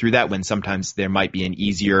his way through that, when sometimes there might be an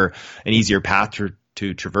easier path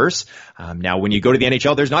to traverse. Now, when you go to the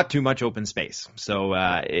NHL, there's not too much open space. So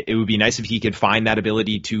it would be nice if he could find that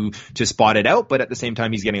ability to spot it out, but at the same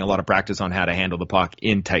time, he's getting a lot of practice on how to handle the puck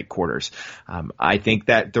in tight quarters. I think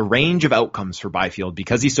that the range of outcomes for Byfield,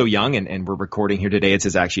 because he's so young, and we're recording here today, it's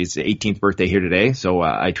his 18th birthday here today. So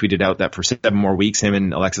I tweeted out that for 7 more weeks, him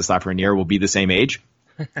and Alexis Lafreniere will be the same age.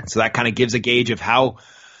 So that kind of gives a gauge of how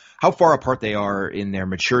far apart they are in their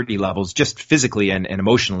maturity levels, just physically and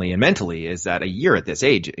emotionally and mentally. Is that a year at this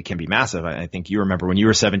age, it can be massive. I think you remember when you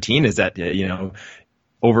were 17, is that,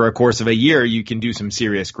 over a course of a year, you can do some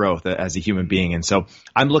serious growth as a human being. And so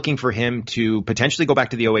I'm looking for him to potentially go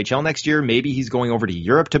back to the OHL next year. Maybe he's going over to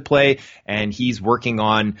Europe to play, and he's working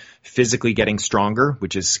on physically getting stronger,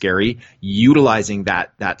 which is scary, utilizing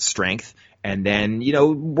that strength. And then,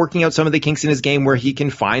 working out some of the kinks in his game where he can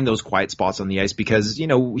find those quiet spots on the ice, because,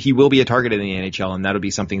 he will be a target in the NHL, and that'll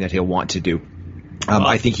be something that he'll want to do.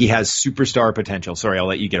 I think he has superstar potential. Sorry, I'll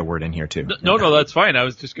let you get a word in here too. No, that's fine. I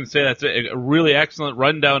was just going to say that's a really excellent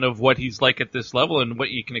rundown of what he's like at this level and what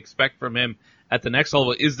you can expect from him at the next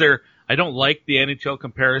level. I don't like the NHL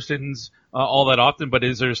comparisons all that often, but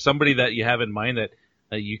is there somebody that you have in mind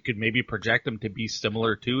that you could maybe project him to be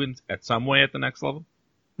similar to at some way at the next level?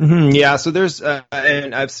 Mm-hmm, yeah, so there's,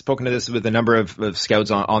 and I've spoken to this with a number of scouts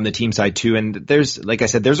on the team side too, and there's, like I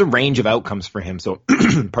said, there's a range of outcomes for him. So,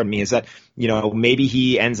 pardon me, is that, maybe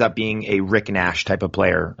he ends up being a Rick Nash type of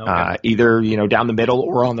player, okay. Either, down the middle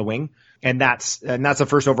or on the wing. And that's a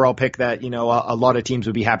first overall pick that, a lot of teams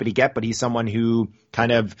would be happy to get, but he's someone who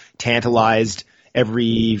kind of tantalized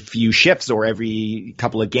every few shifts or every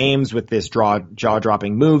couple of games with this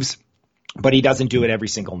jaw-dropping moves. But he doesn't do it every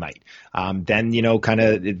single night. Then, kind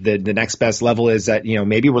of the next best level is that,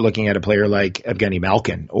 maybe we're looking at a player like Evgeny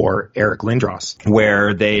Malkin or Eric Lindros,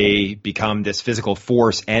 where they become this physical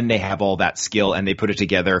force and they have all that skill and they put it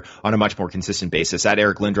together on a much more consistent basis. That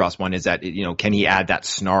Eric Lindros one is that, can he add that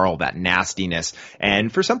snarl, that nastiness?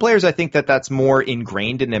 And for some players, I think that that's more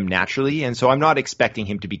ingrained in them naturally. And so I'm not expecting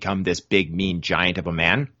him to become this big, mean giant of a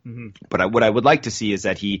man. Mm-hmm. But what I would like to see is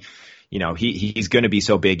that he's going to be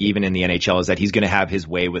so big, even in the NHL, is that he's going to have his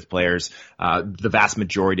way with players. The vast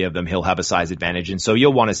majority of them, he'll have a size advantage. And so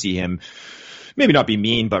you'll want to see him maybe not be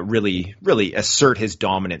mean, but really, really assert his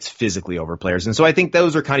dominance physically over players. And so I think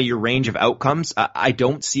those are kind of your range of outcomes. I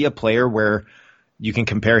don't see a player where you can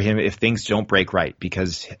compare him if things don't break right,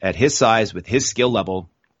 because at his size, with his skill level,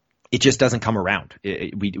 it just doesn't come around.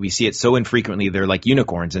 We see it so infrequently. They're like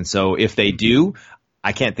unicorns. And so if they do,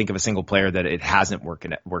 I can't think of a single player that it hasn't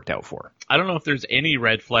worked out for. I don't know if there's any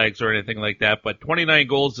red flags or anything like that, but 29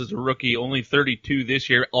 goals as a rookie, only 32 this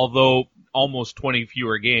year, although almost 20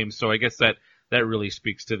 fewer games. So I guess that really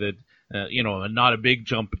speaks to the, not a big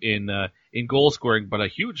jump in goal scoring, but a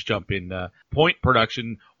huge jump in point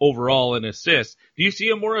production overall and assists. Do you see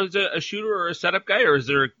him more as a shooter or a setup guy, or is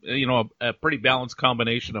there, a pretty balanced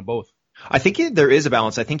combination of both? I think there is a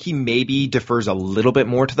balance. I think he maybe defers a little bit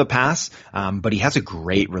more to the pass, but he has a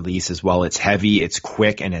great release as well. It's heavy, it's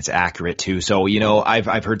quick, and it's accurate too. So,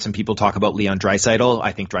 I've heard some people talk about Leon Draisaitl.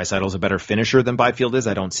 I think Draisaitl's a better finisher than Byfield is.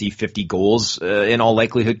 I don't see 50 goals in all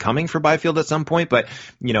likelihood coming for Byfield at some point, but,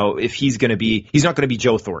 if he's not going to be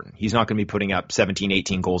Joe Thornton. He's not going to be putting up 17,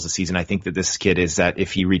 18 goals a season. I think that this kid is that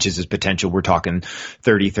if he reaches his potential, we're talking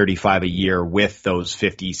 30, 35 a year with those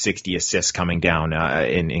 50, 60 assists coming down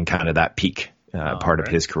in kind of that peak part of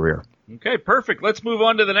his career. Okay, perfect. Let's move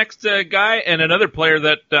on to the next guy and another player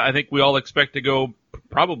that I think we all expect to go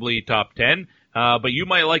probably top 10. But you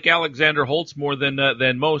might like Alexander Holtz more than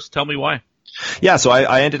most. Tell me why. Yeah, so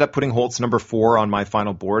I ended up putting Holtz number 4 on my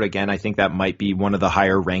final board. Again, I think that might be one of the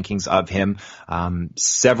higher rankings of him.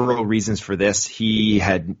 Several reasons for this. He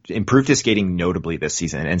had improved his skating notably this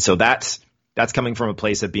season, and so that's coming from a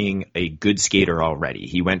place of being a good skater already.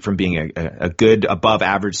 He went from being a good above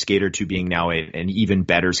average skater to being now an even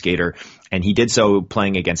better skater. And he did so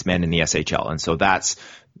playing against men in the SHL. And so that's,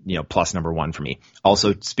 plus number 1 for me.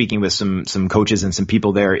 Also speaking with some coaches and some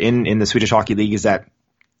people there in the Swedish Hockey League is that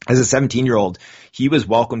as a 17-year-old, he was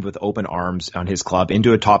welcomed with open arms on his club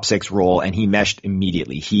into a top 6 role, and he meshed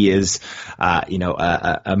immediately. He is,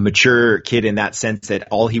 a mature kid in that sense that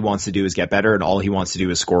all he wants to do is get better, and all he wants to do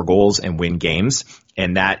is score goals and win games.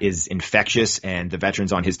 And that is infectious, and the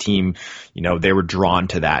veterans on his team, they were drawn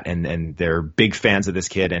to that, and they're big fans of this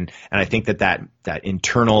kid. And I think that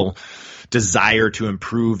internal desire to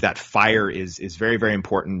improve, that fire is very, very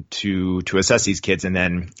important to assess these kids. And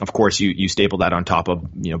then, of course, you staple that on top of,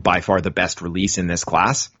 by far the best release in this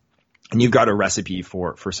class. And you've got a recipe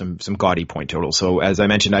for some gaudy point totals. So as I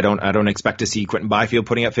mentioned, I don't expect to see Quentin Byfield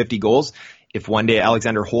putting up 50 goals. If one day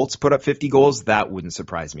Alexander Holtz put up 50 goals, that wouldn't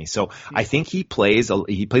surprise me. So I think he plays a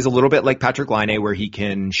little bit like Patrick Laine, where he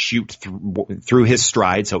can shoot through his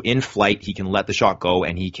stride. So in flight, he can let the shot go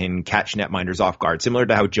and he can catch netminders off guard, similar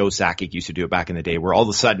to how Joe Sakic used to do it back in the day, where all of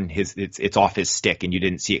a sudden it's off his stick and you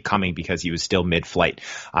didn't see it coming because he was still mid-flight.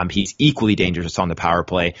 He's equally dangerous on the power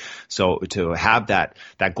play. So to have that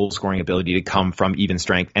goal scoring ability to come from even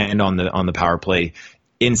strength and on the power play,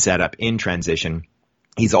 in setup, in transition.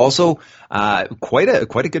 He's also quite a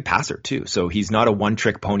good passer too. So he's not a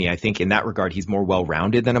one-trick pony. I think in that regard, he's more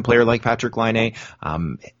well-rounded than a player like Patrick Laine.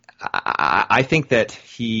 I think that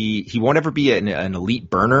he won't ever be an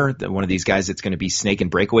elite burner, one of these guys that's going to be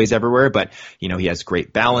snaking breakaways everywhere, but he has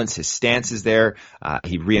great balance. His stance is there.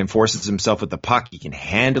 He reinforces himself with the puck. He can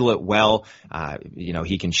handle it well.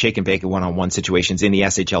 He can shake and bake at one-on-one situations in the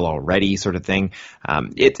SHL already, sort of thing.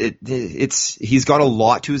 He's got a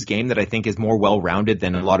lot to his game that I think is more well-rounded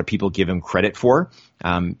than a lot of people give him credit for.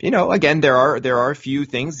 Again, there are a few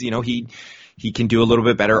things, he can do a little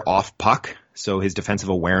bit better off puck. So his defensive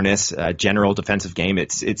awareness, general defensive game,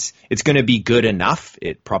 it's going to be good enough.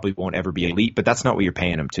 It probably won't ever be elite, but that's not what you're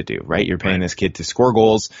paying him to do, right? You're paying this kid to score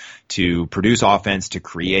goals, to produce offense, to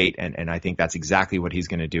create, and I think that's exactly what he's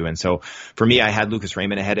going to do. And so for me, I had Lucas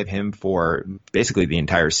Raymond ahead of him for basically the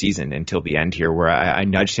entire season until the end here, where I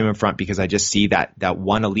nudged him in front because I just see that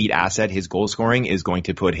one elite asset, his goal scoring, is going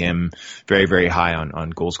to put him very, very high on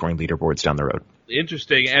goal scoring leaderboards down the road.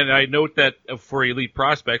 Interesting, and I note that for elite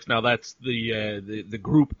prospects, now that's the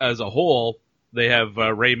group as a whole. They have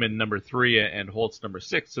Raymond number 3 and Holtz number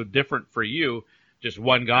 6. So different for you, just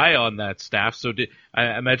one guy on that staff. So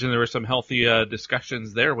I imagine there were some healthy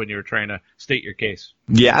discussions there when you were trying to state your case.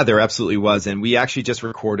 Yeah, there absolutely was, and we actually just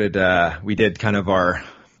recorded. We did kind of our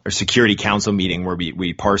security council meeting where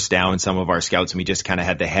we parsed down some of our scouts, and we just kind of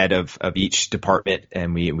had the head of each department,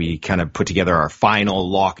 and we kind of put together our final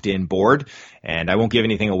locked in board. And I won't give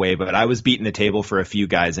anything away, but I was beating the table for a few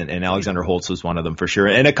guys, and Alexander Holtz was one of them for sure,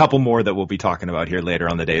 and a couple more that we'll be talking about here later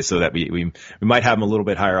on the day, so that we might have them a little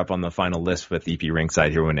bit higher up on the final list with EP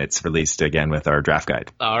Ringside here when it's released again with our draft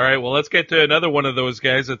guide. All right, well, let's get to another one of those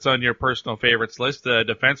guys that's on your personal favorites list,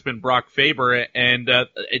 defenseman Brock Faber, and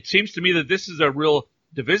it seems to me that this is a real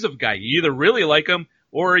divisive guy. You either really like him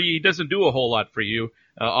or he doesn't do a whole lot for you.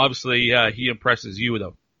 Obviously, he impresses you,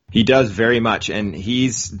 though. He does very much, and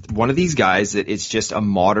he's one of these guys that is just a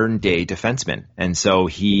modern-day defenseman. And so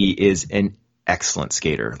he is an excellent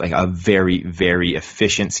skater, like a very, very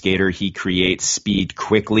efficient skater. He creates speed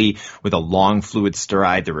quickly with a long fluid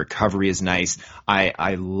stride. The recovery is nice.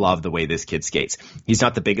 I love the way this kid skates. He's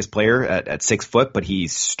not the biggest player at 6 foot, but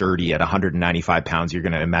he's sturdy at 195 pounds. You're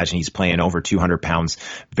going to imagine he's playing over 200 pounds.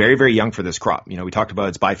 Very, very young for this crop. You know, we talked about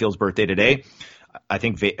it's Byfield's birthday today. I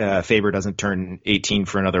think Faber doesn't turn 18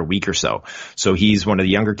 for another week or so. So he's one of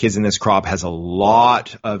the younger kids in this crop, has a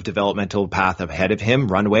lot of developmental path ahead of him,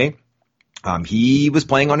 runway. He was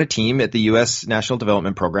playing on a team at the U.S. National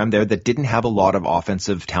Development Program there that didn't have a lot of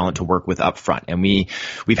offensive talent to work with up front. And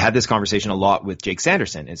we've had this conversation a lot with Jake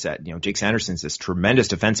Sanderson, is that, you know, Jake Sanderson's this tremendous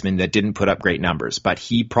defenseman that didn't put up great numbers, but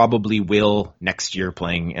he probably will next year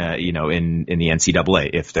playing, in the NCAA,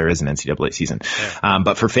 if there is an NCAA season. Yeah.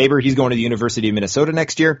 But for Faber, he's going to the University of Minnesota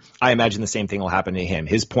next year. I imagine the same thing will happen to him.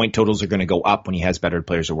 His point totals are going to go up when he has better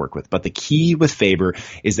players to work with. But the key with Faber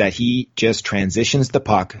is that he just transitions the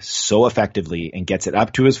puck so effectively and gets it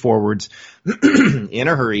up to his forwards in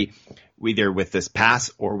a hurry, either with this pass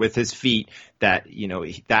or with his feet, that, you know,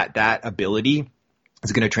 that ability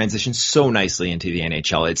is going to transition so nicely into the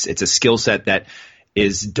NHL. It's a skill set that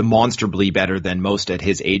is demonstrably better than most at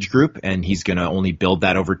his age group, and he's going to only build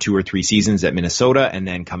that over 2 or 3 seasons at Minnesota and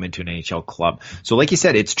then come into an NHL club. So like you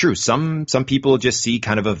said, it's true. Some people just see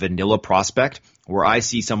kind of a vanilla prospect, where I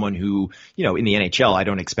see someone who, you know, in the NHL, I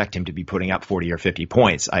don't expect him to be putting up 40 or 50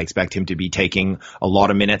 points. I expect him to be taking a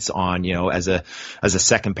lot of minutes on, you know, as a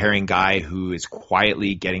second pairing guy who is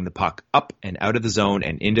quietly getting the puck up and out of the zone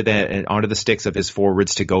and onto the sticks of his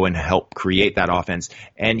forwards to go and help create that offense.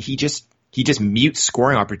 And he just mutes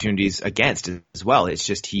scoring opportunities against as well. It's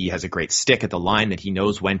just he has a great stick at the line that he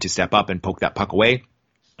knows when to step up and poke that puck away.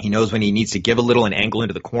 He knows when he needs to give a little and angle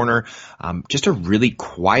into the corner. Just a really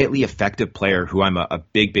quietly effective player who I'm a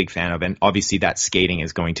big, big fan of. And obviously that skating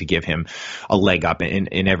is going to give him a leg up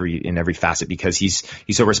in every facet, because he's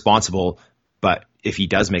so responsible. But if he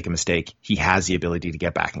does make a mistake, he has the ability to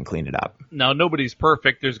get back and clean it up. Now, nobody's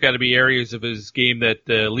perfect. There's got to be areas of his game that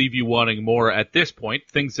leave you wanting more at this point,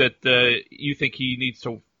 things that you think he needs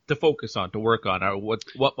to focus on, to work on. Or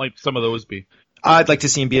what might some of those be? I'd like to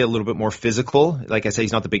see him be a little bit more physical. Like I say,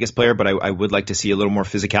 he's not the biggest player, but I would like to see a little more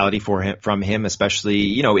physicality from him, especially,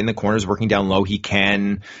 you know, in the corners, working down low. He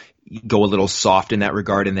can go a little soft in that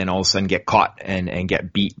regard and then all of a sudden get caught and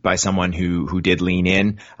get beat by someone who did lean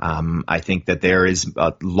in. I think that there is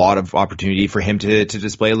a lot of opportunity for him to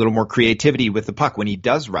display a little more creativity with the puck when he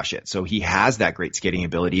does rush it. So he has that great skating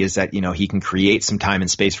ability, is that, you know, he can create some time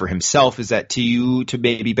and space for himself, is that to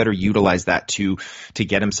maybe better utilize that to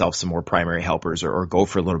get himself some more primary helpers or go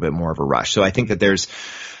for a little bit more of a rush. So I think that there's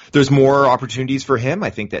more opportunities for him. I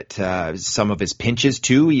think that some of his pinches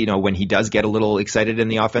too, you know, when he does get a little excited in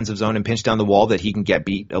the offensive zone and pinch down the wall, that he can get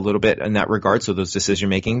beat a little bit in that regard. So those decision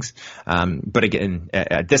makings. But again,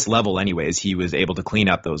 at this level anyways, he was able to clean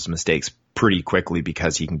up those mistakes pretty quickly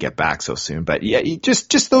because he can get back so soon. But yeah,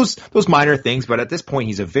 just those minor things. But at this point,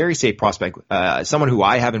 he's a very safe prospect. Someone who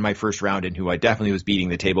I have in my first round and who I definitely was beating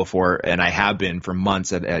the table for, and I have been for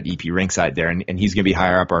months at EP Rinkside there, and he's going to be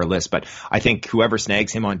higher up our list. But I think whoever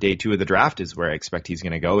snags him on day 2 of the draft is where I expect he's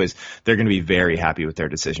going to go. Is they're going to be very happy with their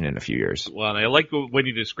decision in a few years. Well, and I like when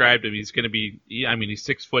you described him. He's going to be, I mean, he's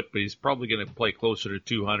 6 foot, but he's probably going to play closer to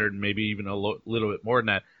 200 and maybe even a little bit more than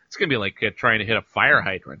that. It's going to be like trying to hit a fire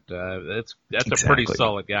hydrant. That's exactly. A pretty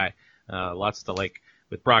solid guy. Lots to like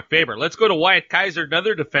with Brock Faber. Let's go to Wyatt Kaiser,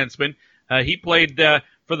 another defenseman. He played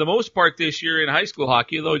for the most part this year in high school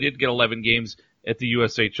hockey, although he did get 11 games at the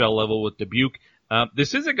USHL level with Dubuque.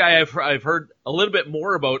 This is a guy I've heard a little bit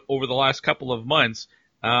more about over the last couple of months.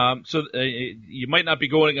 So you might not be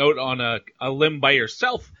going out on a limb by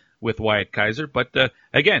yourself with Wyatt Kaiser, but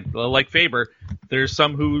again, like Faber, there's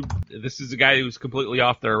some who this is a guy who's completely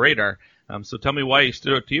off their radar. So tell me why he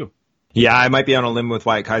stood out to you. Yeah, I might be on a limb with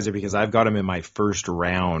Wyatt Kaiser because I've got him in my first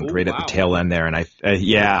round, at the tail end there, and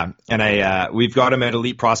we've got him at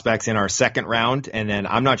Elite Prospects in our second round, and then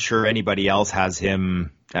I'm not sure anybody else has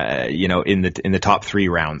him, in the top 3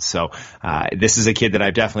 rounds. So this is a kid that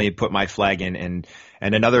I've definitely put my flag in, and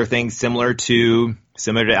another thing similar to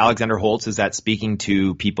Alexander Holtz is that speaking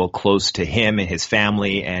to people close to him and his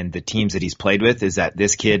family and the teams that he's played with, is that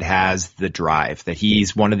this kid has the drive, that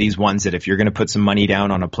he's one of these ones that if you're going to put some money down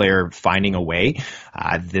on a player finding a way,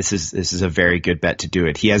 this is a very good bet to do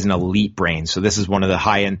it. He has an elite brain. So this is one of the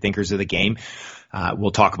high end thinkers of the game. We'll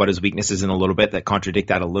talk about his weaknesses in a little bit that contradict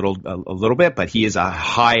that a little bit, but he is a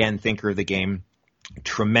high end thinker of the game.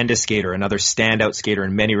 Tremendous skater, another standout skater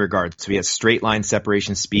in many regards. So he has straight line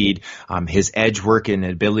separation speed, his edge work and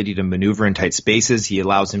ability to maneuver in tight spaces. He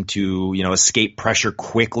allows him to, escape pressure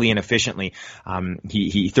quickly and efficiently.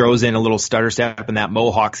 He throws in a little stutter step in that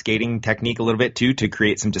Mohawk skating technique a little bit too to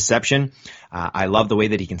create some deception. I love the way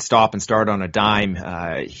that he can stop and start on a dime.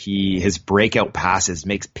 His breakout passes,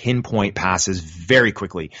 makes pinpoint passes very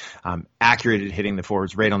quickly, accurate at hitting the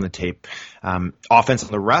forwards right on the tape. Offense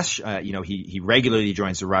on the rush, he regularly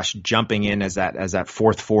joins the rush, jumping in as that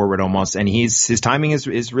fourth forward almost, and his timing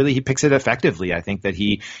is really, he picks it effectively. I think that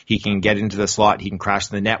he can get into the slot, he can crash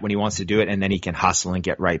the net when he wants to do it, and then he can hustle and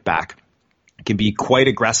get right back. Can be quite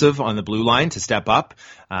aggressive on the blue line to step up,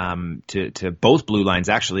 to both blue lines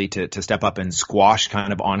actually, to step up and squash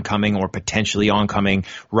kind of oncoming or potentially oncoming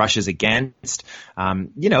rushes against.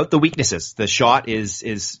 The weaknesses. The shot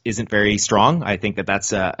isn't very strong. I think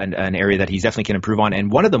that's an area that he definitely can improve on.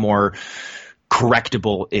 And one of the more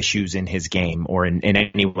correctable issues in his game or in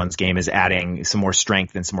anyone's game is adding some more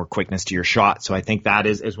strength and some more quickness to your shot. So I think that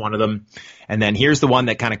is one of them. And then here's the one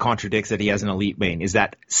that kind of contradicts that he has an elite vein, is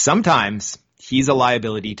that sometimes he's a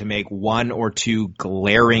liability to make one or two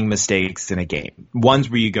glaring mistakes in a game. Ones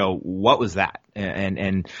where you go, what was that?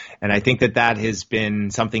 And I think that has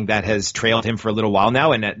been something that has trailed him for a little while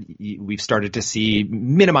now, and that we've started to see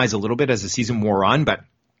minimize a little bit as the season wore on, but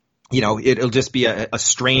it'll just be a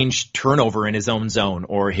strange turnover in his own zone,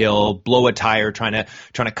 or he'll blow a tire trying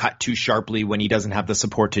to cut too sharply when he doesn't have the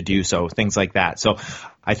support to do so, things like that. So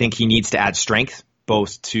I think he needs to add strength,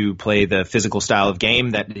 both to play the physical style of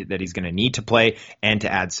game that he's going to need to play, and to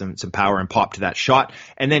add some power and pop to that shot.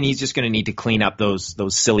 And then he's just going to need to clean up those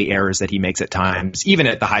silly errors that he makes at times, even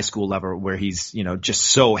at the high school level, where he's just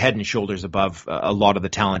so head and shoulders above a lot of the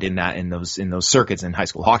talent in those circuits in high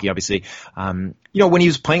school hockey. Obviously, when he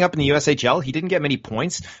was playing up in the USHL, he didn't get many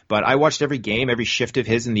points, but I watched every game, every shift of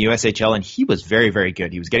his in the USHL, and he was very, very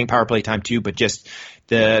good. He was getting power play time too, but just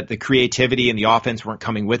the creativity and the offense weren't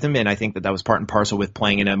coming with him. And I think that was part and parcel with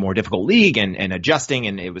playing in a more difficult league and adjusting.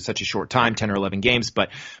 And it was such a short time, 10 or 11 games, but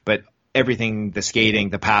everything, the skating,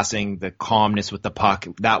 the passing, the calmness with the puck,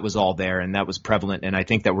 that was all there, and that was prevalent. And I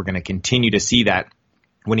think that we're going to continue to see that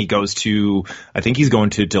when he goes to, I think he's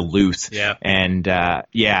going to Duluth. Yeah. And,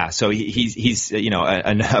 so he's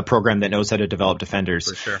a program that knows how to develop defenders.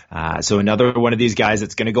 For sure. So another one of these guys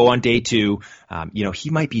that's going to go on day two, he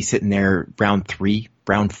might be sitting there round 3,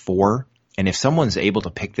 round 4. And if someone's able to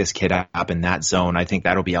pick this kid up in that zone, I think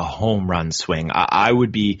that'll be a home run swing. I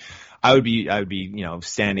would be,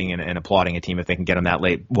 standing and applauding a team if they can get him that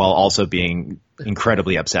late, while also being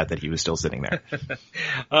incredibly upset that he was still sitting there.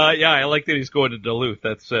 I like that he's going to Duluth.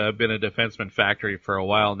 That's been a defenseman factory for a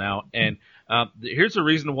while now. And here's the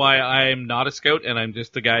reason why I'm not a scout and I'm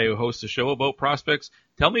just a guy who hosts a show about prospects.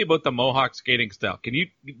 Tell me about the Mohawk skating style. Can you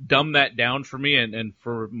dumb that down for me and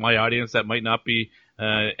for my audience that might not be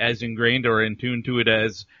as ingrained or in tune to it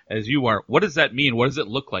as you are? What does that mean? What does it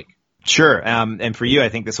look like? Sure. And for you, I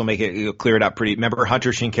think this will clear it up pretty. Remember Hunter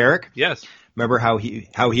Shinkarik? Yes. Remember how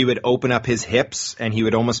he would open up his hips and he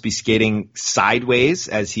would almost be skating sideways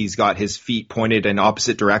as he's got his feet pointed in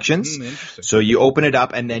opposite directions. So you open it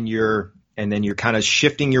up and then you're kind of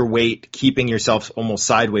shifting your weight, keeping yourself almost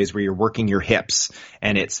sideways where you're working your hips.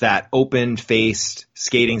 And it's that open-faced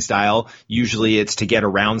skating style. Usually it's to get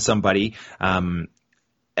around somebody.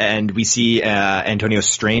 And we see Antonio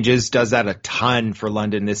Stranges does that a ton for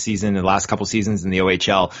London this season, the last couple seasons in the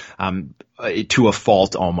OHL, to a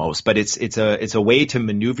fault almost. But it's a way to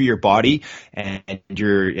maneuver your body and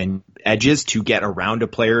your edges to get around a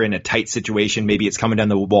player in a tight situation. Maybe it's coming down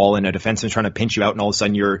the wall and a defenseman's trying to pinch you out, and all of a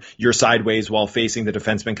sudden you're sideways while facing the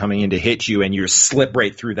defenseman coming in to hit you, and you slip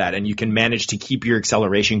right through that, and you can manage to keep your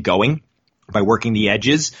acceleration going by working the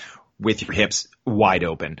edges with your hips wide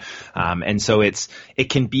open. And so it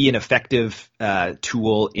can be an effective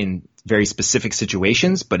tool in very specific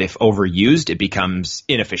situations, but if overused, it becomes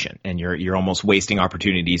inefficient and you're almost wasting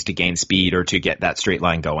opportunities to gain speed or to get that straight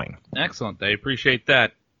line going. Excellent. I appreciate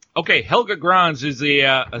that. Okay, Helge Grans is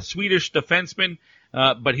a Swedish defenseman,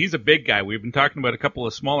 but he's a big guy. We've been talking about a couple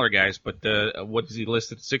of smaller guys, but what is he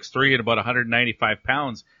listed? 6'3" and about 195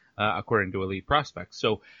 pounds. According to Elite Prospects.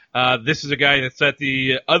 So this is a guy that's at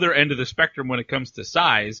the other end of the spectrum when it comes to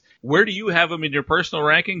size. Where do you have him in your personal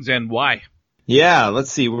rankings, and why? Yeah,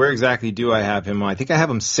 let's see. Where exactly do I have him? I think I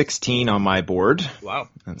have him 16 on my board. Wow.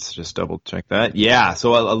 Let's just double check that. Yeah,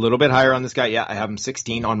 so a little bit higher on this guy. Yeah, I have him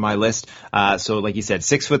 16 on my list. So like you said,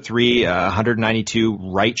 6'3", 192,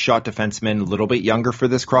 right shot defenseman, a little bit younger for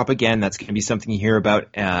this crop again. That's going to be something you hear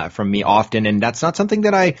about from me often, and that's not something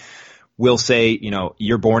that I we'll say,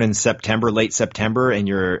 you're born in September, late September, and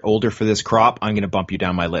you're older for this crop, I'm going to bump you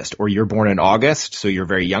down my list. Or you're born in August, so you're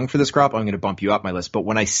very young for this crop, I'm going to bump you up my list. But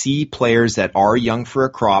when I see players that are young for a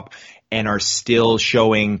crop and are still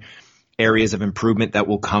showing areas of improvement that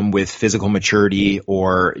will come with physical maturity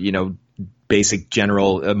or, basic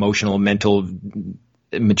general emotional, mental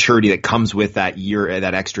maturity that comes with that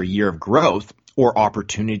extra year of growth, or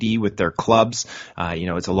opportunity with their clubs.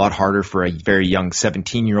 It's a lot harder for a very young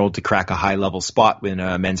 17-year-old to crack a high-level spot in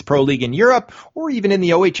a men's pro league in Europe, or even in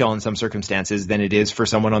the OHL in some circumstances, than it is for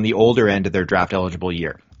someone on the older end of their draft-eligible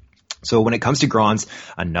year. So when it comes to Grans,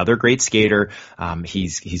 another great skater.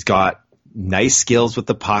 He's got nice skills with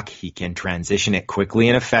the puck. He can transition it quickly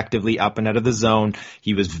and effectively up and out of the zone.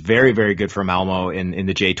 He was very, very good for Malmo in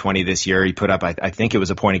the J20 this year. He put up, I think it was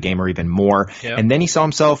a point a game or even more. Yep. And then he saw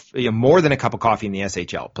himself more than a cup of coffee in the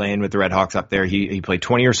SHL, playing with the Redhawks up there. He played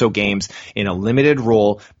 20 or so games in a limited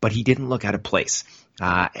role, but he didn't look out of place.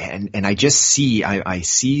 And I just see, I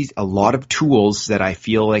see a lot of tools that I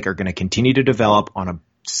feel like are going to continue to develop on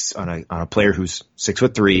a player who's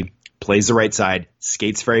 6'3", plays the right side,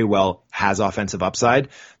 skates very well, has offensive upside.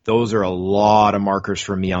 Those are a lot of markers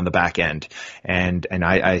for me on the back end. And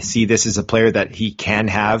I see this as a player that he can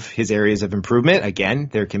have his areas of improvement. Again,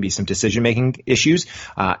 there can be some decision-making issues.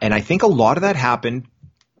 And I think a lot of that happened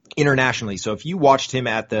internationally. So if you watched him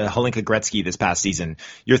at the Hlinka Gretzky this past season,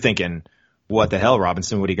 you're thinking, what the hell,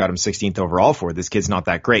 Robinson? What he got him 16th overall for? This kid's not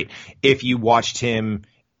that great. If you watched him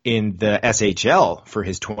in the SHL for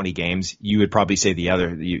his 20 games, you would probably say the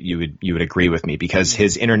other. You would agree with me, because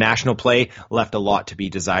his international play left a lot to be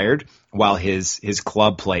desired, while his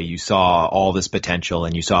club play, you saw all this potential,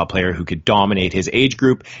 and you saw a player who could dominate his age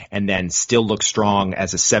group and then still look strong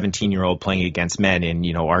as a 17-year-old playing against men in,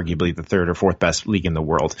 arguably the third or fourth best league in the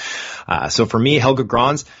world. So for me, Helge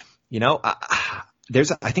Grans,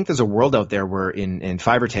 I think there's a world out there where in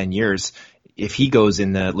 5 or 10 years, if he goes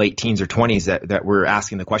in the late teens or 20s, that we're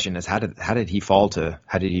asking the question is how did he fall to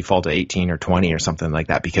 18 or 20 or something like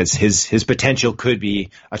that? Because his potential could be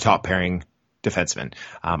a top pairing defenseman.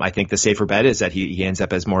 I think the safer bet is that he ends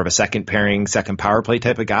up as more of a second pairing, second power play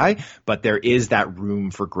type of guy, but there is that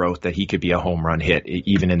room for growth that he could be a home run hit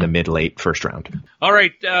even in the mid-late first round. All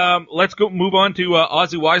right, let's move on to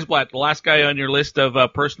Ozzy Weisblatt, the last guy on your list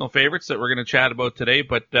of personal favorites that we're going to chat about today,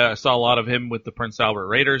 but I saw a lot of him with the Prince Albert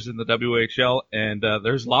Raiders in the WHL, and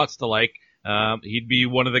there's lots to like. He'd be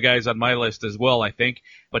one of the guys on my list as well, I think,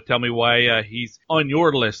 but tell me why he's on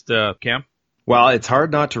your list, Cam. Well, it's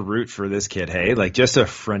hard not to root for this kid, hey? Like, just a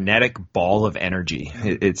frenetic ball of energy.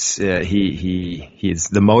 He's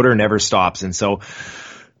the motor never stops. And so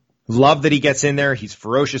love that he gets in there. He's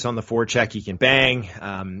ferocious on the forecheck. He can bang.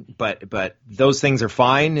 But those things are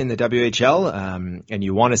fine in the WHL. And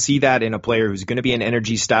you want to see that in a player who's going to be an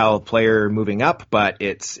energy style player moving up, but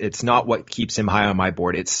it's not what keeps him high on my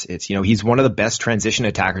board. It's he's one of the best transition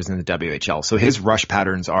attackers in the WHL. So his rush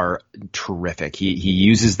patterns are terrific. He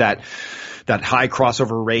uses that high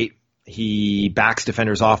crossover rate. He backs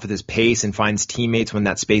defenders off with his pace and finds teammates when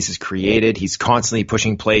that space is created. He's constantly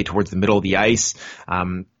pushing play towards the middle of the ice.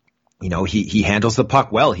 He handles the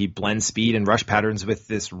puck well. He blends speed and rush patterns with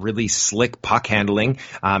this really slick puck handling,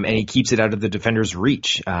 and he keeps it out of the defender's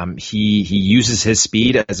reach. He uses his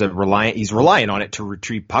speed as he's reliant on it to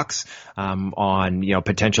retrieve pucks, on,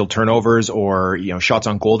 potential turnovers or, shots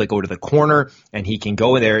on goal that go to the corner, and he can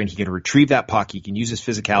go in there and he can retrieve that puck. He can use his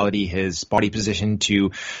physicality, his body position to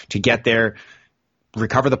get there,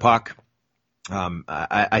 recover the puck.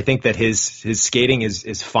 I think that his skating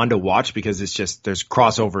is fun to watch because it's just, there's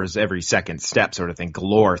crossovers every second step sort of thing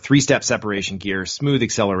galore, 3-step separation gear, smooth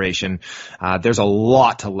acceleration. There's a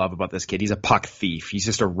lot to love about this kid. He's a puck thief. He's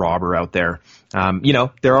just a robber out there.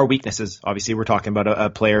 There are weaknesses. Obviously, we're talking about a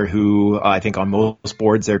player who I think on most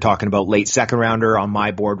boards, they're talking about late second rounder. On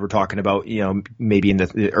my board, we're talking about, maybe in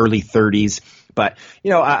the early 30s. But,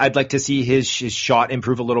 I'd like to see his shot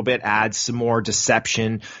improve a little bit, add some more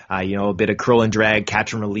deception, a bit of curl and drag,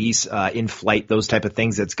 catch and release, in flight, those type of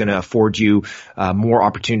things that's going to afford you more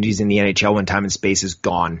opportunities in the NHL when time and space is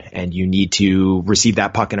gone and you need to receive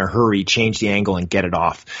that puck in a hurry, change the angle and get it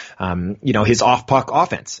off. His off-puck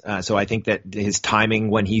offense. So I think that his timing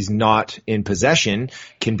when he's not in possession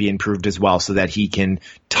can be improved as well so that he can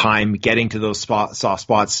time getting to those soft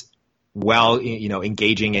spots while,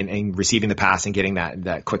 engaging and receiving the pass and getting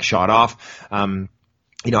that quick shot off.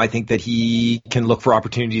 I think that he can look for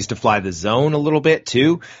opportunities to fly the zone a little bit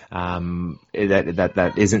too.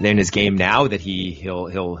 That isn't in his game now. That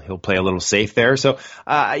he'll play a little safe there. So,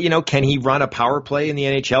 can he run a power play in the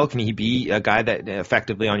NHL? Can he be a guy that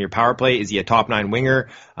effectively on your power play? Is he a top 9 winger?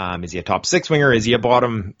 Is he a top 6 winger? Is he a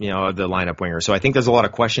bottom, of the lineup winger? So I think there's a lot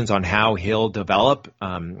of questions on how he'll develop.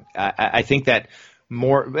 I think that.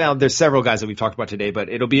 There's several guys that we've talked about today, but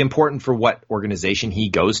it'll be important for what organization he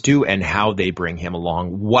goes to and how they bring him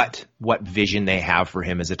along, what vision they have for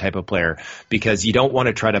him as a type of player, because you don't want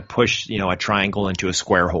to try to push, a triangle into a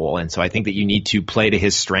square hole. And so I think that you need to play to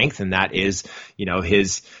his strength, and that is,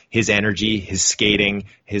 his energy, his skating,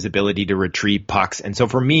 his ability to retrieve pucks. And so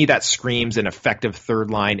for me, that screams an effective third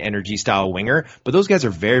line energy style winger. But those guys are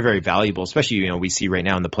very, very valuable, especially, we see right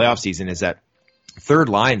now in the playoff season is that third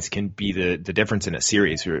lines can be the difference in a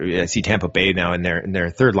series. I see Tampa Bay now, and their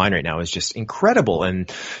third line right now is just incredible.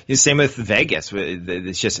 And the same with Vegas.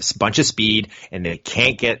 It's just a bunch of speed, and they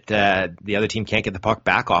can't get the other team can't get the puck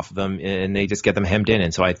back off of them, and they just get them hemmed in.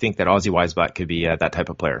 And so I think that Ozzy Weisbach could be that type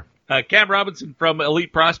of player. Cam Robinson from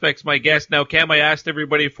Elite Prospects, my guest. Now, Cam, I asked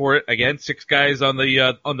everybody for it again. 6 guys on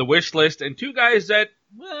the wish list, and 2 guys that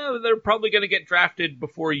they're probably going to get drafted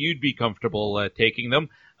before you'd be comfortable taking them.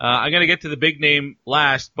 I'm going to get to the big name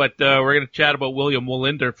last, but we're going to chat about William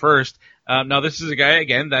Wallinder first. Now, this is a guy,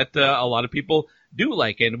 again, that a lot of people do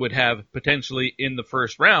like and would have potentially in the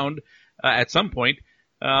first round at some point.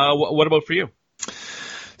 What about for you?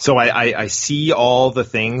 So I see all the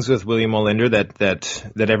things with William Wallinder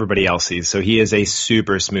that everybody else sees. So he is a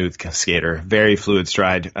super smooth skater, very fluid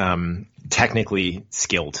stride, technically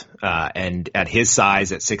skilled. And at his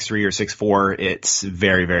size, at 6'3" or 6'4", it's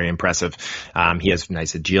very, very impressive. He has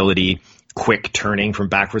nice agility, quick turning from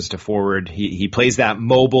backwards to forward. He plays that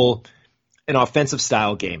mobile and offensive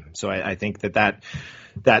style game. So I think that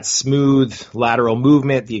smooth lateral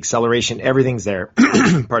movement, the acceleration, everything's there.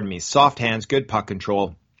 Pardon me. Soft hands, good puck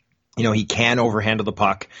control. He can overhandle the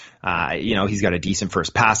puck. He's got a decent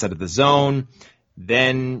first pass out of the zone.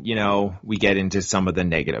 Then, we get into some of the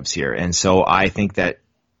negatives here. And so I think that,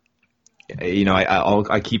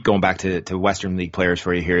 I keep going back to Western League players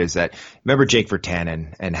for you here is that, remember Jake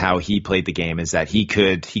Virtanen and how he played the game is that he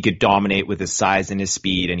could dominate with his size and his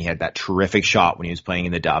speed, and he had that terrific shot when he was playing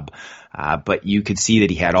in the dub. But you could see that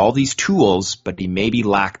he had all these tools, but he maybe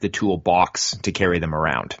lacked the toolbox to carry them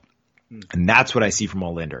around. And that's what I see from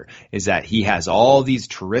Wallinder, is that he has all these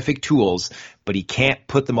terrific tools, but he can't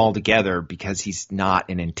put them all together because he's not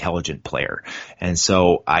an intelligent player. And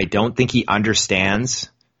so I don't think he understands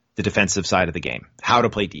the defensive side of the game, how to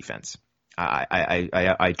play defense.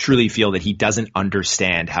 I truly feel that he doesn't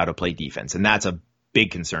understand how to play defense, and that's a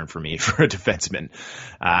big concern for me for a defenseman.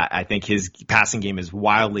 I think his passing game is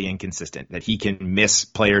wildly inconsistent, that he can miss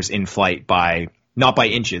players in flight not by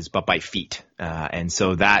inches, but by feet. And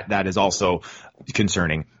so that is also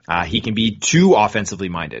concerning. He can be too offensively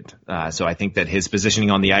minded. So I think that his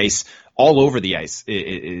positioning on the ice, all over the ice,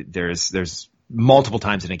 there's multiple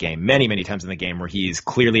times in a game, many times in the game where he's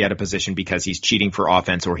clearly out of position because he's cheating for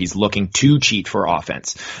offense or he's looking to cheat for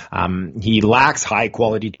offense. He lacks high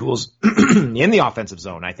quality tools in the offensive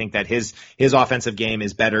zone. I think that his offensive game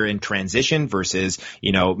is better in transition versus,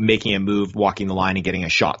 making a move, walking the line and getting a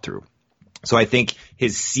shot through. So I think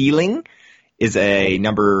his ceiling is a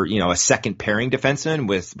second pairing defenseman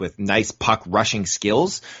with nice puck rushing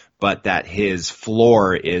skills, but that his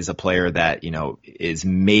floor is a player that, is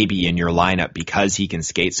maybe in your lineup because he can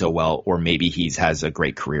skate so well, or maybe he has a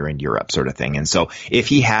great career in Europe sort of thing. And so if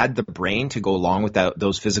he had the brain to go along with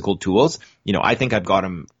those physical tools, I think I've got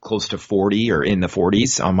him close to 40 or in the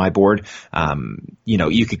 40s on my board.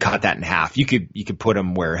 You could cut that in half. You could put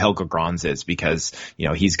him where Helge Grans is because,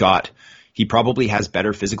 he probably has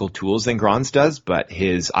better physical tools than Grans does, but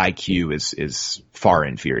his IQ is far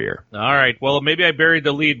inferior. All right. Well, maybe I buried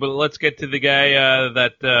the lead, but let's get to the guy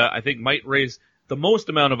that I think might raise the most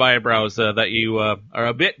amount of eyebrows that you are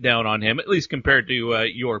a bit down on him, at least compared to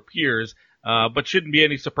your peers. But shouldn't be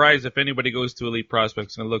any surprise if anybody goes to Elite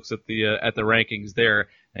Prospects and looks at the rankings there,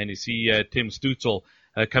 and you see Tim Stützle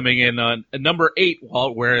coming in on number 8,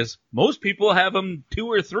 whereas most people have him 2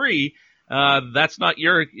 or 3. That's not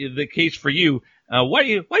the case for you.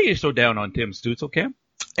 Why are you so down on Tim Stützle, Cam?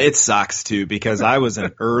 It sucks too, because I was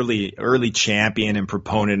an early champion and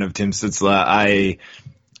proponent of Tim Stützle.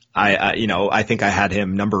 I think I had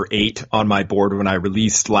him number 8 on my board when I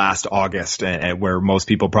released last August, and where most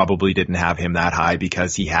people probably didn't have him that high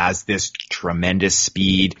because he has this tremendous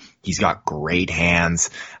speed. He's got great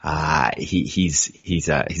hands. He's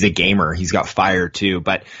a gamer. He's got fire too,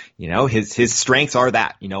 but his strengths are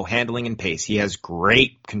that, handling and pace. He has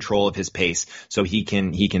great control of his pace, so he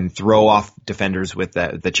can throw off defenders with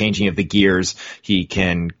the changing of the gears. He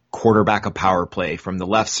can quarterback a power play from the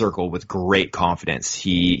left circle with great confidence.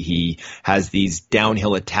 He has these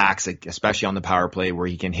downhill attacks, especially on the power play, where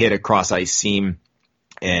he can hit a cross ice seam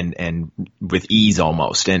and with ease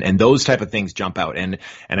almost. And those type of things jump out. And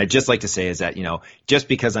I'd just like to say is that, just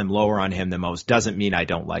because I'm lower on him than most doesn't mean I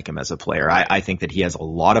don't like him as a player. I think that he has a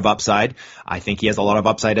lot of upside. I think he has a lot of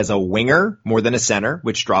upside as a winger more than a center,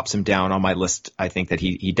 which drops him down on my list. I think that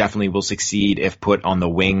he definitely will succeed if put on the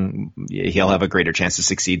wing. He'll have a greater chance to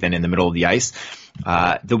succeed than in the middle of the ice.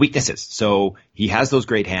 The weaknesses. So he has those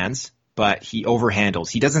great hands, but he overhandles.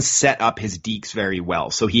 He doesn't set up his dekes very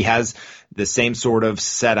well. So he has the same sort of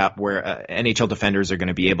setup where NHL defenders are going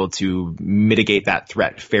to be able to mitigate that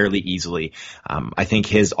threat fairly easily. I think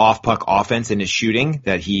his off-puck offense and his shooting,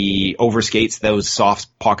 that he overskates those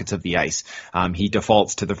soft pockets of the ice. He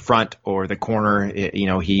defaults to the front or the corner.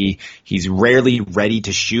 He's rarely ready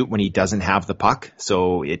to shoot when he doesn't have the puck.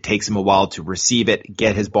 So it takes him a while to receive it,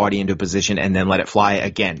 get his body into position, and then let it fly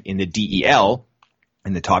again. In the DEL,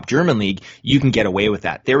 in the top German league, you can get away with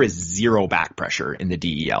that. There is zero back pressure in the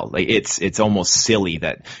DEL. Like it's almost silly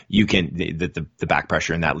that you can, the back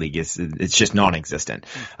pressure in that league it's just non-existent.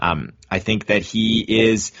 I think that he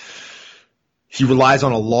relies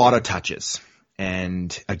on a lot of touches.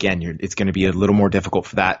 And again, it's going to be a little more difficult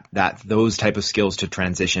for those type of skills to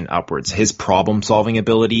transition upwards. His problem solving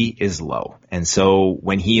ability is low. And so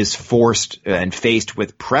when he is forced and faced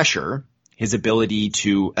with pressure, his ability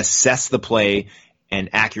to assess the play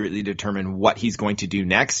and accurately determine what he's going to do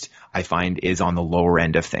next, I find is on the lower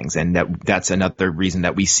end of things. And that's another reason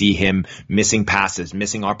that we see him missing passes,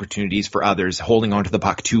 missing opportunities for others, holding onto the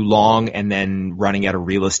puck too long, and then running out of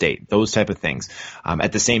real estate, those type of things.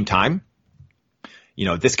 At the same time,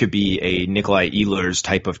 this could be a Nikolai Ehlers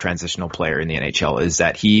type of transitional player in the NHL, is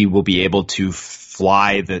that he will be able to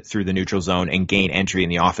fly through the neutral zone and gain entry in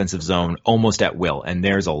the offensive zone almost at will. And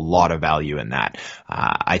there's a lot of value in that.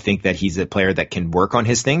 I think that he's a player that can work on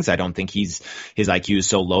his things. I don't think his IQ is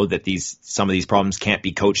so low that some of these problems can't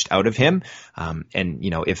be coached out of him.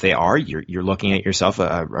 If they are, you're looking at yourself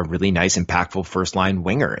a really nice, impactful first line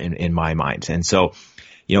winger in my mind. And so,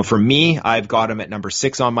 for me, I've got him at number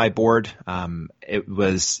 6 on my board.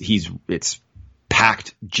 It's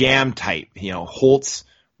packed, jam tight, Holtz,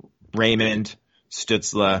 Raymond,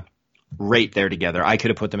 Stützle, right there together. I could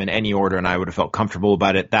have put them in any order and I would have felt comfortable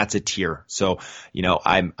about it. That's a tier. So,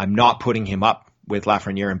 I'm not putting him up with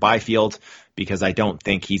Lafreniere and Byfield because I don't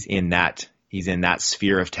think he's in that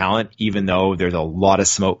sphere of talent, even though there's a lot of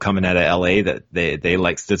smoke coming out of LA that they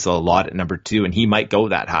like Stützle a lot at number 2, and he might go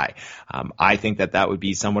that high. I think that would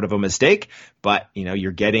be somewhat of a mistake, but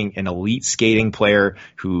you're getting an elite skating player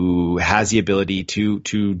who has the ability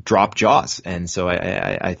to drop jaws. And so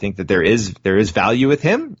I think that there is value with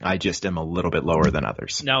him. I just am a little bit lower than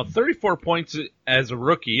others. Now, 34 points as a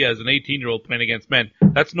rookie, as an 18-year-old playing against men,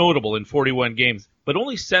 that's notable in 41 games, but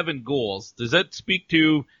only 7 goals. Does that speak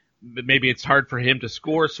to maybe it's hard for him to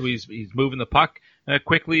score, so he's moving the puck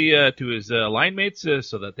quickly to his line mates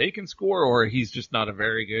so that they can score, or he's just not a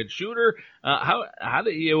very good shooter? How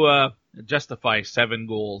do you justify 7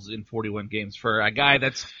 goals in 41 games for a guy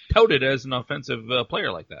that's touted as an offensive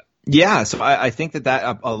player like that? Yeah, so I think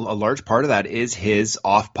that a large part of that is his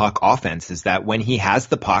off-puck offense, is that when he has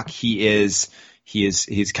the puck, he's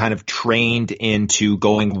kind of trained into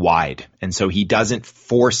going wide. And so he doesn't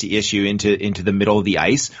force the issue into the middle of the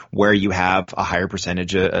ice where you have a higher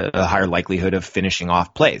percentage, a higher likelihood of finishing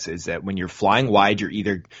off plays. Is that when you're flying wide, you're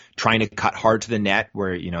either trying to cut hard to the net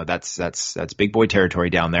where, that's big boy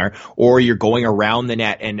territory down there, or you're going around the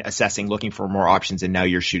net and assessing, looking for more options, and now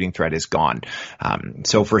your shooting threat is gone.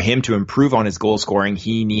 So for him to improve on his goal scoring,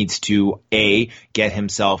 he needs to get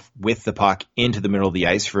himself with the puck into the middle of the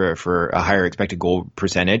ice for a higher expected goal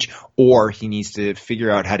percentage, or he needs to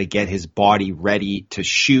figure out how to get his body ready to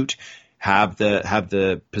shoot, have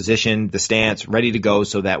the position, the stance ready to go,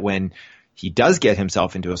 so that when he does get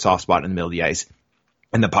himself into a soft spot in the middle of the ice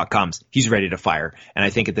and the puck comes, he's ready to fire. And I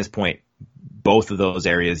think at this point, both of those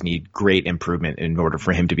areas need great improvement in order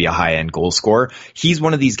for him to be a high-end goal scorer. He's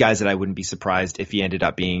one of these guys that I wouldn't be surprised if he ended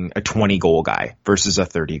up being a 20-goal guy versus a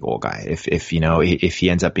 30-goal guy. If he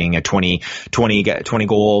ends up being a 20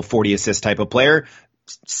 goal, 40 assist type of player,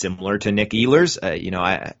 similar to Nick Ehlers.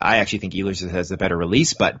 I actually think Ehlers has a better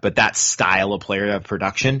release, but that style of player of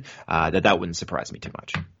production, that wouldn't surprise me too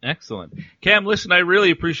much. Excellent. Cam, listen, I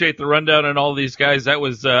really appreciate the rundown on all these guys. That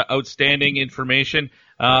was outstanding information.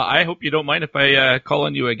 I hope you don't mind if I call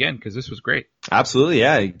on you again, because this was great. Absolutely,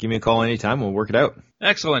 yeah. Give me a call anytime. We'll work it out.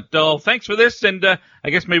 Excellent. Well, thanks for this, and I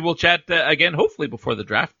guess maybe we'll chat again, hopefully before the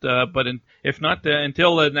draft. But if not,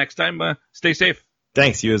 until next time, stay safe.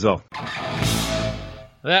 Thanks, you as well.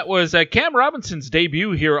 That was Cam Robinson's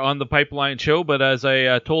debut here on the Pipeline Show, but as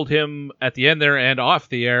I told him at the end there and off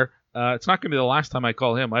the air, it's not going to be the last time I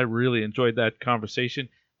call him. I really enjoyed that conversation.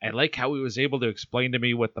 I like how he was able to explain to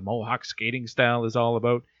me what the Mohawk skating style is all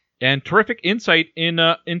about, and terrific insight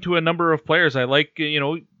into a number of players. I like,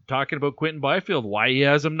 talking about Quinton Byfield, why he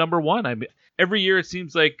has him number one. I mean, every year it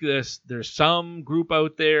seems like there's some group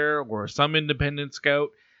out there or some independent scout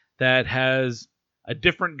that has a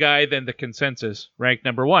different guy than the consensus ranked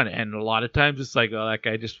number one. And a lot of times it's like, oh, that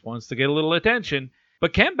guy just wants to get a little attention.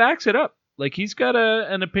 But Cam backs it up. Like, he's got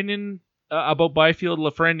an opinion about Byfield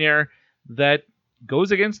Lafreniere that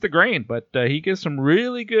goes against the grain, but he gives some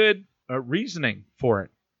really good reasoning for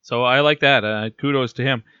it. So I like that. Kudos to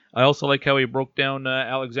him. I also like how he broke down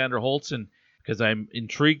Alexander Holtz, because I'm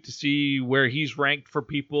intrigued to see where he's ranked for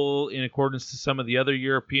people in accordance to some of the other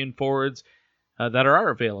European forwards that are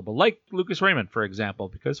available, like Lucas Raymond, for example,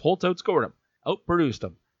 because Holtz outscored him, outproduced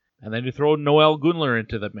him. And then you throw Noel Gunler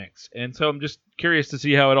into the mix. And so I'm just curious to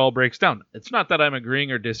see how it all breaks down. It's not that I'm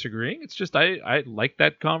agreeing or disagreeing. It's just I like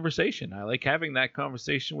that conversation. I like having that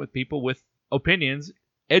conversation with people with opinions,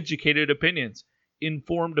 educated opinions,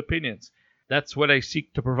 informed opinions. That's what I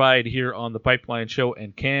seek to provide here on the Pipeline Show.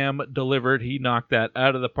 And Cam delivered. He knocked that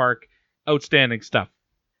out of the park. Outstanding stuff.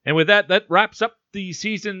 And with that wraps up the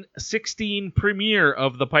season 16 premiere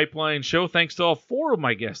of the Pipeline Show. Thanks to all four of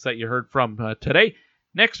my guests that you heard from today.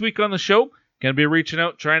 Next week on the show, going to be reaching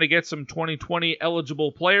out, trying to get some 2020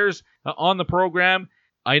 eligible players on the program.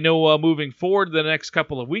 I know moving forward the next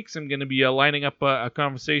couple of weeks, I'm going to be lining up a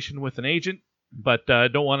conversation with an agent, but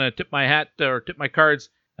don't want to tip my hat or tip my cards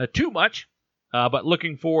too much. But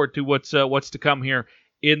looking forward to what's to come here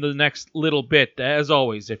in the next little bit. As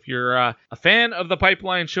always, if you're a fan of the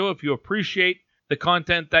Pipeline Show, if you appreciate the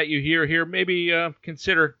content that you hear here, maybe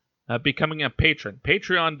consider becoming a patron.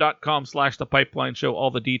 Patreon.com/thepipelineshow.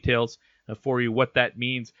 All the details for you, what that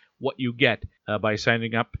means, what you get by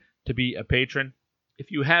signing up to be a patron.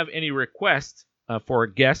 If you have any requests for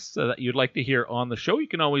guests that you'd like to hear on the show, you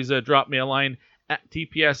can always drop me a line at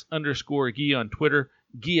TPS_Guy on Twitter,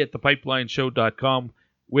 Guy@thepipelineshow.com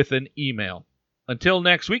with an email. Until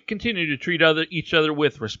next week, continue to treat each other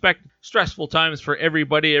with respect. Stressful times for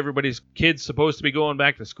everybody. Everybody's kids supposed to be going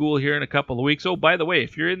back to school here in a couple of weeks. Oh, by the way,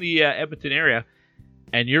 if you're in the Edmonton area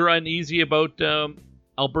and you're uneasy about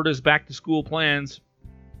Alberta's back-to-school plans,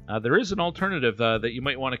 there is an alternative that you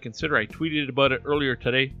might want to consider. I tweeted about it earlier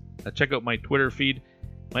today. Check out my Twitter feed.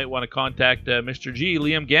 Might want to contact Mr. G,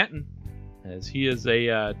 Liam Ganton, as he is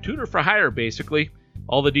a tutor for hire, basically.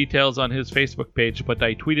 All the details on his Facebook page, but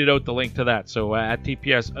I tweeted out the link to that. So at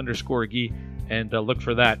TPS_Guy, and look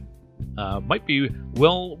for that. Might be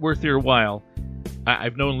well worth your while.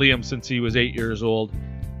 I've known Liam since he was 8 years old.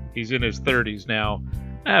 He's in his 30s now.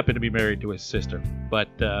 I happen to be married to his sister. But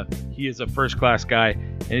he is a first-class guy,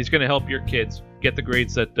 and he's going to help your kids get the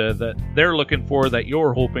grades that they're looking for, that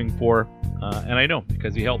you're hoping for. And I know,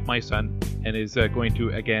 because he helped my son, and is going to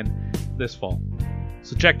again this fall.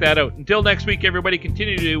 So check that out. Until next week, everybody,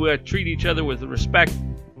 continue to treat each other with respect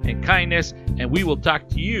and kindness, and we will talk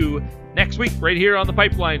to you next week right here on The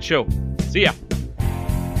Pipeline Show. See ya.